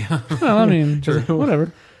 Yeah. Well, I mean,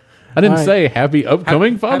 whatever. I didn't All right. say happy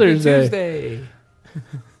upcoming Father's Happy Day. Tuesday.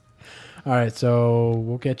 All right, so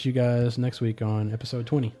we'll catch you guys next week on episode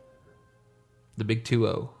 20. The big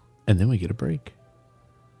 2-0. And then we get a break.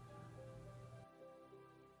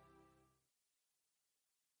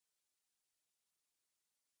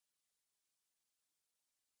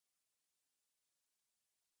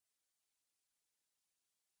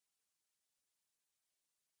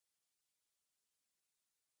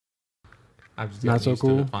 I've just Not gotten so used to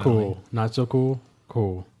cool? it finally. Cool. Not so cool?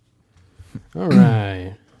 Cool. All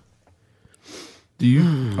right. Do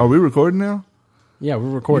you? Are we recording now? Yeah, we're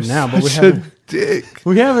recording now, but we Such a haven't, dick.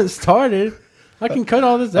 we haven't started. I can cut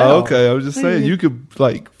all this out. Oh, okay, I was just saying you could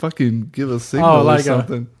like fucking give a signal Oh, or like a-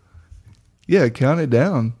 something. Yeah, count it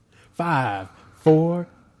down. 5, 4.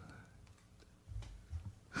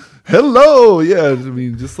 Hello. Yeah, I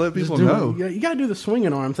mean, just let people know. You got to do the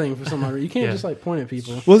swinging arm thing for some reason. You can't just like point at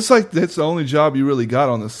people. Well, it's like that's the only job you really got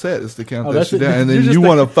on the set is to count Oh, that that's shit it. down, and You're then just you the-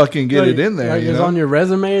 want to fucking get Like- it in there. Like You it's know? on your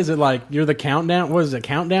resume. Is it like you're the countdown? What is it?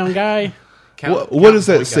 Countdown guy? What is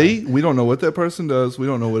that? See, we don't know what that person does. We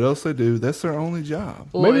don't know what else they do. That's their only job.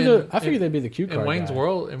 Well, Maybe in- I figured they'd be the cue card in Wayne's guy.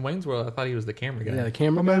 World. In Wayne's World, I thought he was the camera guy. Yeah, the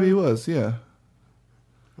camera. Well, maybe he guy? was. Yeah,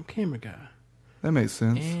 Oh, camera guy. that makes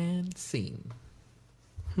sense. And scene.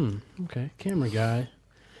 Okay, camera guy.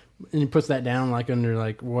 And he puts that down like under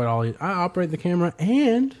like what all. I operate the camera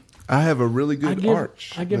and I have a really I good give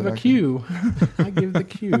arch. I give that a can- cue. I give the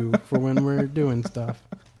cue for when we're doing stuff.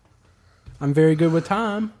 I'm very good with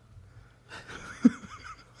time.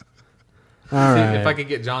 All See, right. if I could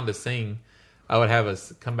get John to sing, I would have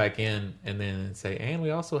us come back in and then say, and we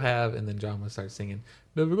also have, and then John would start singing,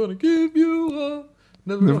 never gonna give you up,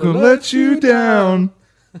 Never gonna let you down.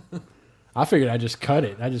 I figured I'd just cut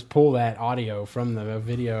it. I just pull that audio from the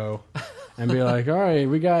video and be like, all right,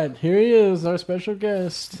 here he is, our special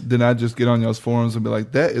guest. Then I just get on y'all's forums and be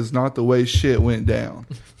like, that is not the way shit went down.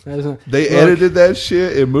 They Look, edited that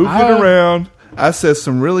shit and moved it around. I said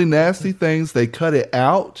some really nasty things. They cut it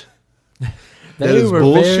out. That is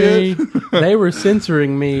bullshit. They were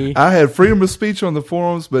censoring me. I had freedom of speech on the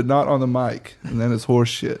forums, but not on the mic. And that is horse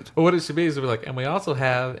shit. But what it should be is it'll be like, and we also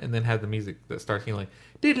have, and then have the music that starts being like,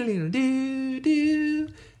 do-do-do-do-do,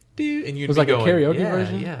 do, and you'd was be like going, a karaoke yeah,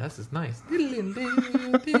 version? Yeah, this is nice.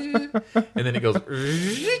 Do-do-do-do-do. And then it goes,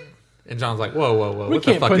 and John's like, whoa, what the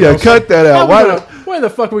can't fuck? put is Yeah, this? cut that out. Where the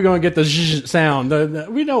fuck are we going to get the zzz sound?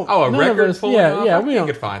 We don't. Oh, a none of record us- pulling Yeah, off? yeah. I We think don't.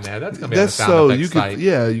 you could find that. That's gonna be That's on the sound so effects you could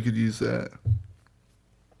site. you could use that.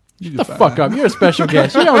 You The could fuck find up! You're a special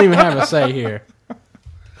guest. You don't even have a say here.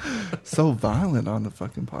 So violent on the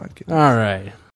fucking podcast. All right.